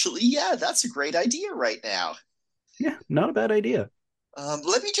 actually, yeah, that's a great idea right now. Yeah, not a bad idea.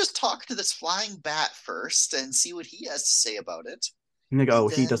 Let me just talk to this flying bat first and see what he has to say about it. And they go, And oh,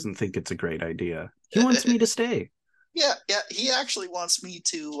 he then, doesn't think it's a great idea. He wants me to stay. yeah, yeah, he actually wants me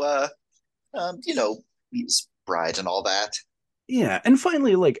You know, his bride and all that. Yeah, and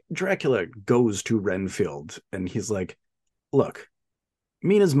finally, like Dracula goes to Renfield, and he's like, "Look,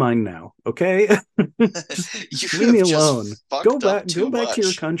 Mina's mine now, okay? Just You leave me have alone. just fucked up Go too back to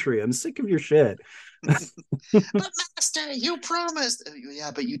your much. country. I'm sick of your shit." But master, you promised.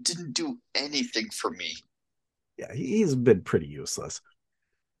 Yeah, but you didn't do anything for me. Yeah, he's been pretty useless.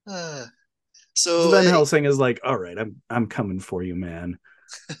 Uh, So so Van Helsing is like, "All right, I'm coming for you, man."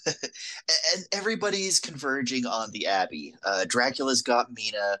 and everybody's converging on the Abbey. Dracula's got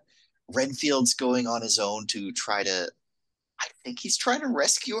Mina. Renfield's going on his own to try to. I think he's trying to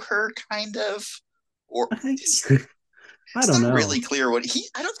rescue her, kind of. Or I, it's, I it's don't not know. really clear what he.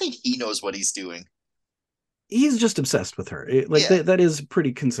 I don't think he knows what he's doing. He's just obsessed with her. Like Yeah, that is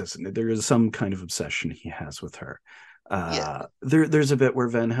pretty consistent. There is some kind of obsession he has with her. yeah. There's a bit where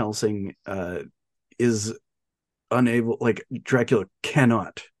Van Helsing is unable, like Dracula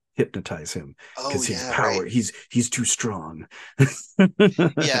cannot hypnotize him Oh because his yeah, right. power, he's too strong.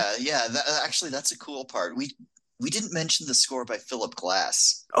 Yeah, yeah. Actually, that's a cool part. We didn't mention the score by Philip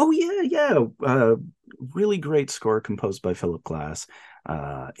Glass. Oh yeah, yeah. Really great score composed by Philip Glass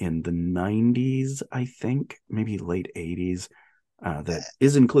in the 90s, I think, maybe late 80s. That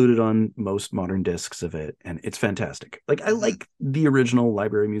is included on most modern discs of it, and it's fantastic. Like I Mm-hmm. like the original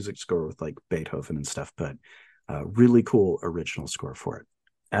library music score with like Beethoven and stuff, but really cool original score for it.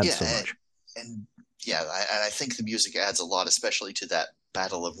 Adds Yeah, so much. and yeah, I think the music adds a lot, especially to that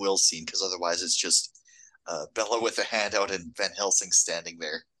Battle of Will scene, because otherwise it's just Bella with a hand out and Van Helsing standing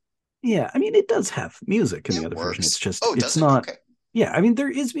there. Yeah, I mean it does have music in the It other version. It's works. just Oh, it's does it? not. Okay. Yeah, I mean there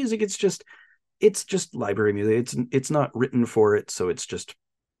is music. It's just library music. It's not written for it, so it's just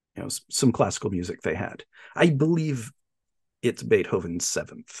some classical music they had. I believe it's Beethoven's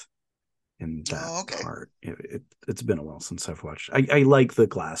seventh in that Oh, okay. part. It's been a while since I've watched. I like the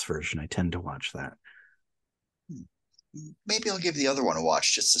Glass version. I tend to watch that. Hmm. Maybe I'll give the other one a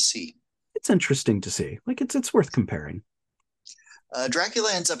watch just to see. It's interesting to see. Like it's worth comparing.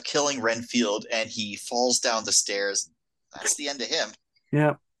 Dracula ends up killing Renfield, and he falls down the stairs. That's the end of him.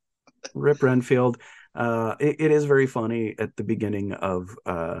 Yeah, Rip Renfield. It is very funny at the beginning of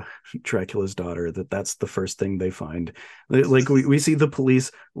Dracula's daughter that's the first thing they find. Like we see the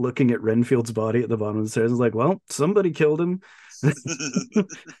police looking at Renfield's body at the bottom of the stairs. It's like, well, somebody killed him.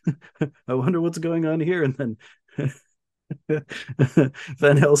 I wonder what's going on here. And then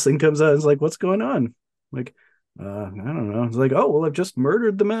Van Helsing comes out and is like, what's going on? Like, I don't know. It's like, oh, well, I've just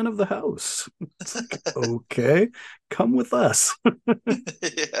murdered the man of the house. It's like, okay, come with us.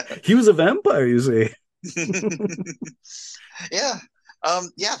 Yeah. He was a vampire, you see. Yeah.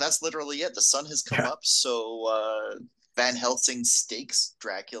 Yeah, that's literally it. The sun has come Yeah. up, so Van Helsing stakes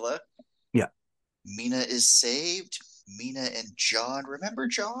Dracula. Yeah. Mina is saved. Mina and John. Remember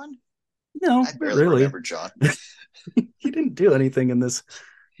John? No, I not barely really. remember John. He didn't do anything in this,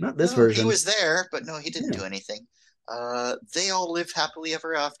 not this No, he version. was there, but no, he didn't Yeah. do anything. They all live happily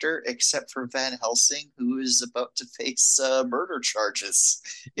ever after, except for Van Helsing, who is about to face murder charges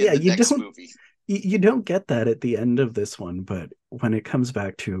in Yeah, the next movie. you don't get that at the end of this one, but when it comes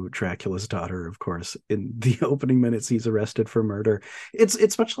back to Dracula's daughter, of course, in the opening minutes he's arrested for murder.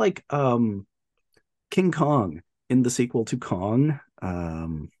 It's much like King Kong in the sequel to Kong,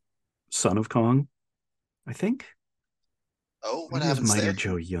 Son of Kong, I think. Oh, what Maybe it was happens Mighty there?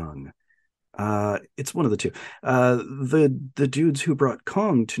 Joe Young. It's one of the two. The dudes who brought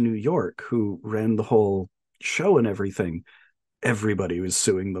Kong to New York, who ran the whole show and everything, everybody was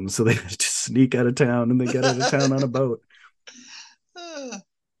suing them, so they had to sneak out of town and they get out of town on a boat.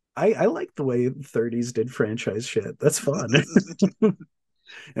 I like the way 30s did franchise shit. That's fun.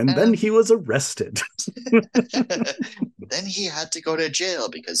 And then um, he was arrested. then he had to go to jail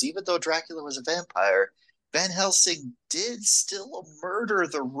because even though Dracula was a vampire, Van Helsing did still murder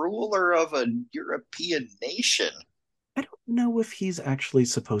the ruler of a European nation. I don't know if he's actually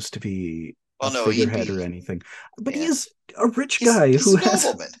supposed to be Oh a no, he'd figurehead or be, anything, but he yeah. is a rich He's guy he's who a has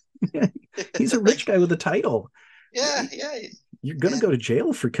nobleman. he's a rich Like, guy with a title. yeah, yeah, You're gonna and go to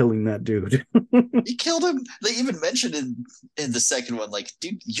jail for killing that dude. he killed him. They even mentioned in the second one, like,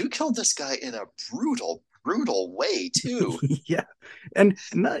 dude, you killed this guy in a brutal, brutal way too. Yeah, and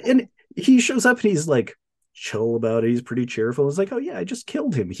he shows up and he's like chill about it. He's pretty cheerful. It's like, oh yeah, I just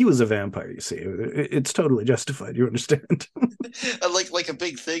killed him. He was a vampire. You see, it's totally justified. You understand? Like a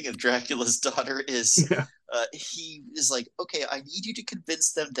big thing of Dracula's daughter is Yeah, he is like, okay, I need you to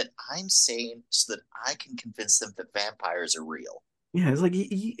convince them that I'm sane so that I can convince them that vampires are real. yeah. It's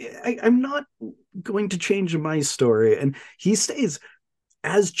like I'm not going to change my story, and he stays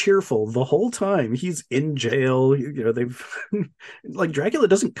as cheerful the whole time. He's in jail. They've like Dracula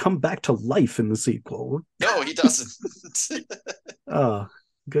doesn't come back to life in the sequel. No, he doesn't. Oh,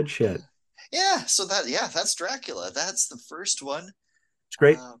 good shit. Yeah, so that's Dracula. That's the first one. It's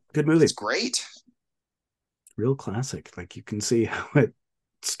great. Good It's movie. great. Real classic. Like you can see how it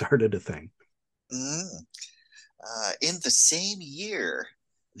started a thing. Mm. In the same year,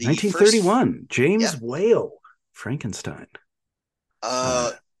 the first, 1931, James yeah, Whale, Frankenstein.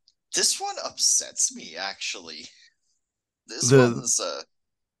 uh, Uh, this one upsets me actually. This the one's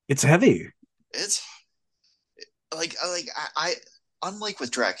it's heavy. it's I unlike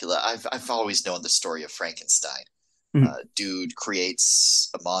with Dracula, I've always known the story of Frankenstein. Mhm. Dude creates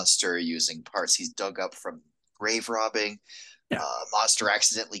a monster using parts he's dug up from grave robbing. Yeah, Monster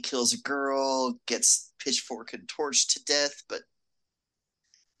accidentally kills a girl, gets pitchfork and torched to death. But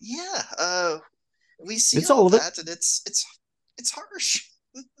yeah, we see it's all all of it. that, and it's harsh.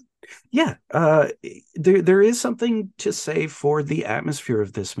 Yeah, there is something to say for the atmosphere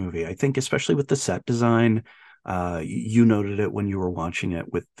of this movie. I think, especially with the set design, you noted it when you were watching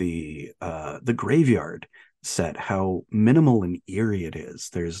it with the graveyard set, how minimal and eerie it is.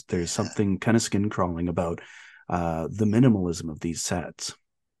 There's Yeah. something kind of skin crawling about the minimalism of these sets.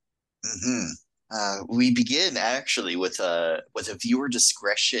 Hmm. We begin actually with a viewer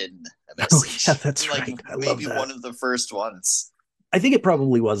discretion Oh yeah, message, that's like right. I love maybe that. one of the first ones. I think it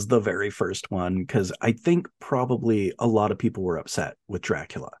probably was the very first one because I think probably a lot of people were upset with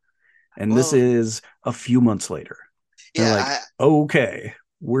Dracula. And this Well, is a few months later. They're yeah, like, okay,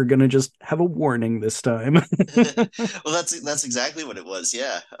 we're gonna just have a warning this time. well, that's exactly what it was.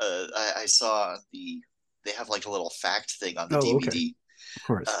 Yeah, I saw they have like a little fact thing on the Oh, okay. DVD Of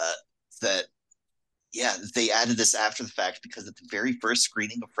course. uh, that yeah they added this after the fact because at the very first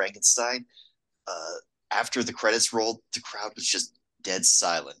screening of Frankenstein, uh, after the credits rolled, the crowd was just dead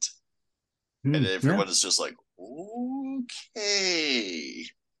silent, and Yeah. everyone is just like, okay,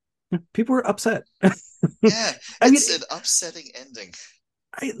 People were upset. yeah, I mean, it's an upsetting ending.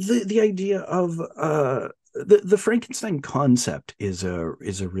 the idea of the Frankenstein concept is a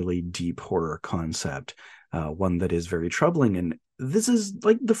really deep horror concept, one that is very troubling. And this is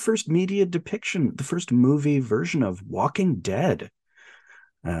like the first media depiction, the first movie version of Walking Dead.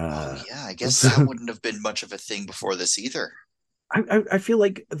 Oh Uh, yeah, I guess that so wouldn't have been much of a thing before this either. I feel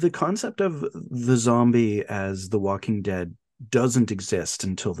like the concept of the zombie as the Walking Dead doesn't exist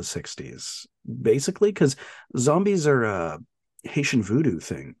until the 60s, basically, because zombies are a Haitian voodoo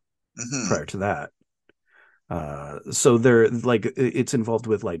thing Hmm. prior to that. So they're like it's involved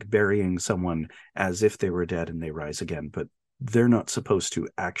with like burying someone as if they were dead and they rise again, but they're not supposed to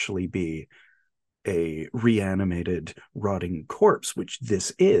actually be a reanimated, rotting corpse, which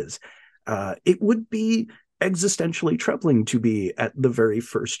this is. It would be existentially troubling to be at the very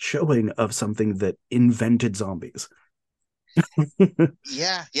first showing of something that invented zombies.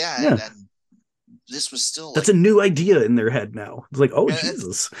 Yeah, yeah, Yeah, and this was still that's like a new idea in their head now. It's like, oh, and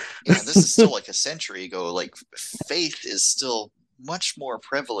Jesus. yeah, this is still like a century ago. Like faith is still much more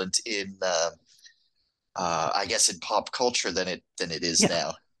prevalent in I guess in pop culture than it is Yeah,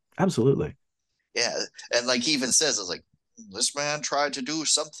 now. absolutely. Yeah, and like he even says, it's like this man tried to do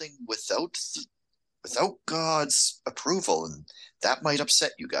something without God's approval, and that might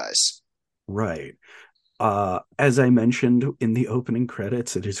upset you guys. Right. As I mentioned in the opening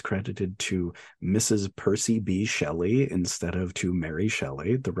credits, it is credited to Mrs. Percy B. Shelley instead of to Mary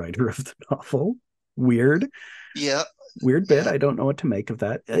Shelley, the writer of the novel. Weird, Yeah, weird bit. yeah. I don't know what to make of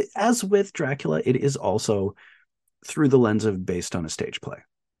that. As with Dracula, it is also through the lens of based on a stage play.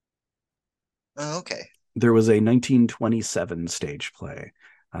 Oh, okay. There was a 1927 stage play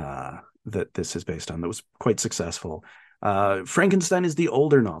that this is based on that was quite successful. Frankenstein is the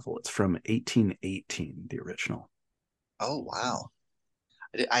older novel. It's from 1818, the original. Oh, wow.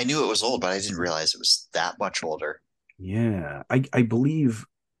 I knew it was old, but I didn't realize it was that much older. Yeah, I believe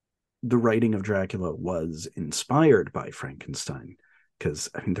the writing of Dracula was inspired by Frankenstein because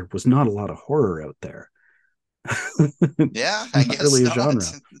I mean there was not a lot of horror out there. Yeah, I Not guess really a not. genre.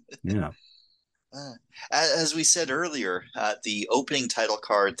 Yeah, Uh, as we said earlier, the opening title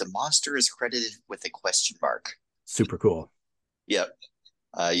card, the monster is credited with a question mark. super cool. Yep.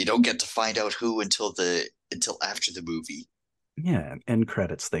 You don't get to find out who until after the movie. Yeah, end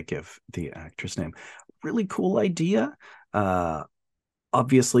credits they give the actor's name. Really cool idea. Uh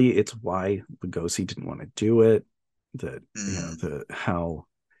Obviously it's why Lugosi didn't want to do it. That Mm. the how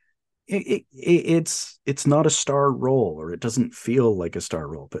it's not a star role or it doesn't feel like a star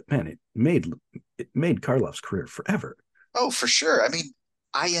role, but man, it made Karloff's career forever. Oh, for sure. I mean,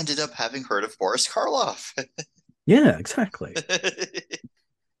 I ended up having heard of Boris Karloff. Yeah, exactly.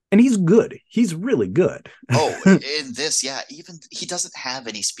 And he's good. He's really good. Oh, in this, yeah, even he doesn't have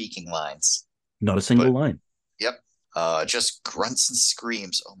any speaking lines, Not a single but line. yep, just grunts and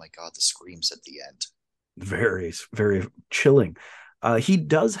screams. Oh my God, the screams at the end. Very, very chilling. He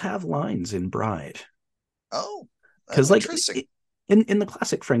does have lines in Bride Oh, because, oh, like, interesting. in the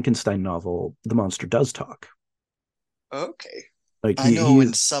classic Frankenstein novel, the monster does talk. Okay. Like I he know in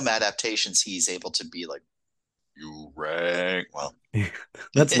he's some adaptations he's able to be like, you rang. Well,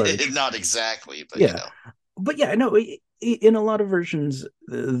 that's Lurch. not exactly, but Yeah, but yeah, no. In a lot of versions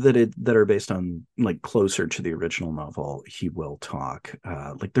that are based on like closer to the original novel, he will talk.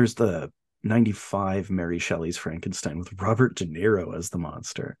 Like there's the '95 Mary Shelley's Frankenstein with Robert De Niro as the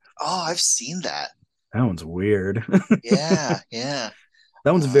monster. Oh, I've seen that. That one's weird. Yeah, yeah.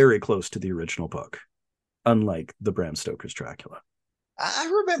 That one's Uh, very close to the original book, unlike the Bram Stoker's Dracula. I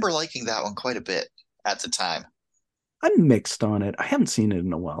remember liking that one quite a bit at the time. I'm mixed on it. I haven't seen it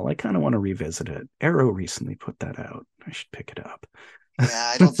in a while. I kind of want to revisit it. Arrow recently put that out. I should pick it up.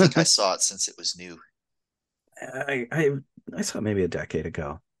 Yeah, I don't think I saw it since it was new. I saw it maybe a decade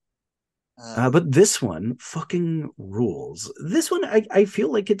ago. Uh, But this one fucking rules. This one, I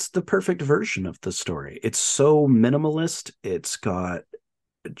feel like it's the perfect version of the story. It's so minimalist. It's got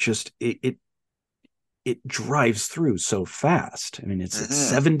just it drives through so fast. I mean, it's mhm.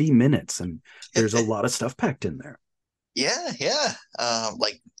 70 minutes and there's a lot of stuff packed in there. Yeah, yeah.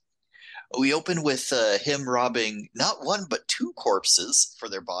 Like we open with him robbing not one but two corpses for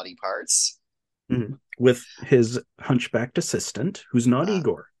their body parts. Mhm. With his hunchbacked assistant, who's not Uh,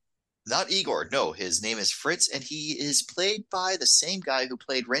 Igor. Not Igor, no, his name is Fritz, and he is played by the same guy who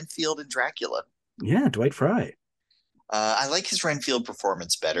played Renfield in Dracula. Yeah, Dwight Fry. I like his Renfield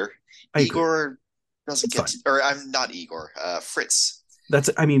performance better. I agree. Igor doesn't It's get fine. to, or I'm not Igor, Fritz. That's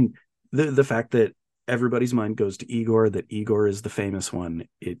I mean, the fact that everybody's mind goes to Igor, that Igor is the famous one,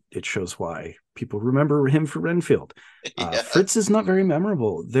 it shows why people remember him for Renfield. Yeah. Fritz is not very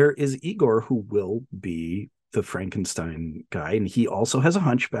memorable. There is Igor who will be the Frankenstein guy, and he also has a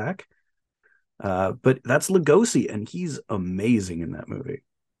hunchback. But that's Lugosi, and he's amazing in that movie.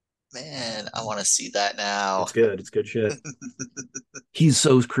 Man, I want to see that now. It's good. It's good shit. He's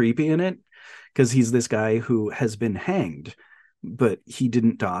so creepy in it because he's this guy who has been hanged, but he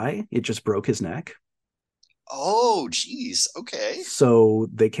didn't die. It just broke his neck. Oh, geez. Okay. So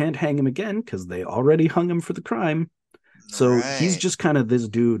they can't hang him again because they already hung him for the crime. So he's Right. just kind of this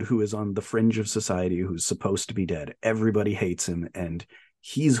dude who is on the fringe of society who's supposed to be dead. Everybody hates him, and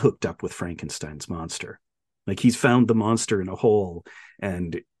he's hooked up with Frankenstein's monster. Like he's found the monster in a hole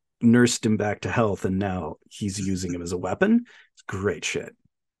and nursed him back to health, and now he's using him as a weapon. It's great shit.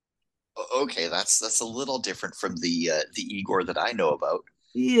 Okay, that's a little different from the Igor that I know about.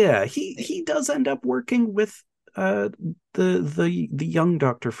 Yeah, he does end up working with uh the young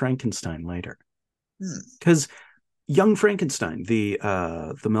Dr. Frankenstein later. Hmm. Because Young Frankenstein, the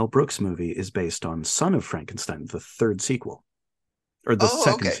Mel Brooks movie, is based on Son of Frankenstein, the third sequel, or the Oh,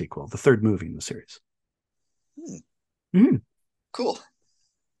 second okay. sequel, the third movie in the series. Hmm. Mm, Cool.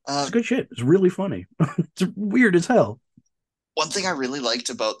 it's Um, good shit. It's really funny. It's weird as hell. One thing I really liked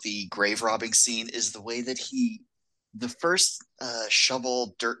about the grave robbing scene is the way that the first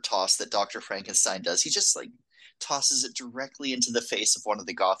shovel dirt toss that Dr. Frankenstein does, he just like tosses it directly into the face of one of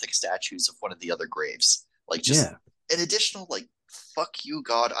the Gothic statues of one of the other graves. Like just Yeah, an additional, like, fuck you,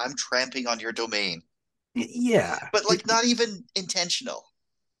 God, I'm tramping on your domain. yeah. But like not even intentional.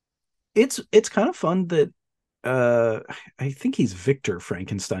 It's kind of fun that uh I think he's Victor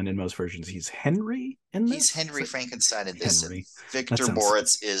Frankenstein in most versions. He's Henry in He's this. Is Henry it Frankenstein in this, and Henry? That Victor sounds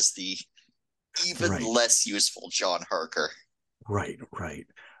Moritz is the even right. less useful John Harker. Right, right.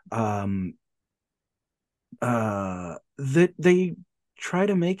 Um that they try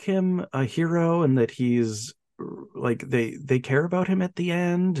to make him a hero and that he's like they care about him at the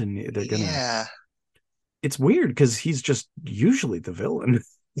end and they're gonna Yeah. it's weird because he's just usually the villain.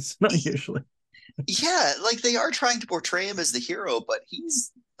 It's not usually Yeah, like they are trying to portray him as the hero, but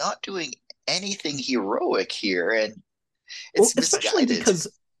he's not doing anything heroic here, and well, it's especially misguided. because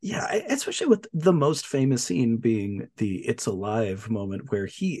yeah, especially with the most famous scene being the "It's Alive" moment where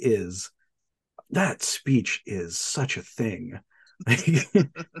he is that speech is such a thing.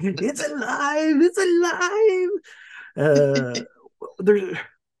 It's alive, it's alive. There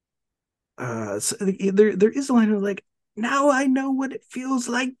so there is a line of like, now I know what it feels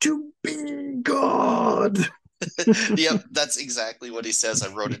like to be God. Yep, that's exactly what he says.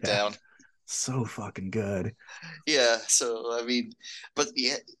 I wrote it Yeah, down. so fucking good. Yeah, so I mean, but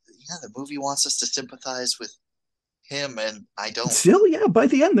yeah, yeah, the movie wants us to sympathize with him, and I don't. Still, yeah, by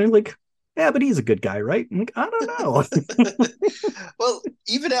the end they're like, Yeah, but he's a good guy, right? I'm like, I don't know. Well,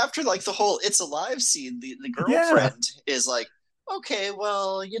 even after like the whole "It's Alive" scene, the Yeah. girlfriend is like, okay,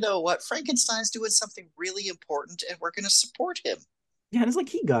 well, you know what? Frankenstein's doing something really important, and we're going to support him. Yeah, and it's like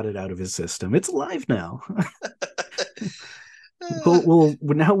he got it out of his system. It's alive now. Uh, We'll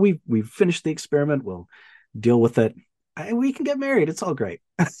now we've finished the experiment. We'll deal with it. We can get married. It's all great.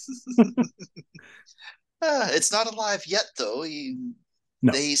 it's not alive yet, though.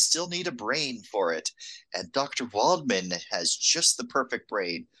 No, They still need a brain for it, and Dr. Waldman has just the perfect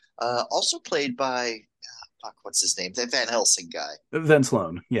brain. Also played by fuck, what's his name? That Van Helsing guy. Van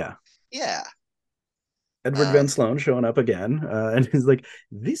Sloan. Yeah, Yeah. Edward Uh, Van Sloan showing up again, and he's like,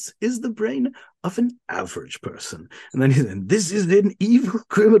 "This is the brain of an average person," and then he's, "And this is an evil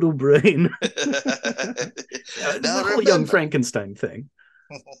criminal brain." Yeah, it's now the whole young remember, Frankenstein thing.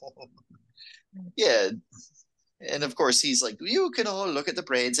 yeah, and of course he's like, you can all look at the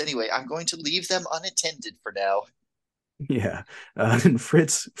brains anyway. I'm going to leave them unattended for now. Yeah, and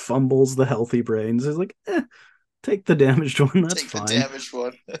Fritz fumbles the healthy brains. He's like, take the damaged one. That's Take the fine. damaged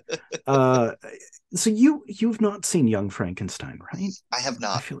one. Uh, so you've not seen Young Frankenstein, right? I have I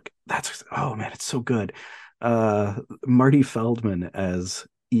not. feel like that's oh man, it's so good. Marty Feldman as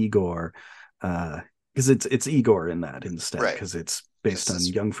Igor, because it's Igor in that instead, Right. because it's Because based on this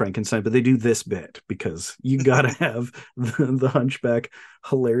Young Frankenstein. But they do this bit because you gotta have the Hunchback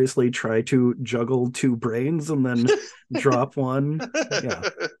hilariously try to juggle two brains and then drop one. Yeah,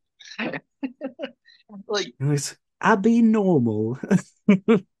 like and it's Abby normal.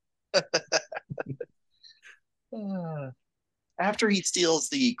 uh, after he steals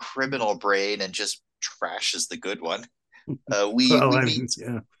the criminal brain and just trashes the good one, we Well, we I meet. mean,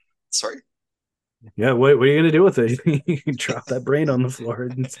 yeah. Sorry, Yeah, what are you gonna do with it? You drop that brain on the floor.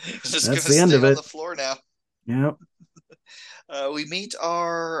 And just that's gonna the end stay of on the it. floor now. Yeah, We meet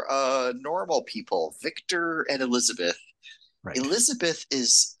our normal people, Victor and Elizabeth. right. Elizabeth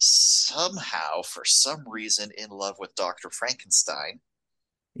is somehow, for some reason, in love with Dr. Frankenstein.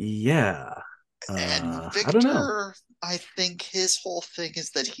 Yeah. And I don't know. Victor, I think his whole thing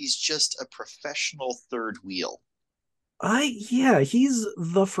is that he's just a professional third wheel. Yeah, he's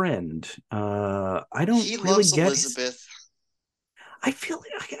the friend. I don't He really loves get his. Elizabeth. I feel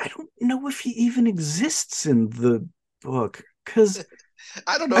like I don't know if he even exists in the book because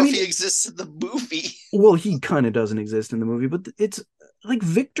I don't know I if mean, he exists in the movie. well, he kind of doesn't exist in the movie, but it's like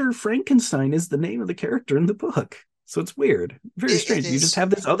Victor Frankenstein is the name of the character in the book, so it's weird, very It strange. You just is.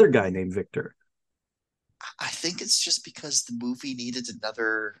 have this other guy named Victor. I think it's just because the movie needed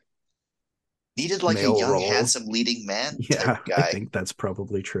like a Male young, role. handsome leading man type Yeah, I guy. think that's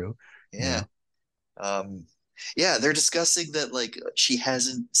probably true. Yeah. Yeah. Um, yeah, they're discussing that like she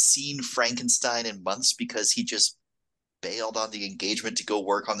hasn't seen Frankenstein in months because he just bailed on the engagement to go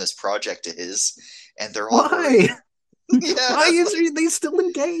work on this project of his, and they're all Why? worried. Yeah, Why is like they still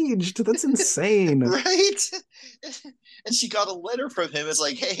engaged? That's insane. right. And she got a letter from him. It's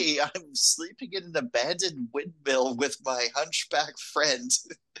like, hey, I'm sleeping in an abandoned windmill with my hunchback friend.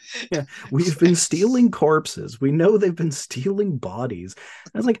 Yeah, we've been stealing corpses. We know they've been stealing bodies.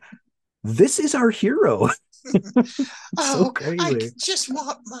 I was like, this is our hero. It's so Oh, I crazy. just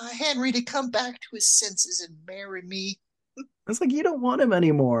want my Henry to come back to his senses and marry me. It's like you don't want him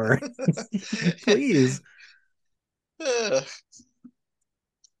anymore. Please.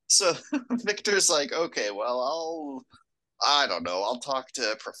 So Victor's like, okay, well, I don't know, I'll talk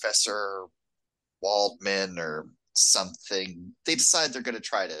to Professor Waldman or something. They decide they're going to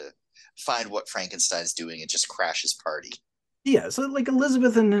try to find what Frankenstein's doing and just crash his party. Yeah, so like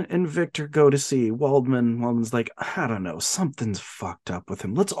Elizabeth and Victor go to see Waldman. Waldman's like, I don't know, something's fucked up with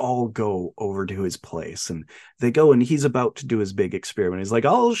him. Let's all go over to his place. And they go and he's about to do his big experiment. He's like,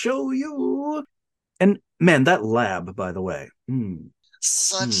 I'll show you. And man, that lab, by the way.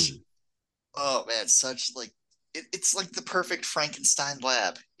 Such, oh man, such like, it's like the perfect Frankenstein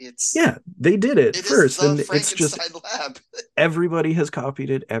lab. Yeah, they did it It is first. the And it's just Frankenstein lab. everybody has copied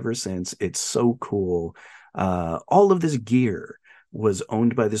it ever since. It's so cool. All of this gear was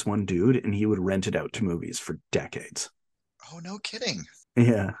owned by this one dude, and he would rent it out to movies for decades. Oh, no kidding.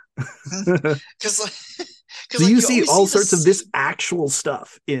 Yeah. Because like, because So you like you see always all see the sorts of this same. actual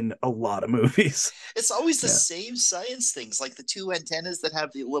stuff in a lot of movies. It's always the Yeah. same science things, like the two antennas that have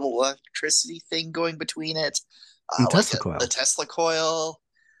the little electricity thing going between it, And like Tesla a coil. Tesla coil.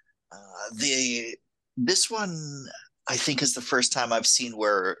 The This one I think is the first time I've seen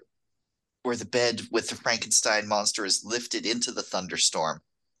where the bed with the Frankenstein monster is lifted into the thunderstorm.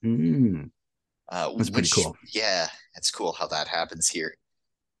 Mm, that's pretty Which cool. yeah, it's cool how that happens here.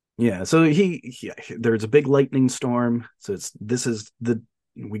 Yeah. So there's a big lightning storm. So this is the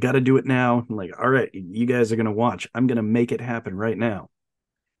We got to do it now. I'm like, all right, you guys are going to watch. I'm going to make it happen right now.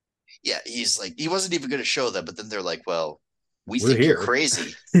 Yeah, he's like, he wasn't even going to show them, but then they're like, well, we We're think you're here.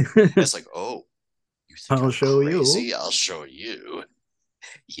 crazy. And it's like, oh, you think I'll I'm show you. crazy? I'll show you.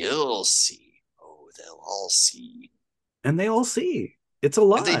 You'll see. Oh, they'll all see. And they all see it's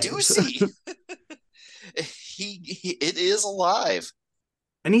And they do alive. see. It is alive.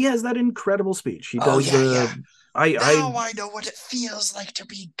 And he has that incredible speech. He Oh, does yeah, yeah. I Now I know what it feels like to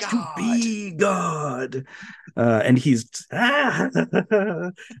be to God. be God. And he's I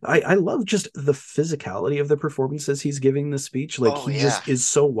love just the physicality of the performances he's giving the speech. Like Oh, he yeah. just is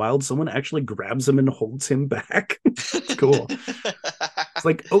so wild. Someone actually grabs him and holds him back. It's cool. It's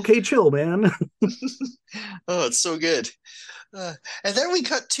like, okay, chill, man. Oh, it's so good. And then we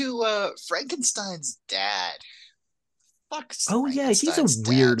cut to Frankenstein's dad. Fuck's Oh yeah, he's a Frankenstein's dad.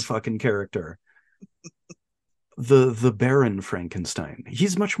 weird fucking character. The Baron Frankenstein.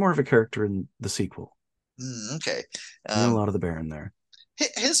 He's much more of a character in the sequel. Okay. You get a Um, lot of the Baron there.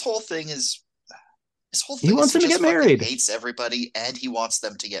 his whole thing is his whole He thing is wants he him to just get fucking married. hates everybody and he wants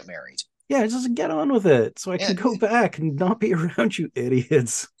them to get married. Yeah, just get on with it so I Yeah. can go back and not be around you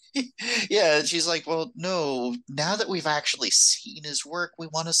idiots. Yeah, and she's like, well, no, now that we've actually seen his work, we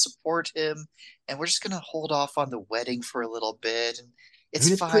want to support him, and we're just gonna hold off on the wedding for a little bit. And I it's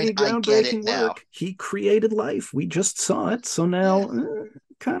mean, it's fine, pretty I get it groundbreaking now. work. He created life. We just saw it, so Yeah, now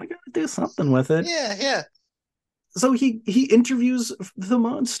kind of got to do something with it. yeah, yeah. So he interviews the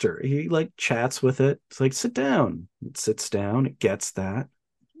monster. He like chats with it. It's like sit down. It sits down. It gets that.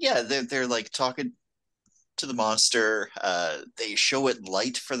 Yeah, they're like talking to the monster. They show it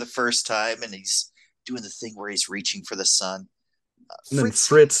light for the first time, and he's doing the thing where he's reaching for the sun. And then Fritz,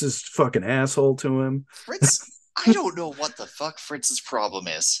 Fritz is fucking asshole to him. Fritz, I don't know what the fuck Fritz's problem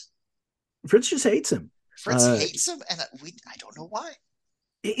is. Fritz just hates him. Fritz Uh, hates him, and I don't know why.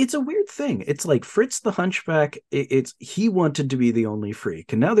 it's a weird thing. It's like Fritz the Hunchback. It's he wanted to be the only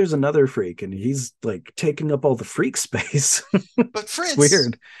freak, and now there's another freak, and he's like taking up all the freak space. But It's Fritz,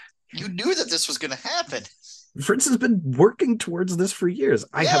 weird. you knew that this was going to happen. Fritz has been working towards this for years.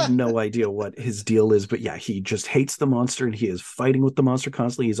 I have Yeah, no idea what his deal is, but yeah, he just hates the monster and he is fighting with the monster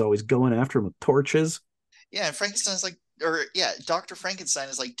constantly. He's always going after him with torches. yeah. And Frankenstein's like, or yeah, Dr. Frankenstein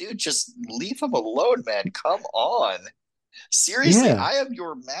is like, dude, just leave him alone, man. Come on. Seriously, Yeah. I am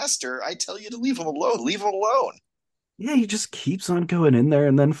your master. I tell you to leave him alone. Leave him alone. Yeah, he just keeps on going in there.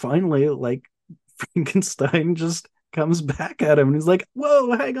 And then finally, like, Frankenstein just comes back at him and he's like,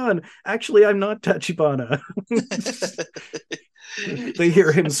 whoa, hang on. Actually, I'm not Tachibana. They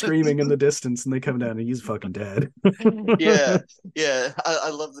hear him screaming in the distance and they come down and he's fucking dead. Yeah, yeah. I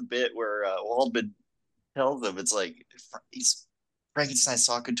love the bit where Waldman tells him it's like he's Frankenstein's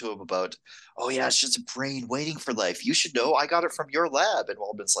talking to him about, oh yeah, it's just a brain waiting for life. You should know I got it from your lab. And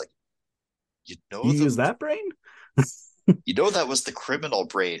Waldman's like, you know You use the that brain? you know that was the criminal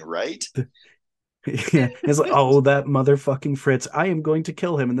brain, right? Yeah, it's like, oh, that motherfucking Fritz! I am going to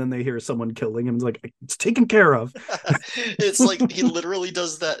kill him, and then they hear someone killing him. It's like it's taken care of. It's like he literally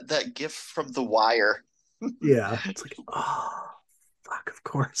does that gif from The Wire. Yeah, it's like, oh, fuck, of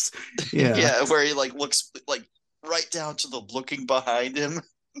course. Yeah, Yeah, where he like looks like right down to the looking behind him.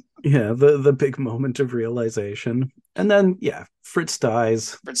 yeah. The big moment of realization, and then yeah, Fritz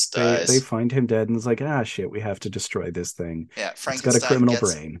dies. Fritz They dies. find him dead, and it's like, ah, shit, we have to destroy this thing. Yeah, It's got a Frankenstein criminal gets,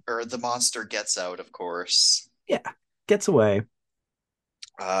 brain. or the monster gets out, of course. Yeah, gets away.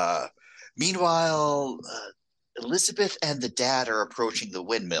 Uh, Meanwhile, Elizabeth and the dad are approaching the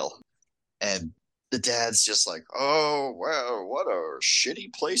windmill, and the dad's just like, "Oh well, what a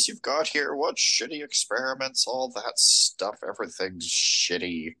shitty place you've got here. What shitty experiments, all that stuff. Everything's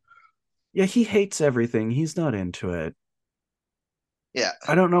shitty." Yeah, he hates everything. He's not into it. Yeah,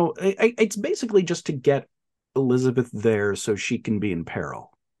 I don't know. It's basically just to get Elizabeth there so she can be in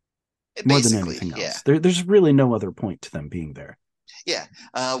peril more than basically, anything yeah, else. There's really no other point to them being there. yeah.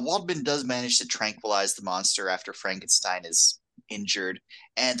 Waldman does manage to tranquilize the monster after Frankenstein is injured,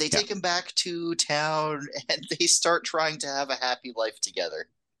 and they Yeah. take him back to town, and they start trying to have a happy life together,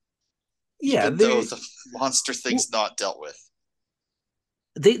 Yeah, even though the monster thing's not dealt with.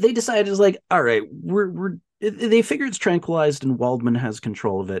 they decided it's like, all right, we're they figure it's tranquilized and Waldman has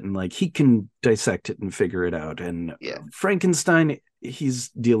control of it and like he can dissect it and figure it out. And Yeah, Frankenstein, he's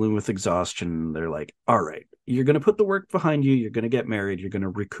dealing with exhaustion. They're like, all right, you're going to put the work behind you. You're going to get married. You're going to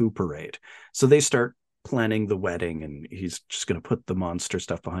recuperate. So they start planning the wedding and he's just going to put the monster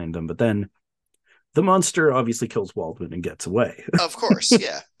stuff behind them. But then the monster obviously kills Waldman and gets away. of course,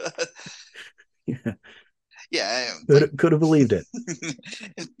 yeah. Yeah, Yeah, like could have believed it.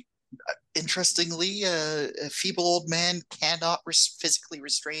 Interestingly, a feeble old man cannot physically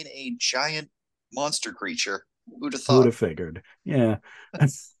restrain a giant monster creature. Who'd have Who would thought? have figured? Yeah.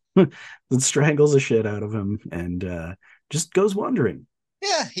 It strangles the shit out of him and just goes wandering.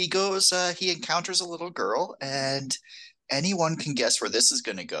 Yeah, he goes, he encounters a little girl, and anyone can guess where this is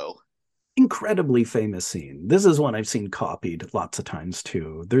going to go. Incredibly famous scene. This is one I've seen copied lots of times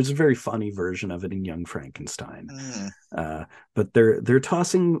too. There's a very funny version of it in Young Frankenstein. Mm, Uh, but they're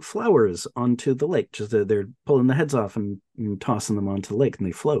tossing flowers onto the lake. Just they're pulling the heads off and tossing them onto the lake, and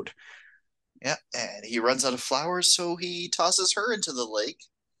they float. yeah, and he runs out of flowers, so he tosses her into the lake.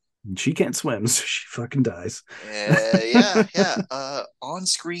 And she can't swim, so she fucking dies. Yeah, yeah.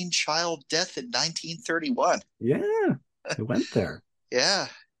 On-screen child death in 1931. Yeah, it went there Yeah,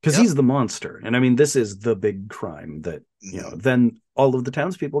 because yep. he's the monster, and I mean this is the big crime that Hmm. Then all of the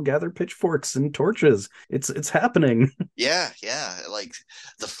townspeople gather pitchforks and torches. It's happening. Yeah, yeah. Like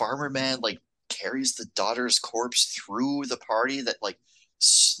the farmer man, like carries the daughter's corpse through the party that like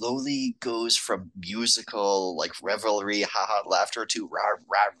slowly goes from musical like revelry, haha, laughter to rah,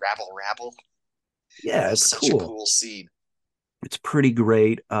 rah, rabble, rabble. Yeah, That was it's such a cool. cool scene. It's pretty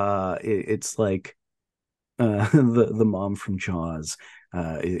great. It's like the mom from Jaws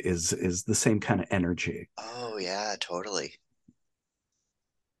is the same kind of energy. Oh yeah, totally.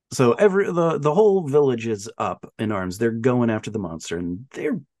 So the whole village is up in arms. They're going after the monster, and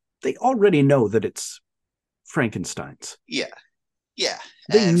they already know that it's Frankenstein's. Yeah, yeah.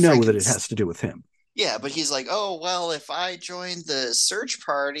 They And know that it Frankenstein. has to do with him. Yeah, but he's like, oh, well, if I join the search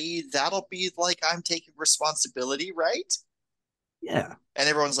party, that'll be like I'm taking responsibility, right? Yeah, And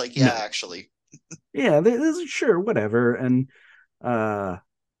everyone's like, yeah, no, actually. yeah, sure, whatever. And uh,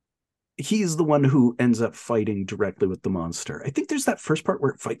 he's the one who ends up fighting directly with the monster. I think there's that first part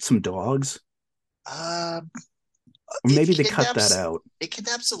where it fights some dogs, Um, or maybe they cut that out. it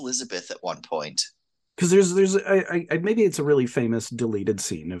kidnaps Elizabeth at one point. Because maybe it's a really famous deleted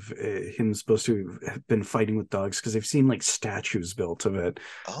scene of him supposed to have been fighting with dogs because I've seen like statues built of it.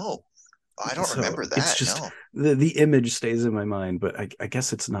 Oh, I don't So remember it's that. just No. the image stays in my mind, but I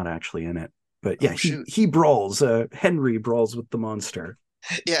guess it's not actually in it. But yeah, Oh, he shoot. he brawls. Henry brawls with the monster.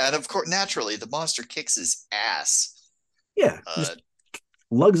 Yeah, and of course, naturally, the monster kicks his ass. Yeah, Uh, just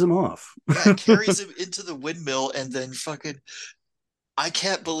lugs him off. yeah, carries him into the windmill and then fucking I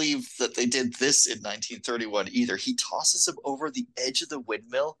can't believe that they did this in 1931 either. He tosses him over the edge of the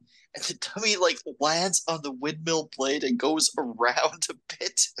windmill, and the dummy like lands on the windmill blade and goes around a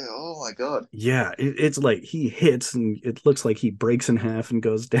bit. Oh my god! Yeah, it's like he hits and it looks like he breaks in half and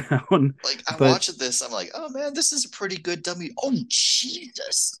goes down. Like I'm But watching this, I'm like, oh man, this is a pretty good dummy. Oh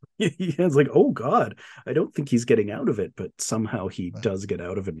Jesus! it's like, oh God, I don't think he's getting out of it, but somehow he does get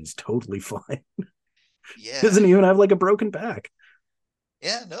out of it and he's totally fine. Yeah, Doesn't even have like a broken back.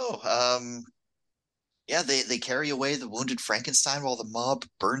 yeah, no. Yeah, they carry away the wounded Frankenstein while the mob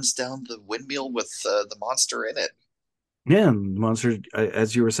burns down the windmill with the monster in it. Yeah, and monster,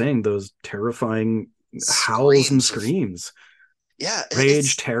 as you were saying, those terrifying howls and Screams of screams, yeah, rage,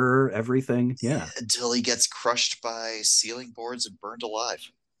 it's terror, everything. Yeah, until he gets crushed by ceiling boards and burned alive.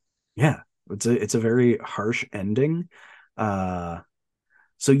 yeah. It's a very harsh ending. Uh,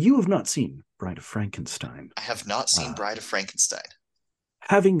 so you have not seen Bride of Frankenstein. I have not seen Uh, Bride of Frankenstein.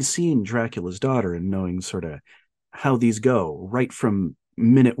 Having seen Dracula's daughter and knowing sort of how these go right from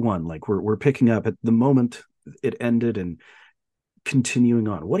minute one, like we're picking up at the moment it ended and continuing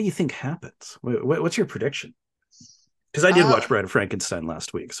on. What do you think happens? What's your prediction? Because I did watch Uh, Bride of Frankenstein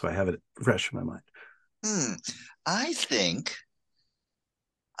last week, so I have it fresh in my mind. hmm. I think,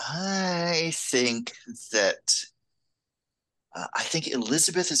 I think that, I think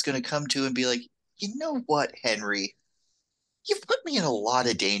Elizabeth is going to come to and be like, you know what, Henry? You've put me in a lot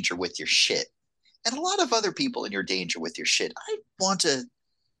of danger with your shit, and a lot of other people in your danger with your shit. I want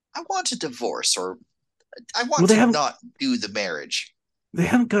a divorce, or I Well, want to not do the marriage. they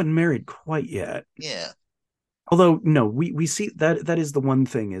haven't gotten married quite yet. Yeah. Although no, we see that is the one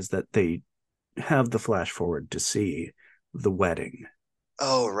thing is that they have the flash forward to see the wedding.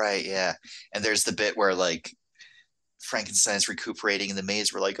 Oh, right. Yeah. And there's the bit where like Frankenstein's recuperating in the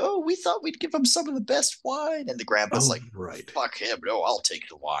maze. We're like, oh, we thought we'd give him some of the best wine. And the grandpa's Oh like, right. fuck him. No, I'll take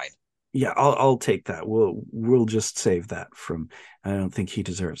the wine. Yeah, I'll take that. We'll just save that from I don't think he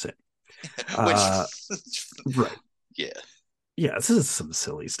deserves it. Which, Uh right. yeah. Yeah, this is some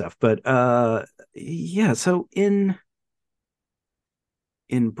silly stuff, but yeah, so in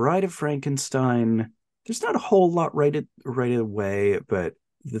Bride of Frankenstein, there's not a whole lot right away, but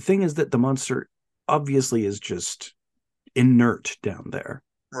the thing is that the monster obviously is just inert down there.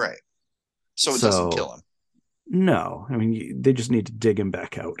 Right. So it doesn't So kill him. No, I mean they just need to dig him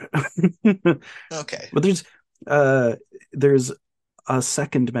back out. Okay. But uh there's a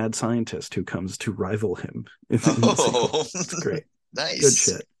second mad scientist who comes to rival him in the sequel. Oh, It's great. Good nice.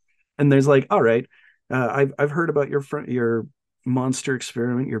 shit. And there's like, all right, I've heard about your monster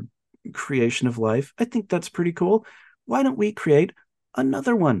experiment, your creation of life. I think that's pretty cool. Why don't we create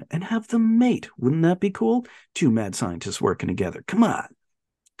another one and have them mate? Wouldn't that be cool? Two mad scientists working together. Come on.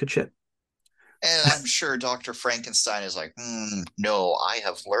 Good shit. And I'm sure Dr. Frankenstein is like, no, I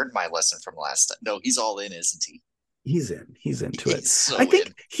have learned my lesson from last time. No, he's all in, isn't he? He's in. He's into it. He's I so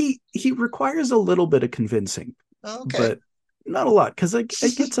think in. he requires a little bit of convincing, Okay. but not a lot because it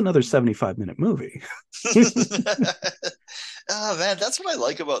gets another 75-minute movie. Oh man, that's what I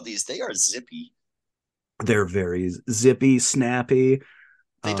like about these. They are zippy. They're very zippy, snappy.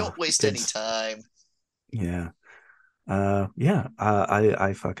 They don't waste Good. any time. Yeah. Yeah.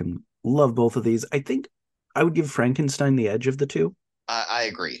 I fucking love both of these. I think I would give Frankenstein the edge of the two. I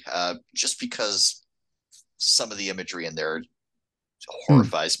agree. Just because some of the imagery in there Mm.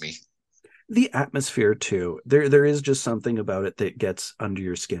 horrifies me. The atmosphere too. There is just something about it that gets under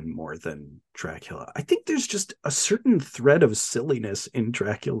your skin more than Dracula. I think there's just a certain thread of silliness in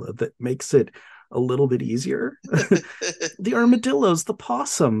Dracula that makes it a little bit easier. The armadillos, the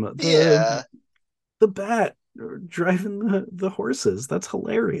possum, Yeah. the bat driving the horses. That's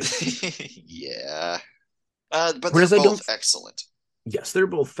hilarious. Yeah. But they're Whereas I both don't. excellent. Yes, they're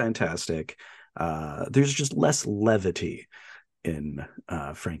both fantastic. There's just less levity in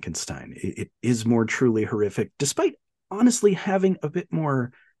Frankenstein. It is more truly horrific, despite honestly having a bit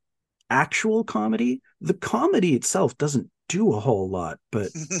more actual comedy. The comedy itself doesn't do a whole lot, but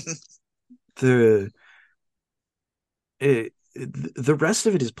the the rest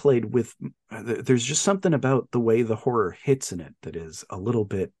of it is played with. There's just something about the way the horror hits in it that is a little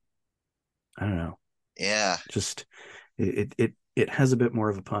bit. I don't know. Yeah. Just it has a bit more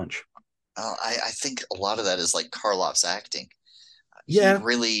of a punch. I think a lot of that is like Karloff's acting. He Yeah,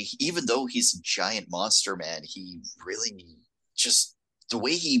 really, even though he's a giant monster man, he really just the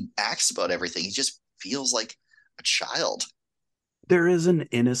way he acts about everything, he just feels like a child. there is an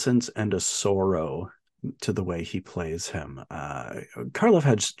innocence and a sorrow to the way he plays him. Karloff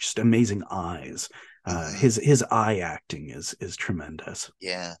has just amazing eyes. Hmm. His eye acting is tremendous.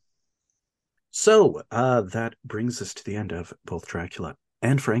 Yeah. So that brings us to the end of both Dracula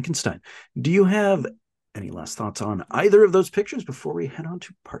and Frankenstein. Do you have any last thoughts on either of those pictures before we head on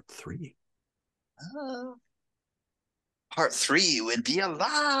to part three? Uh, Part three would be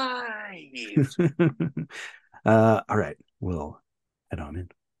alive. All right, we'll head on in.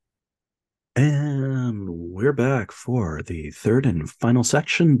 And we're back for the third and final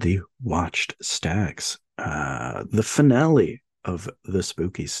section, the Watched Stacks, the finale of the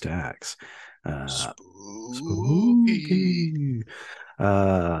Spooky Stacks. Spooky. Spooky.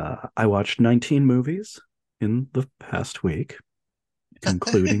 I watched 19 movies in the past week,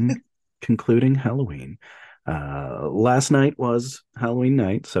 including concluding Halloween. Last night was Halloween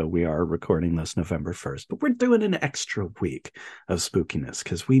night, so we are recording this November 1st, but we're doing an extra week of spookiness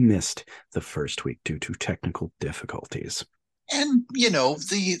because we missed the first week due to technical difficulties. And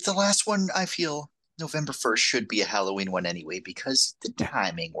the last one I feel November 1st should be a Halloween one anyway because the Yeah.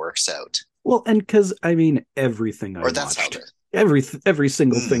 timing works out. Well, and because I mean everything I Or that's how watched, the every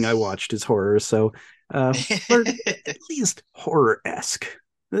single mm. thing I watched is horror, so or at least horror-esque.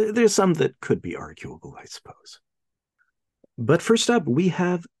 There's some that could be arguable, I suppose. But first up, we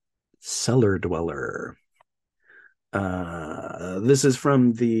have Cellar Dweller. This is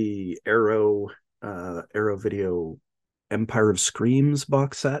from the Arrow Video Empire of Screams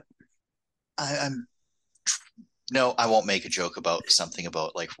box set. I'm no, I won't make a joke about something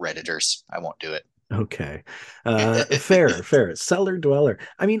about like Redditors. I won't do Okay. it. Fair. Cellar Dweller.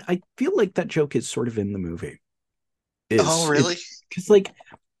 I mean, I feel like that joke is sort of in the movie. Oh, Is it really? because like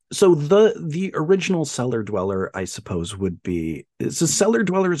so the original Cellar Dweller, I suppose, would be it's a Cellar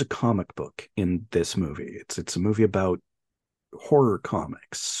Dweller is a comic book in this movie. It's a movie about horror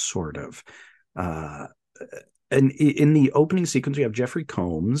comics, sort of. Uh and in the opening sequence, we have Jeffrey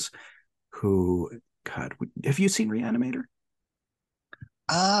Combs, who God, have you seen Reanimator?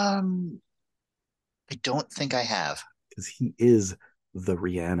 Um, I don't think I have. Because he is the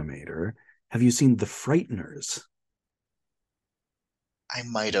Reanimator. Have you seen The Frighteners? I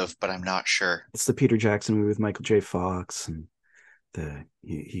might have, but I'm not sure. It's the Peter Jackson movie with Michael J. Fox, and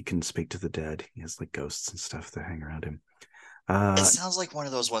he can speak to the dead. He has like ghosts and stuff that hang around him. It Uh, sounds like one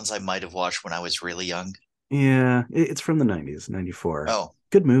of those ones I might have watched when I was really young. yeah, it's from the 90s, 94. Oh,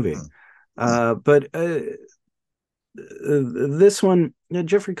 Good movie. hmm, hmm. But This one, yeah,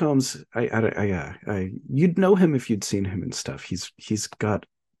 Jeffrey Combs, you'd know him if you'd seen him and stuff.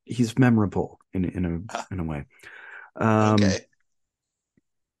 He's memorable in a way. Um, Okay.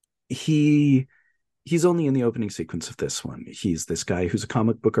 he he's only in the opening sequence of this one. He's this guy who's a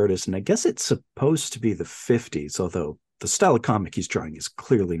comic book artist, and I guess it's supposed to be the 50s, although the style of comic he's drawing is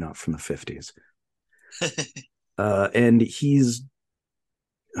clearly not from the 50s. And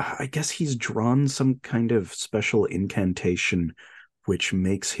I guess he's drawn some kind of special incantation which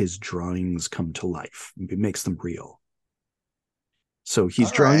makes his drawings come to life. It makes them real. So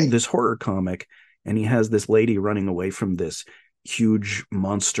he's All drawing right. this horror comic, and he has this lady running away from this huge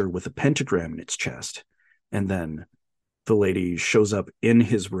monster with a pentagram in its chest. And then the lady shows up in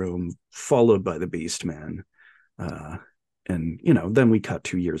his room, followed by the Beast Man. Uh, and then we cut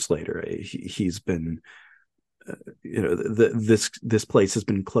 2 years later. He's been, this place has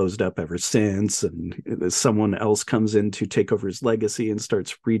been closed up ever since, and someone else comes in to take over his legacy and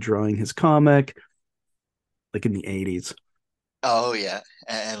starts redrawing his comic, like in the 80s. Oh yeah.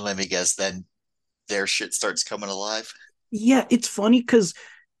 And let me guess, then their shit starts coming alive. Yeah, it's funny because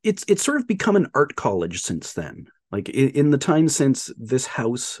it's sort of become an art college since then. Like in the time since this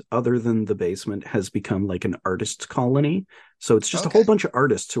house, other than the basement, has become like an artist's colony. So it's just a whole Okay. bunch of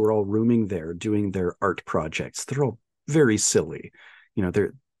artists who are all rooming there doing their art projects. They're all very silly.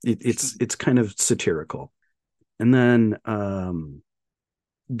 They're it's kind of satirical. And then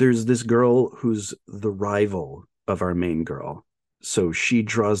there's this girl who's the rival of our main girl. So she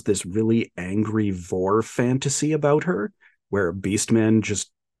draws this really angry vor fantasy about her, where Beastman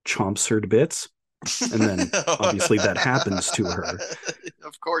just chomps her to bits. And then obviously that happens to her.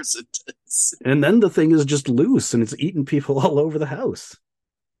 Of course it does. And then the thing is just loose and it's eating people all over the house.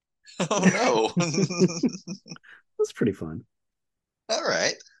 Oh no. That's pretty fun. All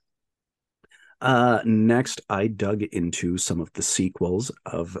right. Next, I dug into some of the sequels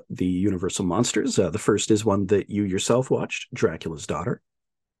of the Universal Monsters. The first is one that you yourself watched, Dracula's Daughter.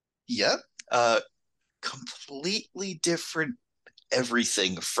 Yep. Completely different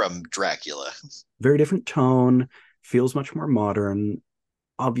everything from Dracula. Very different tone, feels much more modern.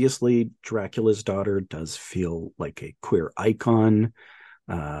 Obviously, Dracula's Daughter does feel like a queer icon.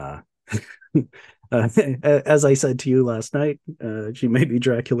 Uh, as I said to you last night, she may be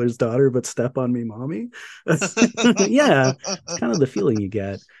Dracula's daughter, but step on me, mommy. Yeah, it's kind of the feeling you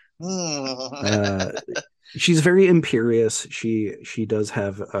get. Uh, she's very imperious. She does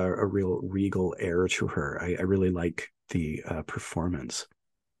have a real regal air to her. I really like the performance.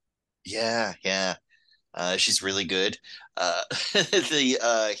 Yeah, yeah. She's really good.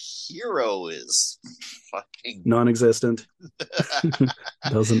 The hero is fucking. Non-existent.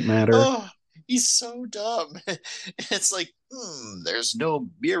 Doesn't matter. Oh, he's so dumb. It's like, there's no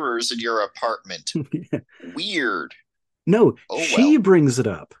mirrors in your apartment. Weird. No, Oh she well. brings it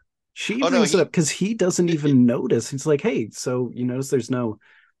up. She Oh no, brings it up he. because he doesn't even notice. He's like, hey, so you notice there's no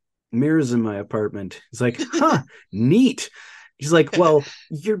mirrors in my apartment. He's like, huh, neat. He's like, well,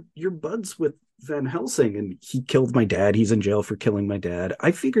 you're buds with Van Helsing, and he killed my dad. He's in jail for killing my dad.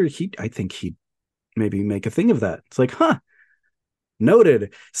 I think he'd maybe make a thing of that. It's like, huh,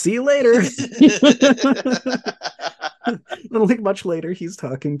 noted. See you later. Like much later, he's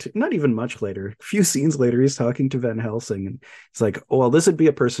talking to not even much later, a few scenes later, he's talking to Van Helsing, and he's like, oh, well, this would be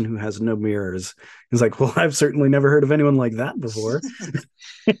a person who has no mirrors. He's like, well, I've certainly never heard of anyone like that before.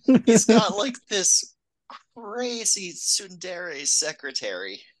 He's got like this crazy tsundere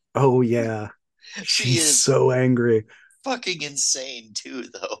secretary. Oh yeah, She she's is so angry. fucking insane too,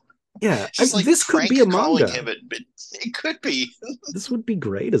 though. Yeah, She's like this could be a prank calling manga. him it could be. This would be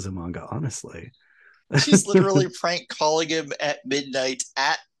great as a manga, honestly. She's literally prank calling him at midnight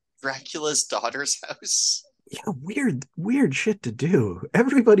at Dracula's daughter's house. Yeah, weird shit to do.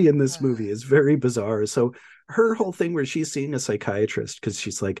 Everybody in this movie is very bizarre. So her whole thing where she's seeing a psychiatrist because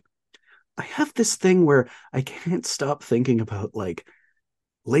she's like, I have this thing where I can't stop thinking about like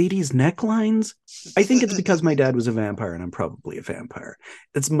ladies' necklines. I think it's because my dad was a vampire and I'm probably a vampire.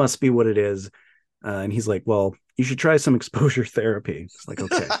 It must be what it is. And he's like, well, you should try some exposure therapy. It's like,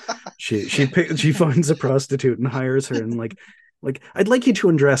 okay. She finds a prostitute and hires her, and like I'd like you to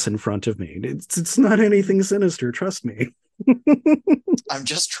undress in front of me. It's not anything sinister, trust me. I'm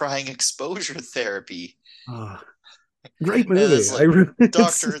just trying exposure therapy. Oh, great And movie. it's like,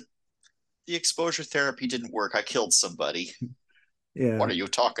 doctor, the exposure therapy didn't work. I killed somebody. What Yeah. are you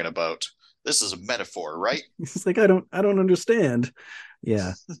talking about? This is a metaphor, right? It's like I don't understand.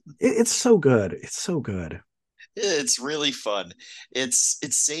 Yeah. It's so good. It's so good. It's really fun. It's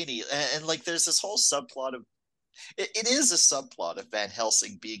zany, and like there's this whole subplot of it is a subplot of Van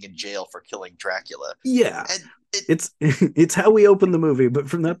Helsing being in jail for killing Dracula, Yeah, and it it's how we open the movie, but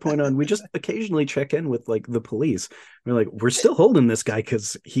from that point on we just occasionally check in with like the police. We're like, we're still holding this guy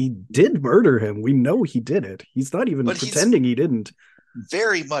because he did murder him. We know he did it. He's not even but he's pretending he didn't.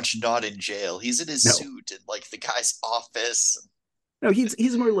 very much not in jail. He's in his No, suit in like the guy's office. no,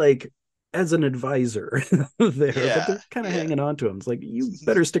 he's more like as an advisor there, but Yeah, they're kind of yeah. hanging on to him. It's like, you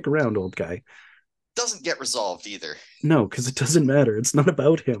better stick around, old guy. Doesn't get resolved either. No, because it doesn't matter. It's not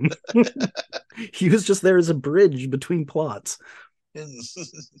about him. He was just there as a bridge between plots.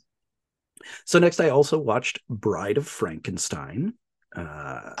 So next, I also watched Bride of Frankenstein.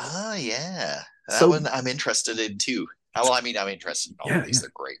 Ah, yeah. That So one I'm interested in too. it's Well, I mean, I'm interested in all of yeah, these. yeah,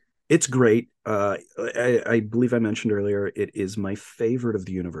 They're great. it's great. I believe I mentioned earlier it is my favorite of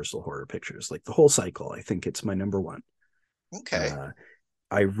the Universal horror pictures. Like the whole cycle, I think it's my number one. Okay. Uh,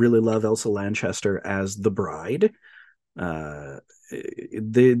 I really love Elsa Lanchester as the bride. Uh,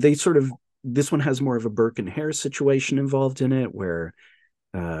 they sort of this one has more of a Burke and Hare situation involved in it, where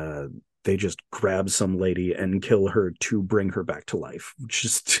uh, they just grab some lady and kill her to bring her back to life, which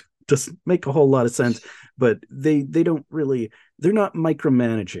just doesn't make a whole lot of sense. But they don't really, they're not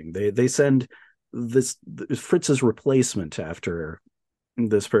micromanaging. They send this Fritz's replacement after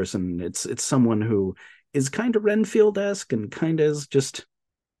this person. It's someone who is kind of Renfield-esque and kind of is just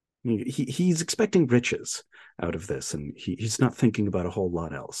he's expecting riches out of this, and he's not thinking about a whole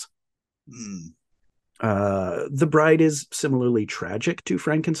lot else. Hmm. The Bride is similarly tragic to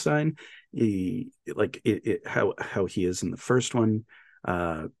Frankenstein. How he is in the first one.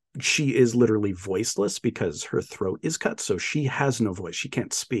 Uh, she is literally voiceless because her throat is cut, so she has no voice. She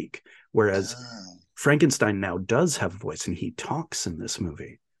can't speak. Whereas Oh. Frankenstein now does have a voice, and he talks in this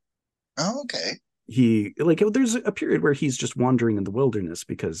movie. Oh, okay. He like there's a period where he's just wandering in the wilderness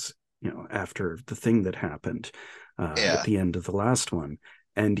because after the thing that happened at Yeah. the end of the last one,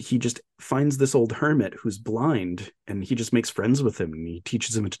 and he just finds this old hermit who's blind, and he just makes friends with him and he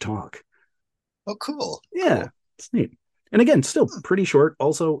teaches him to talk. Oh, cool. Yeah, Cool. it's neat. And again, still Hmm. pretty short.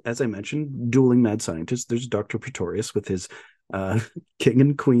 Also, as I mentioned, dueling mad scientist. There's Dr. Pretorius with his uh, king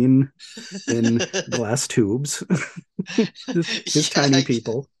and queen in glass tubes, his Yeah, tiny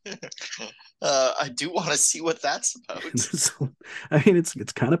people. I do want to see what that's about. So, I mean, it's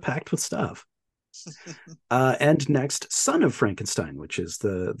kind of packed with stuff. And next, Son of Frankenstein, which is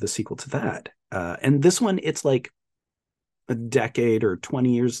the sequel to that. And this one, it's like a decade or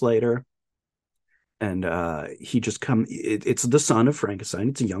 20 years later, and he just it's the son of Frankenstein.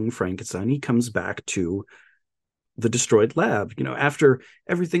 It's a young Frankenstein. He comes back to the destroyed lab, after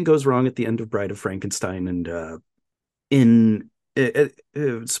everything goes wrong at the end of Bride of Frankenstein, and in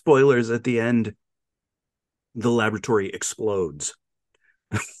spoilers at the end, the laboratory explodes.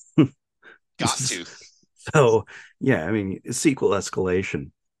 Got to. So yeah, I mean, sequel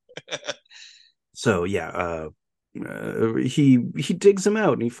escalation. So yeah, he digs him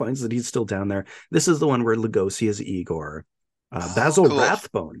out and he finds that he's still down there. This is the one where Lugosi is Igor. Oh, Basil cool.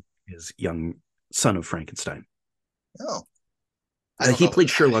 Rathbone is young son of Frankenstein. Oh, I don't He know. played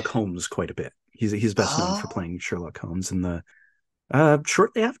Sherlock Holmes quite a bit. He's best known for Oh, playing Sherlock Holmes in the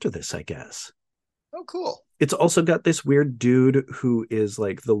shortly after this, I guess. oh, cool. It's also got this weird dude who is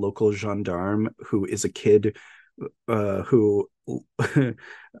like the local gendarme who is a kid who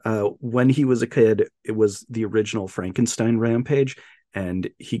when he was a kid, it was the original Frankenstein rampage, and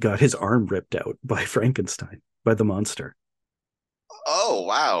he got his arm ripped out by Frankenstein, by the monster. Oh,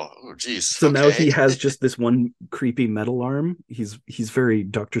 wow. Oh, geez. So now he Okay. has just this one creepy metal arm. He's very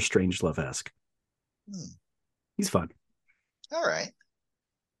Doctor Strangelove-esque. Hmm. He's fun. All right.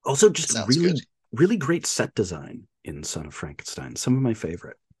 Also, just Sounds good. really, really great set design in Son of Frankenstein. Some of my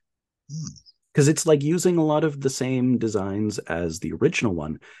favorite. Hmm. Because it's like using a lot of the same designs as the original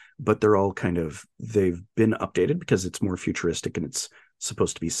one, but they've been updated because it's more futuristic and it's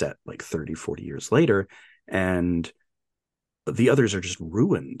supposed to be set like 30, 40 years later. And the others are just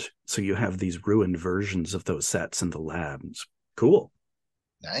ruined. So you have these ruined versions of those sets in the labs. Cool.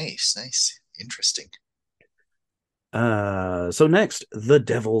 Nice, nice. Interesting. So next, The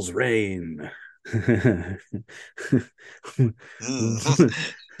Devil's Reign. Mm.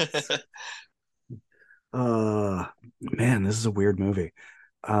 uh Man, this is a weird movie.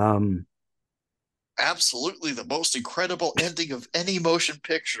 Um Absolutely the most incredible ending of any motion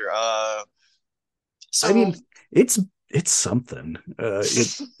picture. I So mean, it's something.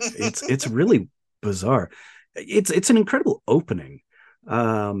 It's really bizarre. It's an incredible opening.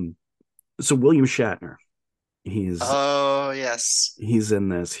 Um, so William Shatner, he's oh yes. he's in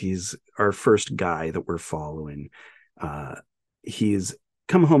this. He's our first guy that we're following. Uh, he's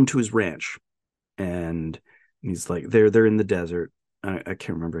come home to his ranch, and He's like they're in the desert. I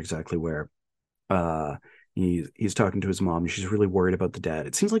can't remember exactly where. Uh, he's talking to his mom. She's really worried about the dad.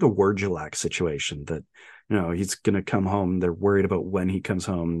 It seems like a Wordulac situation that he's gonna come home. They're worried about when he comes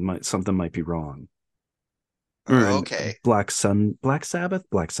home. Something might be wrong. Or in Okay. Black Sabbath. Black Sabbath.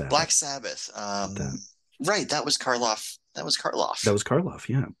 That Right, that was Karloff. That was that Karloff. was Karloff.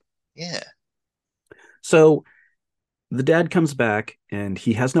 Yeah. Yeah. So the dad comes back and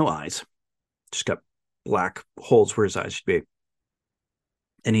he has no eyes. Just got black holes where his eyes should be.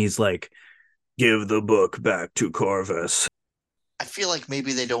 And he's like, "Give the book back to Corvus." I feel like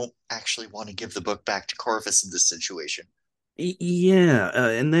maybe they don't actually want to give the book back to Corvus in this situation. Yeah,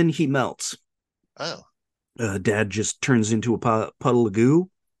 and then he melts. Oh. Dad just turns into a puddle of goo.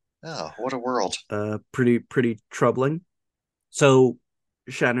 Oh, what a world. Pretty troubling. So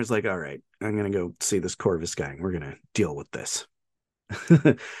Shatner's like, "All right, I'm gonna go see this Corvus guy. We're gonna deal with this."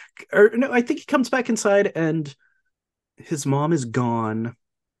 Or no, I think he comes back inside and his mom is gone.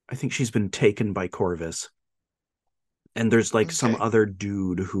 I think she's been taken by Corvus. And there's like some Okay. other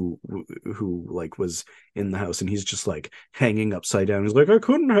dude who like was in the house and he's just like hanging upside down. He's like, "I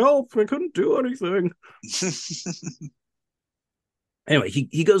couldn't help. I couldn't do anything." Anyway,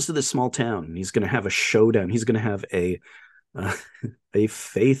 he goes to this small town and he's going to have a showdown. He's going to have uh, a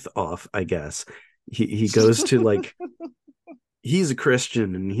faith off, I guess. He goes to like he's a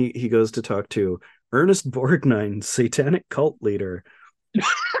Christian and he goes to talk to Ernest Borgnine, satanic cult leader,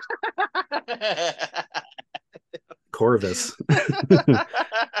 Corvus.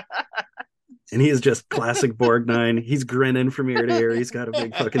 And he is just classic Borgnine. He's grinning from ear to ear. He's got a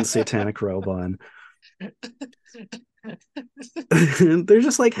big fucking satanic robe on. They're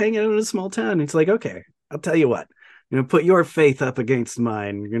just like hanging out in a small town. It's like, okay, I'll tell you what. Put your faith up against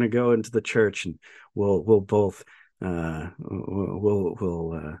mine. You're gonna go into the church, and we'll both we'll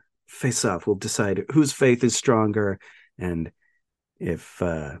face off. We'll decide whose faith is stronger, and if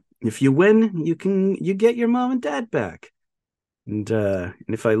you win, you get your mom and dad back, and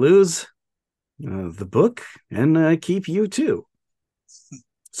if I lose, the book, and keep you too.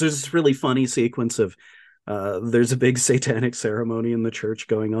 So there's this really funny sequence of there's a big satanic ceremony in the church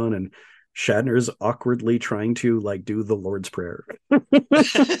going on, and Shatner's awkwardly trying to like do the Lord's Prayer.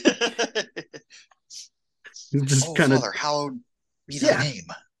 Just Oh, kind of Father, hallowed be thy yeah, name.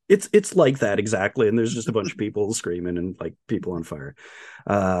 it's like that exactly, and there's just a bunch of people screaming and like people on fire.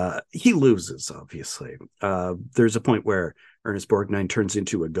 He loses, obviously. There's a point where Ernest Borgnine turns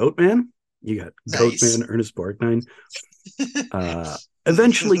into a goat man. You got goat man Nice. Ernest Borgnine.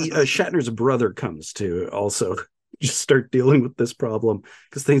 Eventually, Shatner's brother comes to also just start dealing with this problem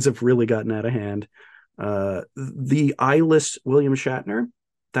because things have really gotten out of hand. The eyeless William Shatner,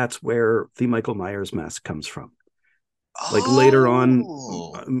 that's where the Michael Myers mask comes from. Like later on,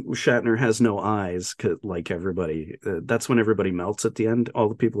 Oh, Shatner has no eyes, like everybody. That's when everybody melts at the end. All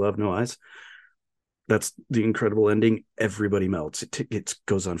the people have no eyes. That's the incredible ending. Everybody melts. It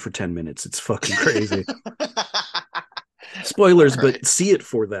goes on for 10 minutes. It's fucking crazy. all Spoilers, right. but see it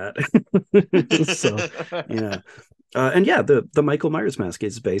for that. So, yeah. And yeah, the Michael Myers mask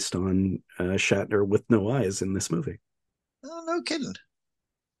is based on Shatner with no eyes in this movie. Oh, no kidding.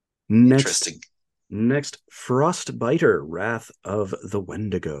 Next, Interesting. next, Frostbiter, Wrath of the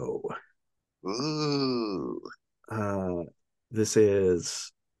Wendigo. Ooh, Uh, this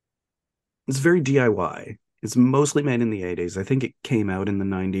is it's very DIY. It's mostly made in the 80s. I think it came out in the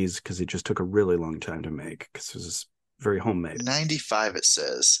 90s because it just took a really long time to make because it was very homemade. 95 it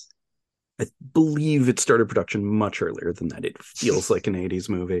says. I believe it started production much earlier than that. It feels like an 80s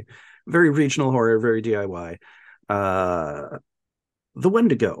movie. Very regional horror, very DIY. The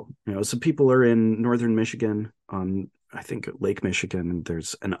Wendigo. So people are in northern Michigan on, I think, Lake Michigan, and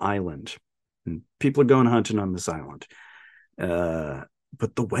there's an island. And people are going hunting on this island.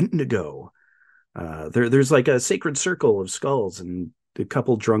 But the Wendigo, there's like a sacred circle of skulls, and a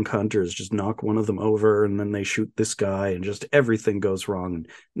couple drunk hunters just knock one of them over, and then they shoot this guy, and just everything goes wrong. And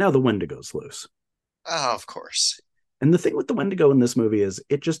now the Wendigo's loose. Oh, of course. And the thing with the Wendigo in this movie is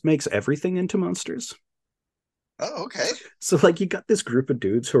it just makes everything into monsters. Oh, okay. So like you got this group of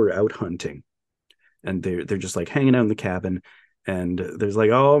dudes who are out hunting, and they're just like hanging out in the cabin, and there's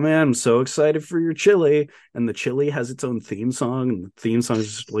like, "Oh man, I'm so excited for your chili," and the chili has its own theme song, and the theme song is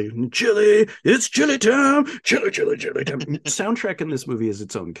just like, "Chili, it's chili time, chili time." Soundtrack in this movie is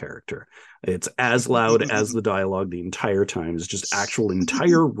its own character. It's as loud as the dialogue the entire time. It's just actual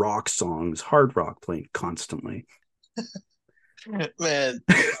entire rock songs, hard rock playing constantly. Man,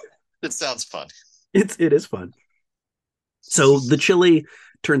 it sounds fun. It is fun. So the chili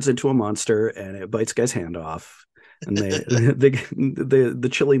turns into a monster and it bites guy's hand off. and the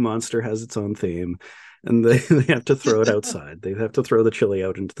chili monster has its own theme, and they have to throw it outside. They have to throw the chili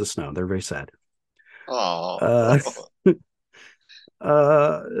out into the snow. They're very sad. Uh,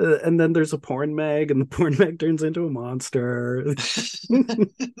 Oh, and then there's a porn mag, and the porn mag turns into a monster. It's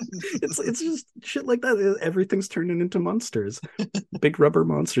just shit like that. Everything's turning into monsters, big rubber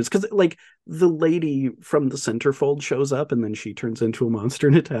monsters. Because like the lady from the centerfold shows up, and then she turns into a monster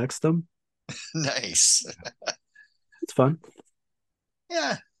and attacks them. nice. It's fun.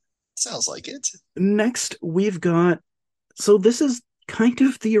 Yeah, sounds like it. Next, we've got so this is kind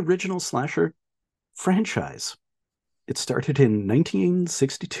of the original slasher franchise. It started in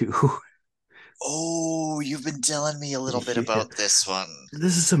 1962. Oh, you've been telling me a little bit Yeah, about this one.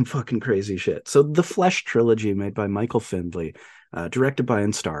 this is some fucking crazy shit. So the Flesh trilogy, made by Michael Findlay, directed by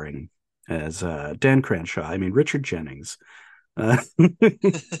and starring as Dan Crenshaw. I mean Richard Jennings.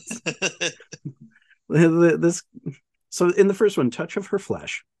 This so in the first one, Touch of Her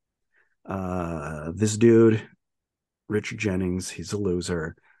Flesh. This dude, Richard Jennings, he's a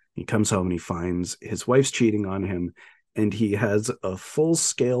loser. He comes home and he finds his wife's cheating on him, and he has a full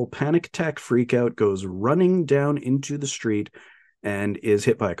scale panic attack freak out, goes running down into the street, and is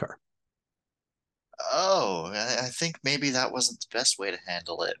hit by a car. Oh, I think maybe that wasn't the best way to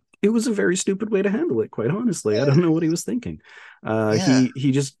handle it. It was a very stupid way to handle it, quite honestly. I Yeah, don't know what he was thinking. yeah.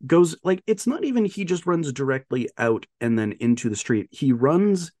 He just goes like it's not even he just runs directly out and then into the street. He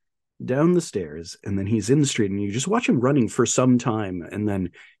runs down the stairs and then he's in the street, and you just watch him running for some time, and then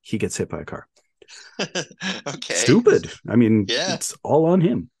he gets hit by a car. Okay. Stupid. I mean, Yeah. it's all on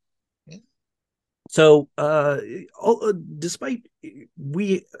him. So, despite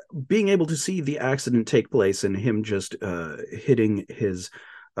we being able to see the accident take place and him just hitting his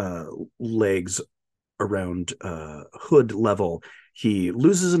uh, legs around hood level, he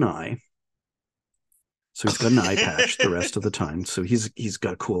loses an eye. So he's got an eye patch the rest of the time. So he's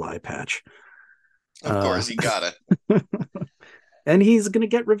got a cool eye patch. Of Uh, course, you gotta. and he's going to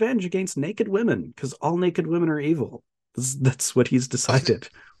get revenge against naked women because all naked women are evil. That's what he's Oh, decided.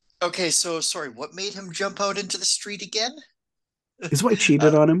 okay, so sorry, what made him jump out into the street again? His wife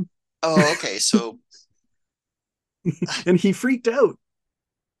cheated Uh, on him, oh, okay, so and he freaked out.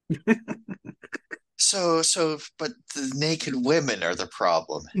 but the naked women are the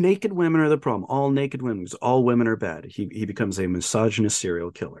problem. Naked women are the problem. All naked women, because all women are bad. He becomes a misogynist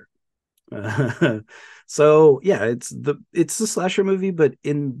serial killer. So yeah, it's the slasher movie, but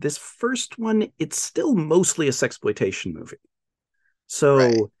in this first one, it's still mostly a sexploitation movie.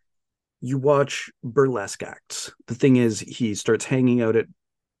 Right. So you watch burlesque acts. The thing is, he starts hanging out at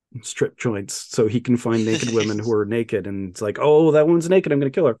strip joints so he can find naked women who are naked, and it's like, oh, that woman's naked, I'm gonna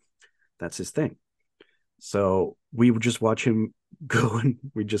kill her. That's his thing. So we would just watch him go, and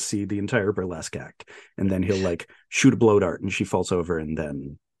we just see the entire burlesque act, and then he'll like shoot a blow dart and she falls over, and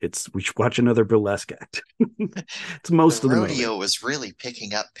then we watch another burlesque act. It's The most of the movie. rodeo was really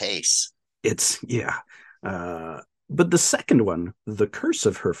picking up pace. It's yeah. But the second one, The Curse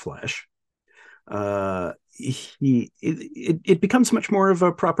of Her Flesh, it becomes much more of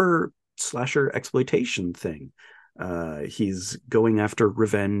a proper slasher exploitation thing. He's going after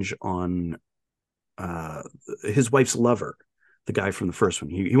revenge on uh, his wife's lover, the guy from the first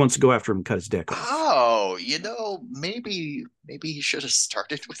one. He wants to go after him and cut his dick off. Oh, maybe he should have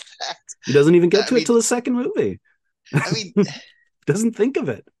started with that. He doesn't even get I to it mean, till the second movie. I mean, Doesn't think of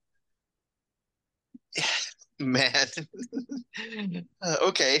it. man.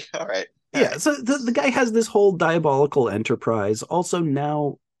 Okay, all Yeah, right. so the guy has this whole diabolical enterprise. Also,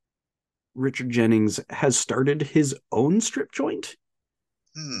 now Richard Jennings has started his own strip joint.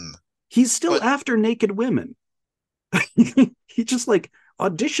 Hmm. He's still But after naked women. He just like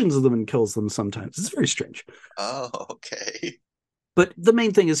auditions them and kills them sometimes. It's very strange. oh, okay. But the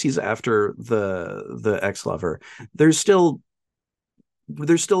main thing is he's after the ex-lover. There's still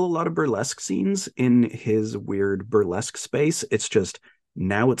there's still a lot of burlesque scenes in his weird burlesque space. It's just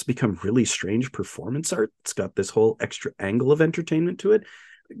now it's become really strange performance art. It's got this whole extra angle of entertainment to it.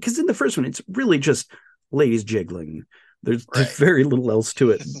 Because in the first one, it's really just ladies jiggling. There's Right. very little else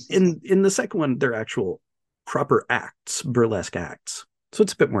to it. In the second one, they're actual proper acts, burlesque acts. So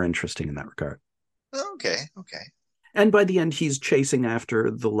it's a bit more interesting in that regard. Okay, okay. And by the end, he's chasing after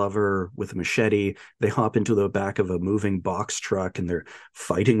the lover with a machete. They hop into the back of a moving box truck and they're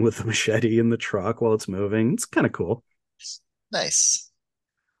fighting with the machete in the truck while it's moving. It's kind of cool. Nice.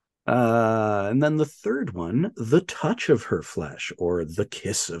 And then the third one, The Touch of Her Flesh, or The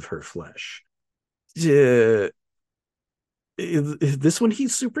Kiss of Her Flesh. Uh, this one,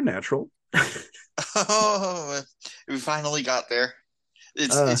 he's supernatural. Oh, we finally got there.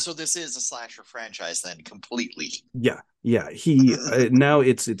 So this is a slasher franchise then, completely. Yeah. He now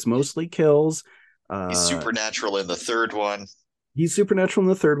it's mostly kills. He's Uh, supernatural in the third one. he's supernatural in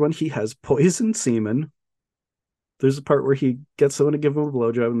the third one. He has poison semen. There's a part where he gets someone to give him a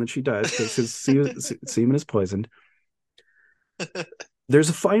blowjob and then she dies because his semen is poisoned. There's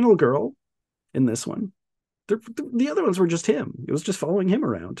a final girl in this one. The other ones were just him. It was just following him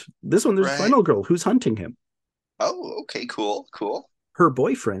around. This one, there's a Right. final girl who's hunting him. Oh, okay, cool, cool. Her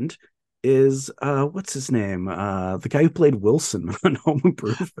boyfriend is what's his name? The guy who played Wilson on Home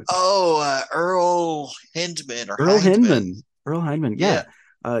Improvement. Oh, Earl Hindman or Earl Hindman. Hindman. Earl Hindman. Yeah.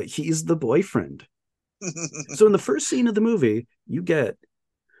 Yeah. He's the boyfriend. So in the first scene of the movie, you get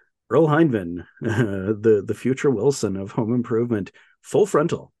Earl Hindman, the future Wilson of Home Improvement, full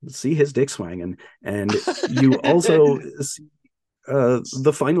frontal. See his dick swinging, and you also see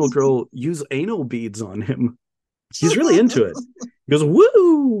the final girl use anal beads on him. He's really into it. He goes,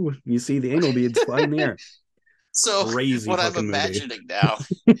 "Woo!" You see the anal beads fly in the air. So Crazy what I'm fucking movie. imagining now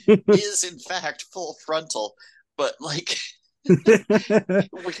is in fact full frontal, but like he's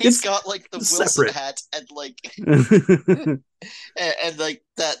It's got like the Wilson separate. hat and like and like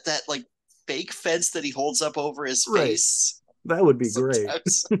that like fake fence that he holds up over his Right. face That would be great.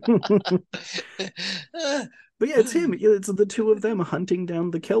 sometimes. But yeah, it's him. It's the two of them hunting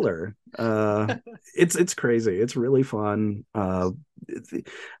down the killer. It's crazy. It's really fun.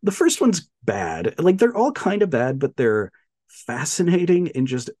 The first one's bad. Like they're all kind of bad, but they're fascinating and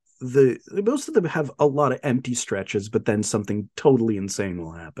just the most of them have a lot of empty stretches, but then something totally insane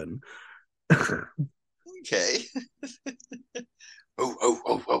will happen. Okay. Oh, oh,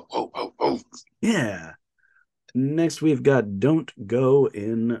 oh, oh, oh, oh, oh. Yeah. Next, we've got Don't Go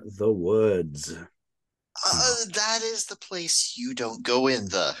in the Woods. That is the place you don't go in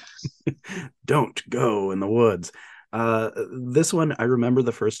the. Don't go in the woods. This one, I remember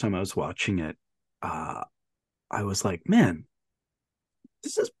the first time I was watching it, uh, I was like, man,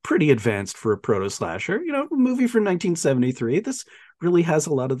 this is pretty advanced for a proto slasher. You know, a movie from 1973. This really has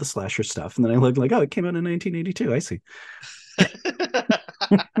a lot of the slasher stuff. And then I looked like, oh, it came out in 1982. I see.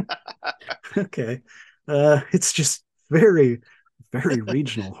 Okay. It's just very, very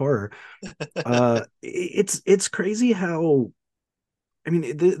regional horror. It's crazy how I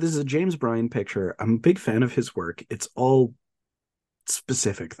mean, this is a James Bryan picture. I'm a big fan of his work. It's all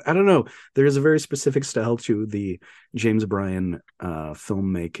specific. I don't know. There is a very specific style to the James Bryan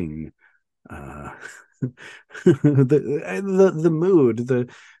filmmaking. Uh, the mood,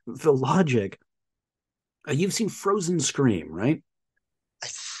 the logic. You've seen Frozen Scream, right? I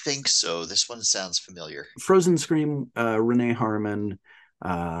think so. This one sounds familiar. Frozen Scream, Renee Harmon.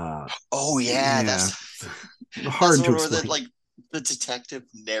 Uh, Oh yeah, yeah, that's hard the to one where explain. the detective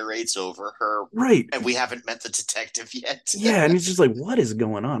narrates over her, Right. and we haven't met the detective yet. Yeah, and it's just like, what is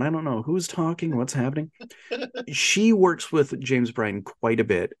going on? I don't know who's talking, what's happening. She works with James Bryan quite a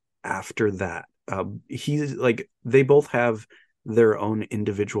bit after that. He's like they both have their own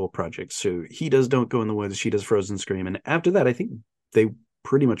individual projects. So he does Don't Go in the Woods, she does Frozen Scream, and after that, I think they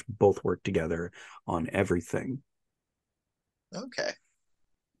pretty much both work together on everything. Okay.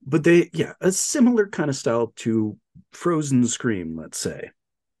 But they, yeah, a similar kind of style to Frozen Scream, let's say.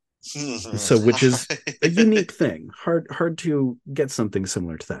 So, which is a unique thing. Hard to get something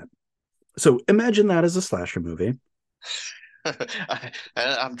similar to that. So imagine that as a slasher movie.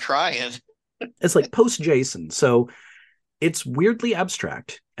 I'm trying. It's like post Jason. So it's weirdly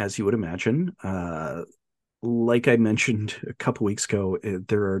abstract, as you would imagine. Like I mentioned a couple weeks ago,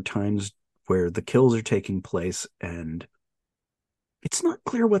 there are times where the kills are taking place and it's not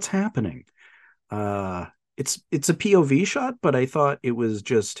clear what's happening. Uh, it's a POV shot, but I thought it was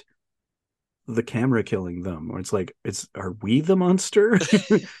just the camera killing them, or it's like, it's are we the monster?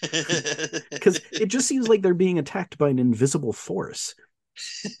 Because it just seems like they're being attacked by an invisible force.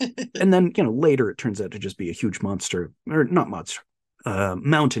 And then, you know, later it turns out to just be a huge monster, or not monster,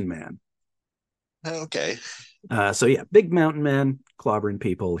 mountain man. Okay. So yeah, big mountain man clobbering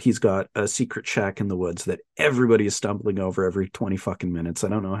people. He's got a secret shack in the woods that everybody is stumbling over every 20 fucking minutes. I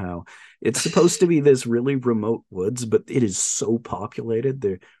don't know how. It's supposed to be this really remote woods, but it is so populated.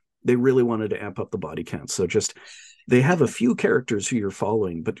 They really wanted to amp up the body count. So just they have a few characters who you're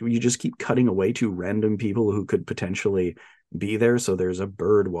following, but you just keep cutting away to random people who could potentially be there. So there's a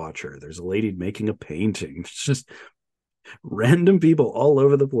bird watcher, there's a lady making a painting. It's just random people all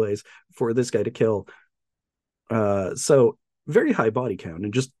over the place for this guy to kill. So very high body count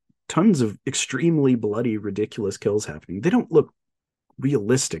and just tons of extremely bloody, ridiculous kills happening. They don't look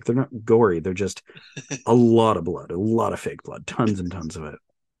realistic. They're not gory. They're just a lot of blood, a lot of fake blood, tons and tons of it.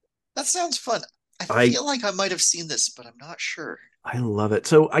 That sounds fun. I I feel like I might have seen this, but I'm not sure. I love it.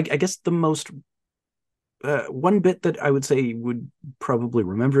 So I guess the most one bit that I would say you would probably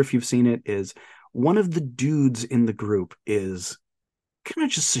remember if you've seen it is one of the dudes in the group is kind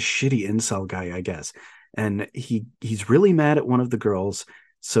of just a shitty incel guy, I guess. And he's really mad at one of the girls,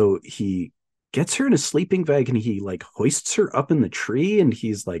 so he gets her in a sleeping bag and he like hoists her up in the tree and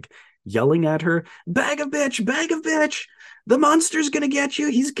he's like yelling at her, bag of bitch, the monster's gonna get you,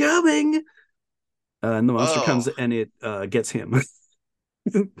 he's coming. And the monster comes Oh, and it gets him.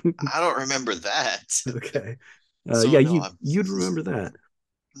 I don't remember that. Okay. So Yeah, no, I'm you'd remember that.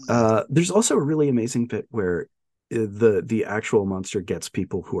 hmm. There's also a really amazing bit where the actual monster gets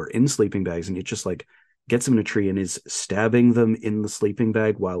people who are in sleeping bags, and it just like gets them in a tree and is stabbing them in the sleeping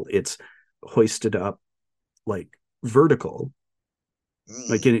bag while it's hoisted up like vertical,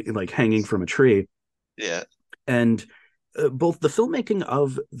 like Hmm. like hanging from a tree. Yeah. And both the filmmaking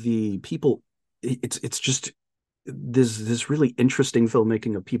of the people, it's just this really interesting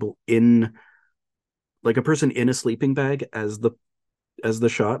filmmaking of people in like a person in a sleeping bag as the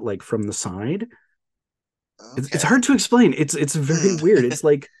shot like from the side. It's Okay. hard to explain. It's very Hmm. weird. It's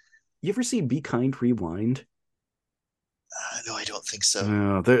like you ever see Be Kind Rewind? No, I don't think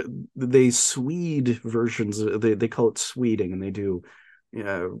so. They Swede versions. They call it Sweding, and they do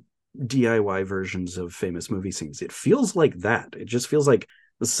uh, DIY versions of famous movie scenes. It feels like that. It just feels like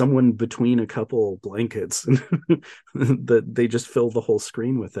someone between a couple blankets that they just fill the whole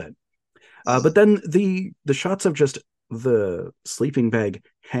screen with it. Hmm. But then the shots of just the sleeping bag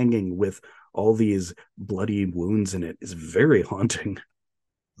hanging with all these bloody wounds in it is very haunting.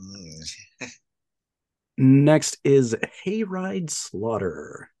 Hmm. Next is Hayride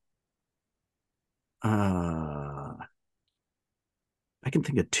Slaughter. Uh, I can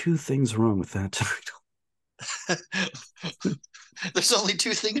think of two things wrong with that title. There's only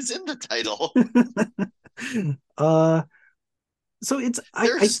two things in the title. uh, so it's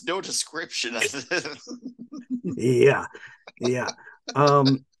There's no description of it. yeah, yeah.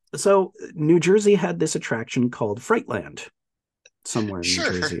 Um, so New Jersey had this attraction called Frightland somewhere in New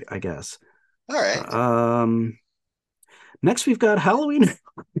Sure. Jersey, I guess. All right. Um, Next we've got Halloween.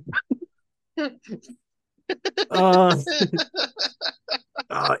 uh,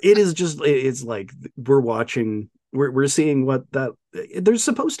 it is just it's like we're seeing what that there's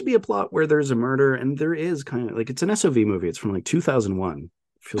supposed to be a plot where there's a murder and there is kind of like it's an SOV movie. It's from like 2001.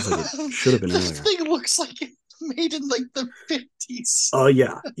 Feels like it should have been The earlier. thing looks like it made in like the 50s. Oh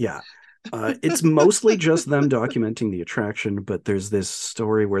yeah, yeah. It's mostly just them documenting the attraction, but there's this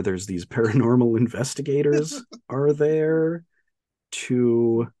story where there's these paranormal investigators are there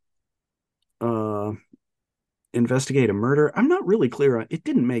to uh investigate a murder. I'm not really clear on it.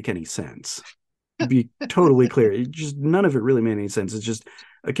 Didn't make any sense. Be totally clear. It just none of it really made any sense. It's just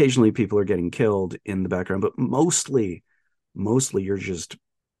occasionally people are getting killed in the background, but mostly you're just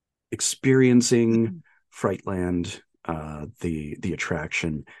experiencing Frightland, the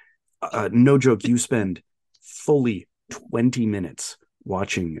attraction. No joke, you spend fully 20 minutes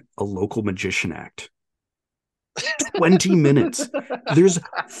watching a local magician act. 20 minutes. There's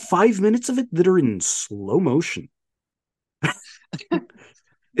 5 minutes of it that are in slow motion.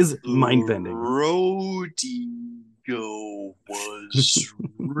 Is mind bending. Rodeo was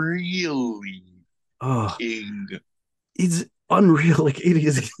really Oh, king. it's unreal. Like it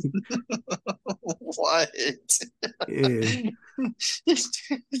is. What? Yeah.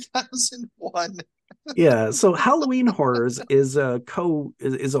 2001. Yeah, so Halloween Horrors is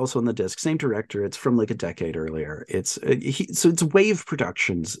also on the disc. Same director. It's from like a decade earlier. So it's Wave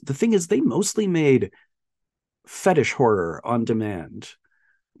Productions. The thing is, they mostly made fetish horror on demand,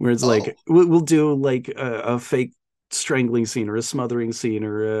 where it's like Oh, we'll do like a fake strangling scene or a smothering scene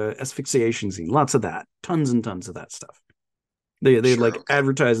or a asphyxiation scene. Lots of that. Tons and tons of that stuff. They sure. like Okay.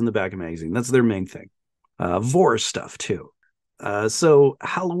 advertise in the back of magazine. That's their main thing. Vor stuff too. So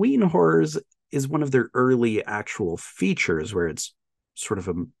Halloween Horrors is one of their early actual features where it's sort of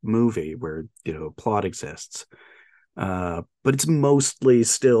a movie where plot exists. But it's mostly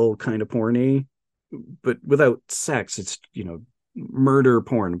still kind of porny, but without sex. It's murder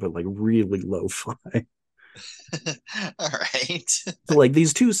porn, but like really lo-fi. All right. So like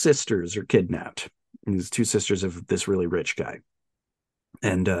these two sisters are kidnapped. These two sisters of this really rich guy,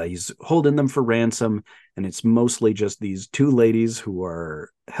 and he's holding them for ransom. And it's mostly just these two ladies who are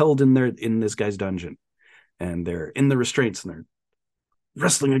held in this guy's dungeon, and they're in the restraints and they're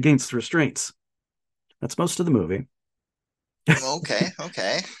wrestling against the restraints. That's most of the movie. Okay.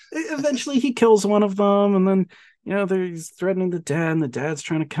 Okay. Eventually, he kills one of them, and then he's threatening the dad, and the dad's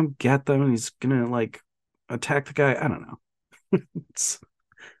trying to come get them, and he's gonna like attack the guy. I don't know. it's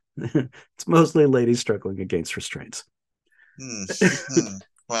It's mostly ladies struggling against restraints. Hmm. Hmm.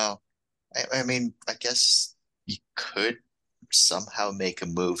 Well, I mean, I guess you could somehow make a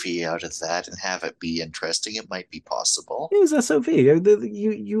movie out of that and have it be interesting. It might be possible. It was SOV.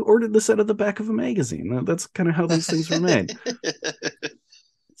 You ordered this out of the back of a magazine. That's kind of how these things were made.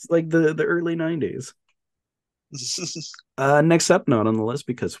 It's like the early 90s. Next up, not on the list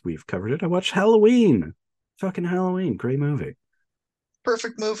because we've covered it. I watched Halloween. Fucking Halloween, great movie.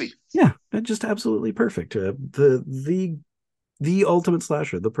 Perfect movie. Yeah, just absolutely perfect. The ultimate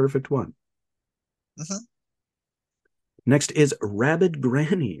slasher, the perfect one. Mhm. Next is Rabid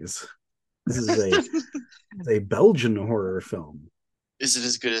Grannies. This is a Belgian horror film. Is it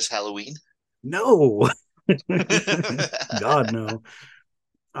as good as Halloween? No, God no.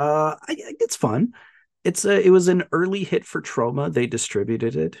 It's fun. It was an early hit for Trauma. They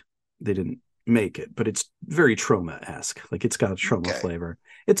distributed it. They didn't make it, but it's very Trauma-esque. Like it's got Trauma Okay. flavor.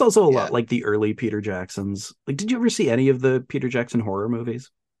 It's also a lot Yeah. like the early Peter Jacksons. Like, did you ever see any of the Peter Jackson horror movies?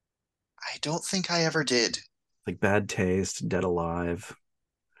 I don't think I ever did. Like Bad Taste, Dead Alive.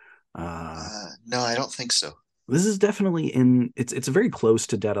 Uh, No, I don't think so. this is definitely in. It's very close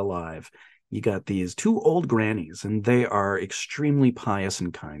to Dead Alive. You got these two old grannies, and they are extremely pious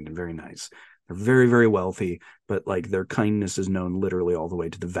and kind and very nice. They're very, very wealthy, but like their kindness is known literally all the way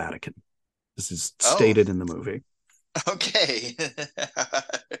to the Vatican. This is Oh, stated in the movie. okay.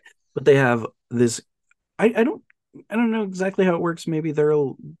 But they have this. I don't. I don't know exactly how it works. Maybe they're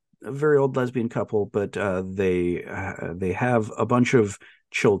a very old lesbian couple, but they have a bunch of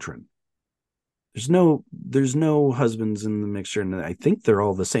children. There's no husbands in the mixture, and I think they're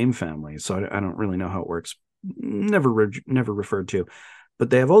all the same family. So I don't really know how it works. Never referred to, but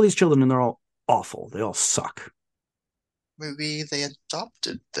they have all these children, and they're all awful. They all suck. Maybe they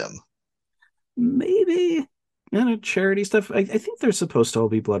adopted them. Maybe charity stuff. I think they're supposed to all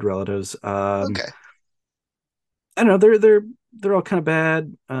be blood relatives. Okay. I don't know. They're all kind of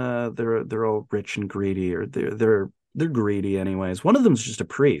bad. They're all rich and greedy, or they're greedy anyways. One of them's just a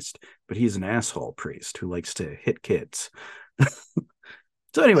priest, but he's an asshole priest who likes to hit kids.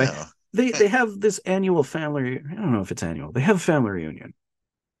 So anyway, Oh. they have this annual family. I don't know if it's annual. They have a family reunion,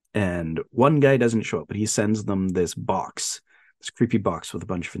 and one guy doesn't show up, but he sends them this box, this creepy box with a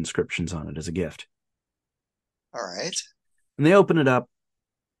bunch of inscriptions on it as a gift. All right. And they open it up,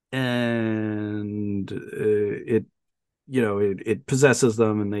 and it possesses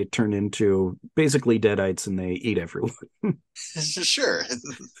them, and they turn into basically deadites, and they eat everyone. Sure.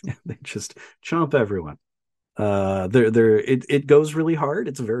 They just chomp everyone. It goes really hard.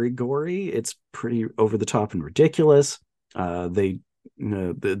 It's very gory. It's pretty over the top and ridiculous. They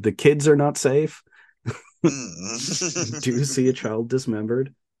the kids are not safe. You do Mm. see a child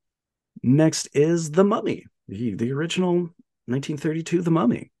dismembered. Next is The Mummy, the original 1932 The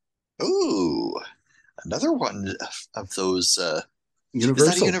Mummy. Ooh, another one of those. Is that a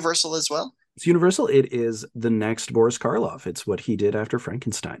Universal. Universal as well? It's Universal. It is the next Boris Karloff. It's what he did after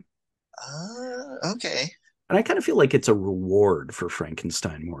Frankenstein. Okay. And I kind of feel like it's a reward for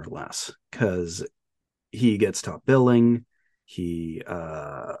Frankenstein, more or less, because he gets top billing. He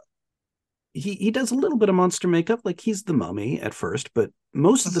he does a little bit of monster makeup, like he's the mummy at first, but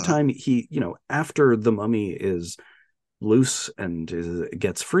most of the Hmm. time after the mummy is loose and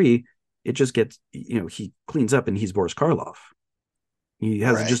gets free, it just gets he cleans up and he's Boris Karloff. He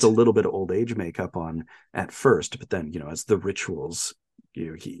All has just right. a little bit of old age makeup on at first, but then as the rituals,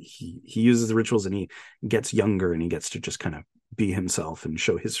 he uses the rituals and he gets younger and he gets to just kind of be himself and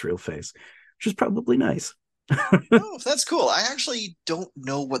show his real face, which is probably nice. Oh, that's cool. I actually don't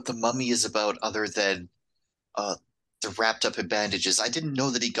know what the mummy is about other than uh the wrapped up in bandages. I didn't know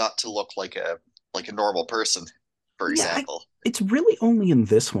that he got to look like a normal person, for Yeah, example. it's really only in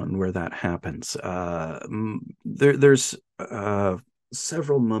this one where that happens. There's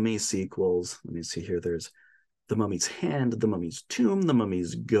several Mummy sequels. Let me see here. There's The Mummy's Hand, The Mummy's Tomb, The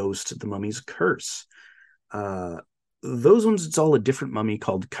Mummy's Ghost, The Mummy's Curse. Uh, those ones, it's all a different mummy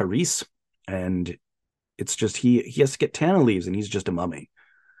called Carice, and it's just he has to get Tana leaves, and he's just a mummy.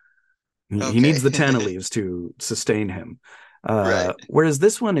 He needs Okay. the Tana leaves to sustain him. Right. Whereas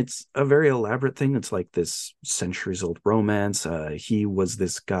this one, it's a very elaborate thing. It's like this centuries old romance. He was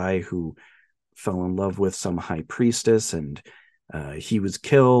this guy who fell in love with some high priestess, and he was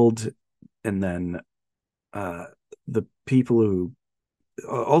killed. And then uh, the people who,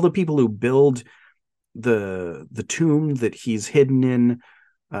 all the people who build the tomb that he's hidden in,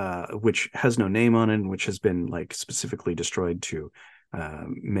 which has no name on it, and which has been like specifically destroyed to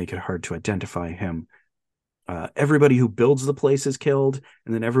make it hard to identify him. Everybody who builds the place is killed,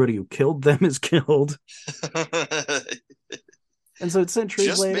 and then everybody who killed them is killed. And so centuries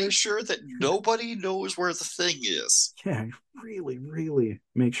Just make later, sure that nobody knows where the thing is. yeah, really, really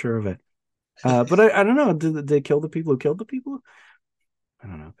make sure of it. But I don't know. Did they kill the people who killed the people? I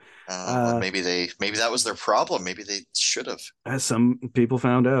don't know. Well, Uh, maybe that was their problem. Maybe they should have. as some people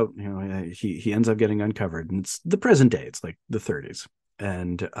found out, he ends up getting uncovered, and it's the present day. It's like the 30s,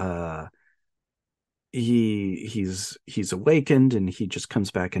 and he's awakened, and he just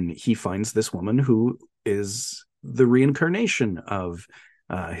comes back, and he finds this woman who is the reincarnation of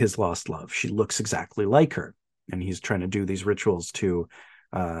his lost love. She looks exactly like her, and he's trying to do these rituals to,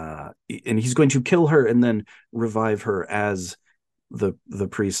 and he's going to kill her and then revive her as the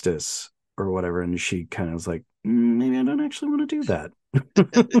priestess or whatever. And she kind of was like, maybe I don't actually want to do that.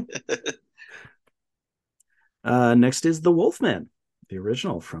 Next is the Wolfman, the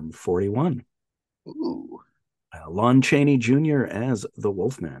original from 41. Ooh. Lon Chaney Jr. as the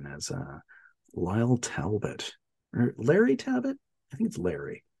Wolfman, as Lyle Talbot or Larry Talbot. I think it's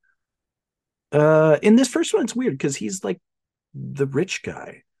Larry. In this first one, it's weird because he's like the rich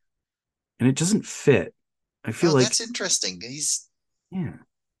guy, and it doesn't fit. I feel Oh, like, that's interesting. He's yeah,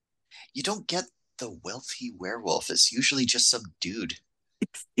 You don't get the wealthy werewolf. It's usually just some dude.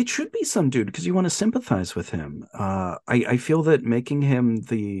 it should be some dude because you want to sympathize with him. I feel that making him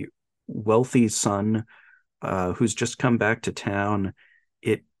the wealthy son who's just come back to town,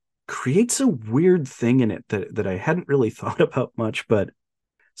 it creates a weird thing in it that I hadn't really thought about much. But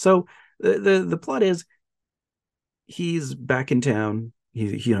so the plot is he's back in town.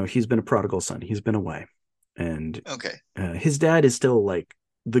 He's been a prodigal son. He's been away, and Okay. his dad is still like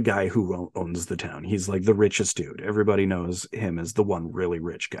the guy who owns the town. He's like the richest dude. Everybody knows him as the one really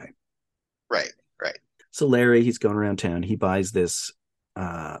rich guy. Right, right. So Larry, he's going around town. He buys this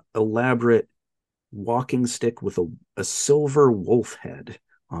elaborate walking stick with a silver wolf head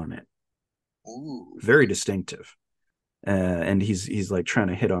on it. Ooh. Very distinctive. And he's like trying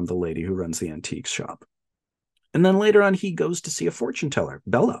to hit on the lady who runs the antique shop. And then later on, he goes to see a fortune teller,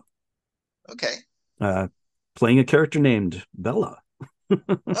 Bella, Okay. uh, playing a character named Bella.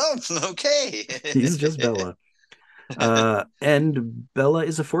 Oh, okay. He's just Bella. And Bella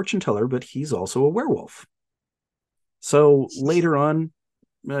is a fortune teller, but he's also a werewolf. So later on,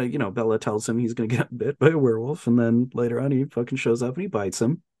 Bella tells him he's going to get bit by a werewolf. And then later on, he fucking shows up and he bites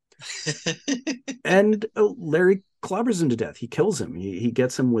him. And Larry clobbers him to death. He kills him. He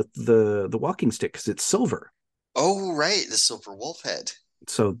gets him with the walking stick because it's silver. Oh, right, the silver wolf head.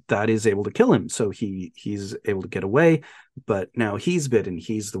 So that is able to kill him. So he's able to get away, but now he's bitten.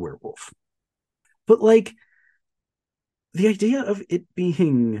 He's the werewolf. But like the idea of it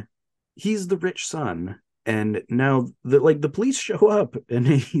being he's the rich son, and now the police show up, and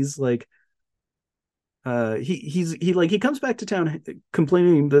he's like, he comes back to town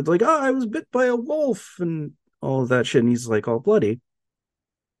complaining that like, oh, I was bit by a wolf and all of that shit, and he's like all bloody,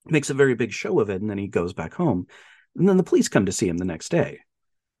 makes a very big show of it, and then he goes back home, and then the police come to see him the next day,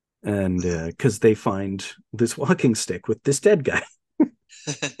 and because they find this walking stick with this dead guy.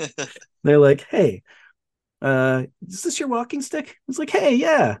 They're like, hey, is this your walking stick? It's like, hey,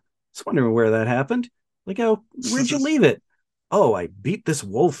 yeah, I was wondering where that happened. Like, oh, where'd you leave it? Oh, I beat this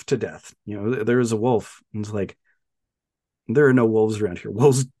wolf to death. There is a wolf. And it's like, there are no wolves around here.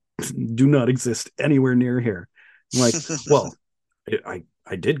 Wolves do not exist anywhere near here. I'm like, well,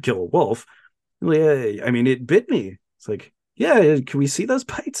 I did kill a wolf. I mean, it bit me. It's like, yeah, can we see those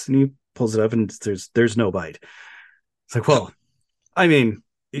bites? And he pulls it up, and there's no bite. It's like, well, I mean,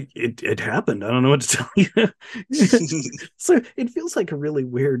 it happened. I don't know what to tell you. So it feels like a really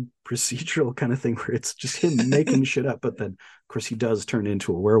weird procedural kind of thing where it's just him making shit up, but then of course he does turn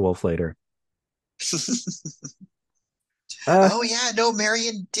into a werewolf later. Uh Oh yeah, no,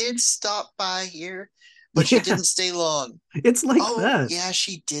 Marion did stop by here, but she yeah, didn't stay long. it's like Oh that. yeah,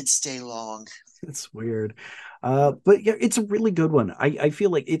 she did stay long. It's weird. But yeah, it's a really good one. I feel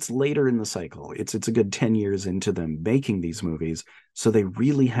like it's later in the cycle. It's a good 10 years into them making these movies. So they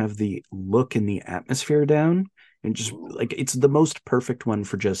really have the look and the atmosphere down. And just Ooh. like it's the most perfect one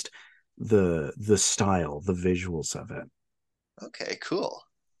for just the style, the visuals of it. Okay, cool.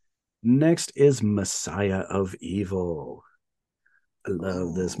 Next is Messiah of Evil. I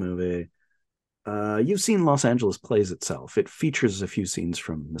love this Oh, movie. You've seen Los Angeles Plays itself. It features a few scenes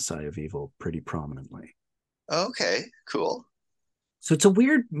from Messiah of Evil pretty prominently. okay, cool. So it's a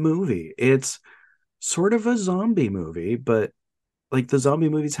weird movie. It's sort of a zombie movie, but like the zombie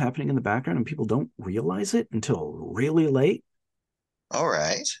movie's happening in the background and people don't realize it until really late All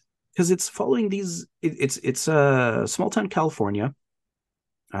right. because it's following it's small town California.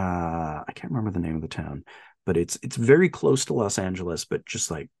 I can't remember the name of the town, but it's very close to Los Angeles, but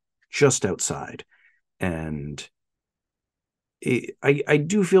just outside. And I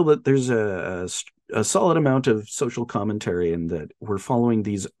do feel that there's a solid amount of social commentary in that we're following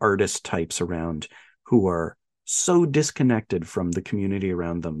these artist types around who are so disconnected from the community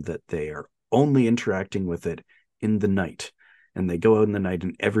around them that they are only interacting with it in the night. And they go out in the night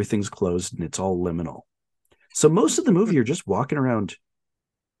and everything's closed and it's all liminal. So most of the movie you're just walking around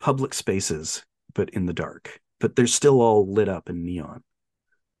public spaces, but in the dark. But they're still all lit up in neon.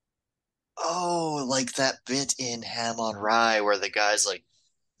 Oh, like that bit in Ham on Rye where the guy's like,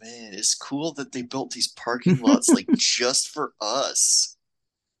 man, it's cool that they built these parking lots like just for us.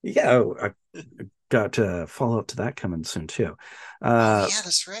 Yeah, I got follow up to that coming soon too. Oh Uh, yeah,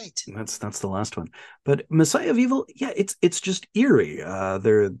 that's right. that's the last one. But Messiah of Evil, yeah, it's just eerie.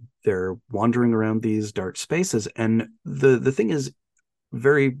 They're wandering around these dark spaces, and the thing is,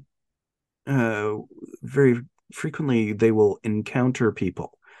 very uh very frequently they will encounter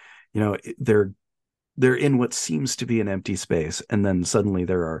people. You know, they're in what seems to be an empty space, and then suddenly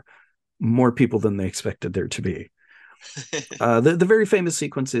there are more people than they expected there to be. The very famous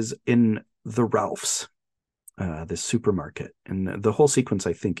sequence is in the Ralphs, this supermarket, and the whole sequence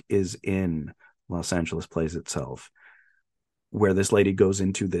I think is in Los Angeles Plays itself, where this lady goes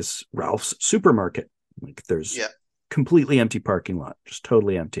into this Ralph's supermarket. Like there's Yeah. completely empty parking lot, just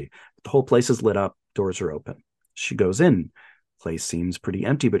totally empty. The whole place is lit up, doors are open. She goes in, place seems pretty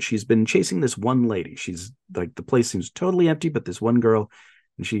empty, but she's been chasing this one lady. She's like the place seems totally empty, but this one girl,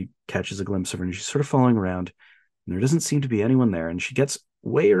 and she catches a glimpse of her, and she's sort of following around, and there doesn't seem to be anyone there. And she gets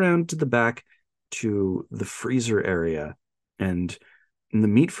way around to the back to the freezer area, and in the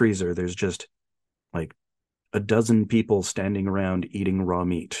meat freezer, there's just like a dozen people standing around eating raw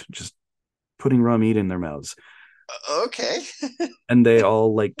meat, just putting raw meat in their mouths. Okay. And they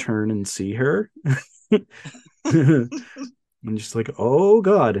all like turn and see her. And just like, oh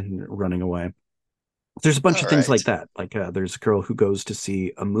God, and running away. There's a bunch All of things right. like that. Like there's a girl who goes to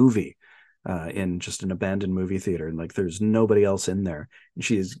see a movie in just an abandoned movie theater, and like there's nobody else in there.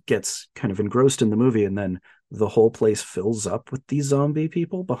 And gets kind of engrossed in the movie, and then the whole place fills up with these zombie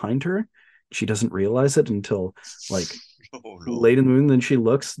people behind her. She doesn't realize it until like Oh no. late in the movie. And then she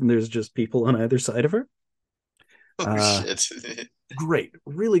looks, and there's just people on either side of her. Oh Uh, shit. Great,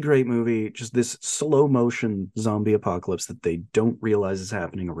 really great movie. Just this slow motion zombie apocalypse that they don't realize is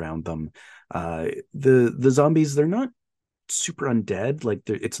happening around them. The zombies, they're not super undead. Like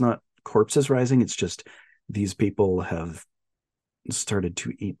it's not corpses rising. It's just these people have started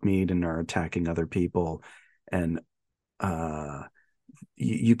to eat meat and are attacking other people, and uh,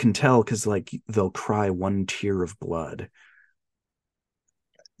 you can tell because like they'll cry one tear of blood,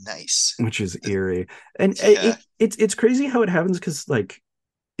 Nice. which is eerie. And Yeah. it's crazy how it happens because like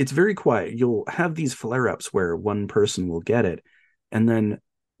it's very quiet. You'll have these flare ups where one person will get it, and then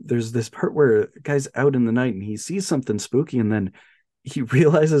there's this part where a guy's out in the night and he sees something spooky, and then he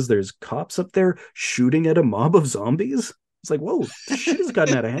realizes there's cops up there shooting at a mob of zombies. It's like, whoa, this shit has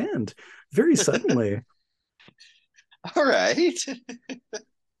gotten out of hand very suddenly. All right.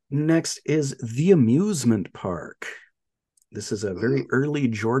 Next is The Amusement Park. This is a very Ooh. early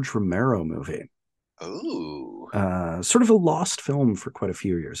George Romero movie. Ooh. Sort of a lost film for quite a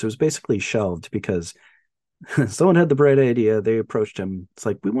few years. It was basically shelved because someone had the bright idea. They approached him. It's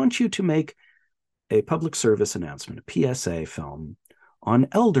like, we want you to make a public service announcement, a PSA film on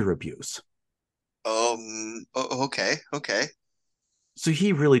elder abuse. Okay. Okay. So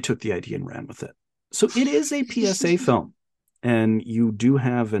he really took the idea and ran with it. So it is a PSA film. And you do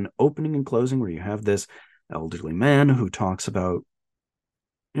have an opening and closing where you have this elderly man who talks about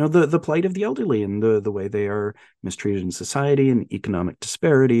the plight of the elderly and the way they are mistreated in society and economic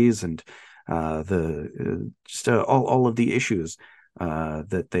disparities and the just all of the issues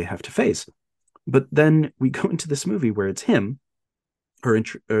that they have to face. But then we go into this movie where it's him or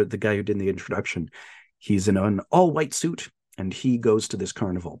the guy who did the introduction. He's in an all white suit and he goes to this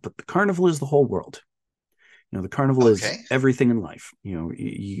carnival, but the carnival is the whole world. The carnival is Okay. everything in life.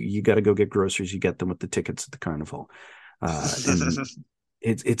 You got to go get groceries. You get them with the tickets at the carnival, and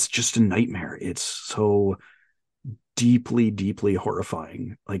it's just a nightmare. It's so deeply, deeply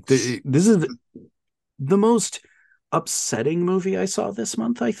horrifying. Like this is the most upsetting movie I saw this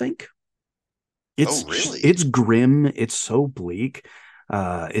month. I think Oh, it's really? it's grim. It's so bleak.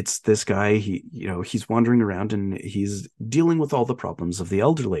 It's this guy. He's wandering around and he's dealing with all the problems of the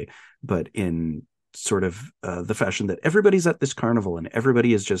elderly, but in sort of the fashion that everybody's at this carnival and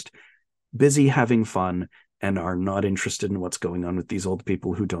everybody is just busy having fun and are not interested in what's going on with these old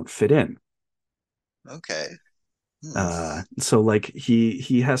people who don't fit in. Okay. Hmm. So like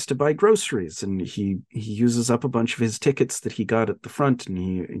he has to buy groceries, and he uses up a bunch of his tickets that he got at the front, and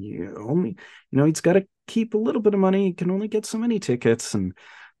he only, he's got to keep a little bit of money. He can only get so many tickets, and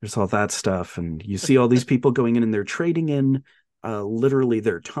there's all that stuff. And you see all these people going in, and they're trading in literally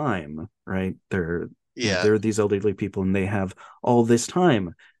their time, right? Yeah. They're these elderly people, and they have all this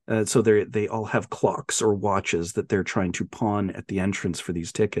time. So they all have clocks or watches that they're trying to pawn at the entrance for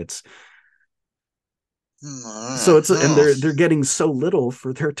these tickets. So and Hmm. they're getting so little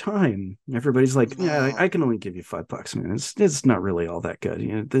for their time. Everybody's like, yeah, I can only give you $5, man. It's not really all that good.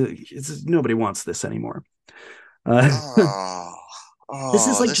 Nobody wants this anymore. Oh, This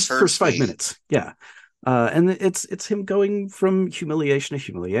is oh, like this just the first hurts five me. minutes. Yeah. And it's him going from humiliation to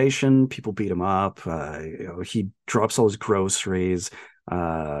humiliation. People beat him up. He drops all his groceries.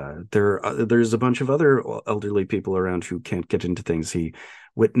 There's a bunch of other elderly people around who can't get into things. He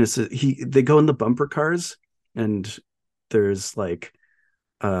witnesses. They go in the bumper cars, and there's like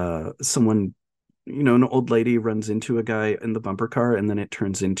someone, an old lady runs into a guy in the bumper car, and then it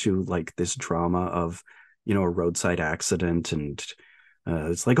turns into like this drama of, a roadside accident. And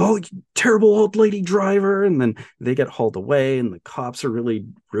it's like, oh, terrible old lady driver, and then they get hauled away, and the cops are really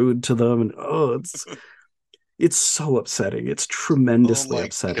rude to them, and it's so upsetting. It's Oh tremendously my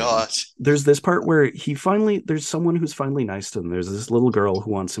upsetting. God. There's this part where there's someone who's finally nice to him. There's this little girl who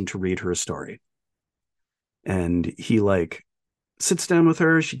wants him to read her a story, and he like sits down with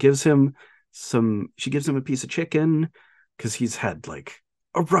her. She gives him a piece of chicken, because he's had like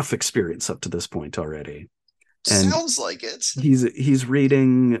a rough experience up to this point already. And Sounds like it. he's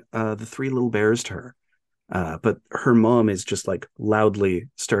reading The Three Little Bears to her. But her mom is just like loudly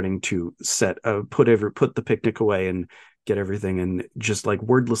starting to put the picnic away and get everything, and just like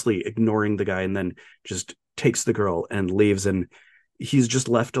wordlessly ignoring the guy, and then just takes the girl and leaves. And he's just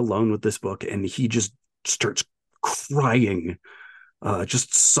left alone with this book, and he just starts crying,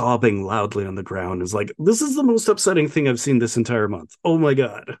 just sobbing loudly on the ground. Is like, this is the most upsetting thing I've seen this entire month. Oh my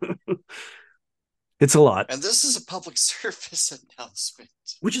God. It's a lot, And this is a public service announcement.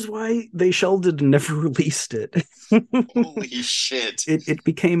 which is why they shelved it and never released it. Holy shit. It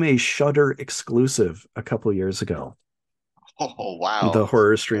became a Shudder exclusive a couple years ago. Oh, wow. The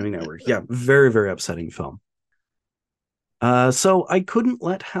horror streaming network. Yeah, very, very upsetting film. So I couldn't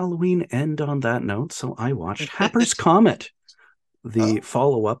let Halloween end on that note, so I watched Happer's Comet, the Oh,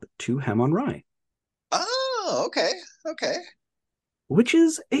 follow-up to Hem on Rye, oh, okay. Okay. which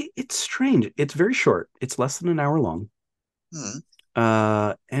is it's strange. It's very short. It's less than an hour long.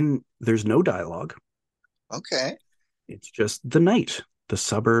 Hmm. And there's no dialogue. Okay. It's just the night, the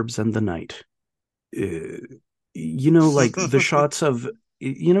suburbs and the night. Uh, like the shots of,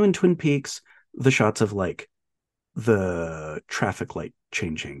 in Twin Peaks, the shots of like the traffic light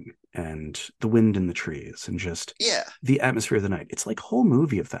changing and the wind in the trees and just Yeah. the atmosphere of the night. It's like a whole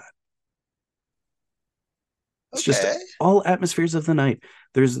movie of that. It's just Okay. all atmospheres of the night.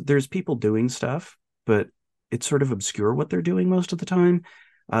 There's people doing stuff, but it's sort of obscure what they're doing most of the time.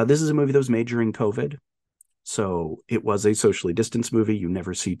 This is a movie that was made during COVID, so it was a socially distanced movie. You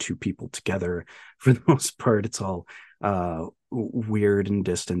never see two people together for the most part. It's all weird and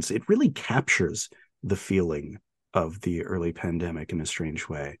distance. It really captures the feeling of the early pandemic in a strange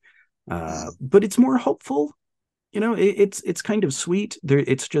way. Hmm. But it's more hopeful. It's kind of sweet.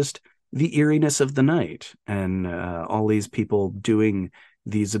 It's just the eeriness of the night, and all these people doing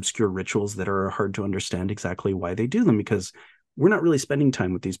these obscure rituals that are hard to understand exactly why they do them, because we're not really spending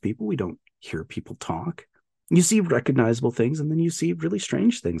time with these people. We don't hear people talk. You see recognizable things, and then you see really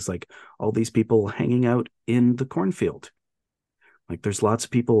strange things, like all these people hanging out in the cornfield. Like there's lots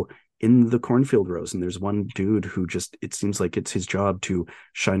of people in the cornfield rows, and there's one dude who just, it seems like it's his job to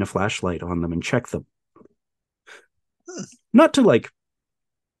shine a flashlight on them and check them. Hmm. Not to like,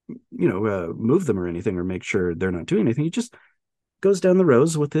 move them or anything, or make sure they're not doing anything. He just goes down the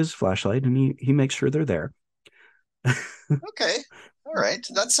rows with his flashlight, and he makes sure they're there. Okay. All right.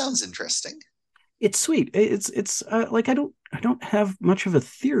 That sounds interesting. It's sweet. It's like I don't have much of a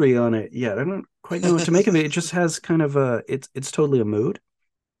theory on it yet. I don't quite know what to make of it. It just has kind of it's totally a mood.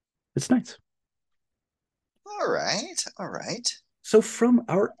 It's nice. All right. All right. So from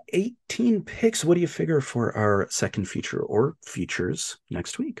our 18 picks, what do you figure for our second feature or features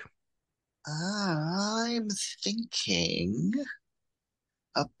next week? I'm thinking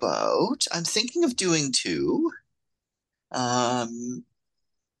I'm thinking of doing two. Um,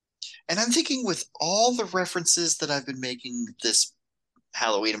 and I'm thinking with all the references that I've been making this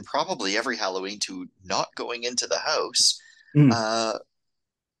Halloween and probably every Halloween to not going into the house, Mm. uh,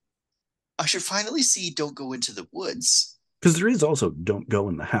 I should finally see Don't Go Into the Woods. Because there is also Don't Go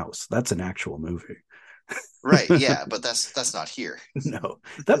in the House. That's an actual movie. Right, yeah, but that's not here. No,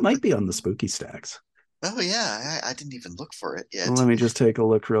 that might be on the spooky stacks. Oh yeah, I didn't even look for it yet. Let me just take a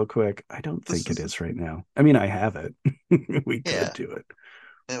look real quick. I don't think it is right now. I mean, I have it. We could Yeah, do it.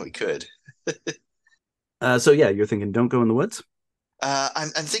 yeah, we could. So yeah, you're thinking Don't Go in the Woods? I'm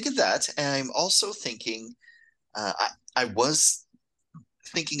thinking that, and I'm also thinking I was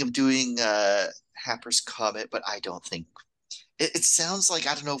thinking of doing Happer's Comet, but I don't think it sounds like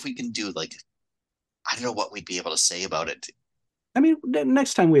I don't know if we can do like I don't know what we'd be able to say about it. I mean,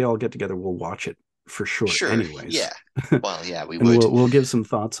 next time we all get together, we'll watch it for sure, Sure, anyways, yeah. Well, yeah, we and would. we'll give some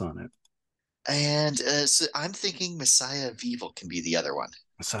thoughts on it. And so I'm thinking Messiah of Evil can be the other one.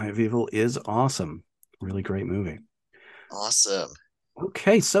 Messiah of Evil is awesome. Really great movie. Awesome.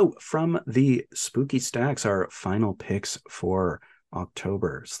 Okay, so from the spooky stacks, our final picks for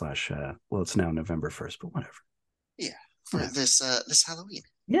October slash well, it's now November 1st, but whatever. Yeah, for Whatever. this Halloween.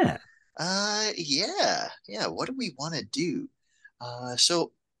 Yeah. Yeah. What do we want to do?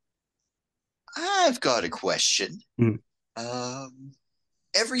 So I've got a question. Mm, Um,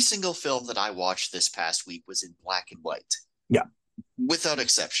 every single film that I watched this past week was in black and white, yeah, without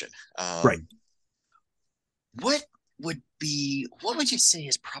exception. right. What what would you say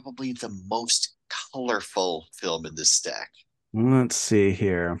is probably the most colorful film in this stack? Let's see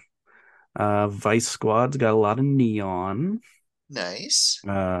here. Vice Squad's got a lot of neon. Nice.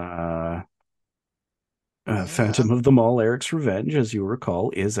 Uh, Phantom I'm of the Mall, Eric's Revenge, as you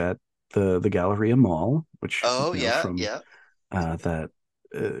recall, is at the Galleria Mall, which Oh yeah, from yeah. that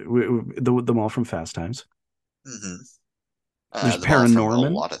the mall from Fast Times. hmm There's the mall from a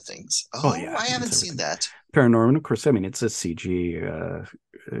Paranorman. lot of things. Oh Oh, yeah, I it's haven't seen everything. that. Paranorman, of course. I mean, it's a CG uh,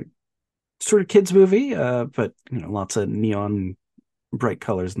 sort of kids movie, but lots of neon, bright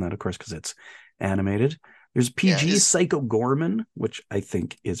colors in that, of course, because it's animated. There's Yeah, PG is Psycho Gorman, which I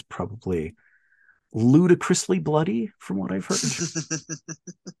think is probably ludicrously bloody, from what I've heard.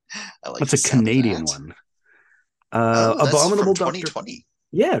 I like That's the a sound of Canadian that. one. Oh, that's from Abominable Doctor. 2020.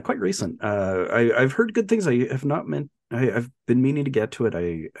 Yeah, quite recent. I've heard good things. I have not meant. I've been meaning to get to it.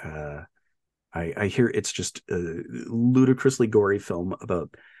 I hear it's just a ludicrously gory film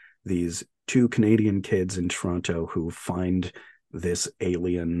about these two Canadian kids in Toronto who find this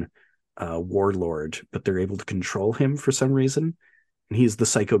alien warlord, but they're able to control him for some reason. And he's the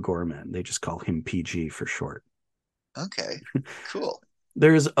Psycho Gorman. They just call him PG for short. Okay, cool.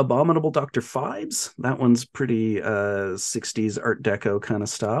 There's Abominable Dr. Phibes. That one's pretty 60s Art Deco kind of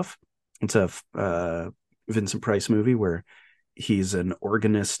stuff. It's a Vincent Price movie where he's an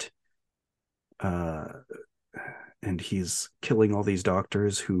organist uh, and he's killing all these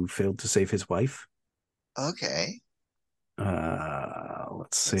doctors who failed to save his wife. Okay,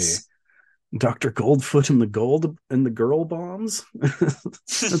 Let's see. that's Dr. Goldfoot and the girl bombs.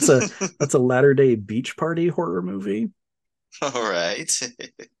 that's a that's a latter-day beach party horror movie. all right.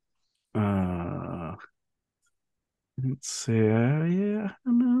 Uh let's see. Yeah, I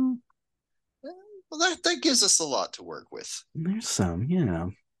don't know. Well, that gives us a lot to work with. There's some, yeah.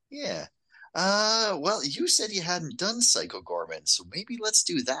 Yeah. Well, you said you hadn't done Psycho Gorman, so maybe let's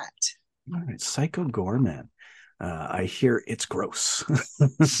do that. All right, Psycho Gorman. I hear it's gross.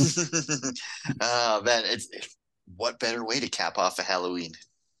 Man, what better way to cap off a Halloween?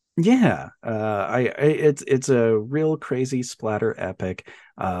 Yeah, it's a real crazy splatter epic.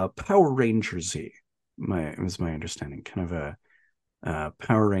 Power Rangers Z. My was my understanding, kind of a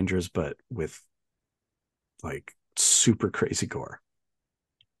Power Rangers, but with like super crazy gore.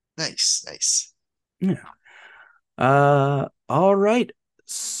 Nice, nice. Yeah. All right.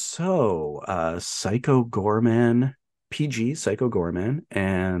 So, Psycho Gorman, PG Psycho Gorman,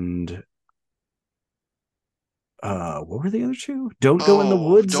 and what were the other two? Don't Go in the Oh,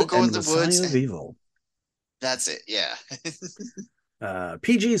 Woods don't go in and the woods. Messiah of Evil. That's it. Yeah.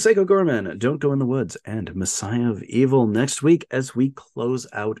 PG Psycho Gorman, Don't Go in the Woods, and Messiah of Evil next week as we close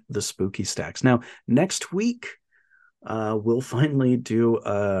out the spooky stacks. Now, next week, we'll finally do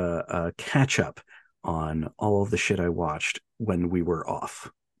a catch up on all of the shit I watched when we were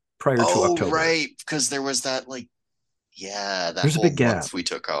off prior to Oh, October. right. Because there was that like, yeah, that There's a whole big gap. month we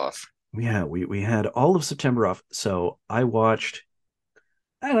took off. Yeah, we had all of September off. So I watched,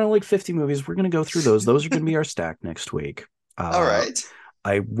 I don't know, like 50 movies. We're going to go through those. Those are going to be our stack next week. All Uh, right.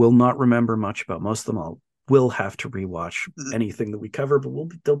 I will not remember much about most of them. Will have to rewatch anything that we cover, but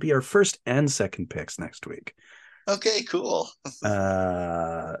they'll be our first and second picks next week. Okay, cool.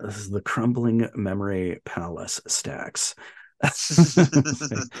 This is the Crumbling Memory Palace stacks.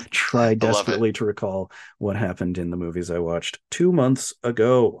 Try I love it. desperately to recall what happened in the movies I watched 2 months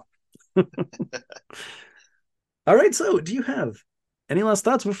ago. All right, so do you have Any last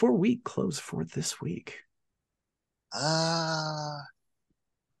thoughts before we close for this week? Uh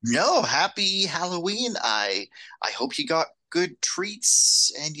no, happy Halloween. I hope you got good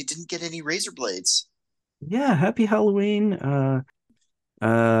treats and you didn't get any razor blades. Yeah, happy Halloween.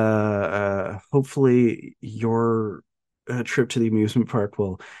 Hopefully your trip to the amusement park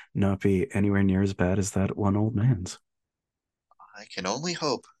will not be anywhere near as bad as that one old man's. I can only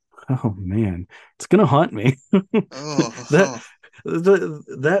hope. Oh man, it's gonna haunt me. Oh, That oh.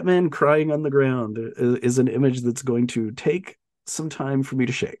 that man crying on the ground is an image that's going to take some time for me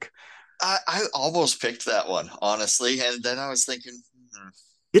to shake. I almost picked that one, honestly, and then I was thinking,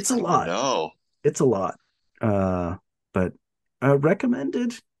 It's a I don't lot. know. It's a lot. But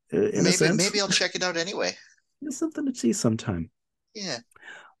recommended in a Maybe sense. maybe I'll check it out anyway. It's something to see sometime. Yeah.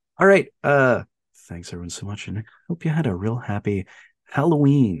 All right. Thanks everyone so much, and I hope you had a real happy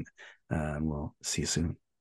Halloween. And we'll see you soon.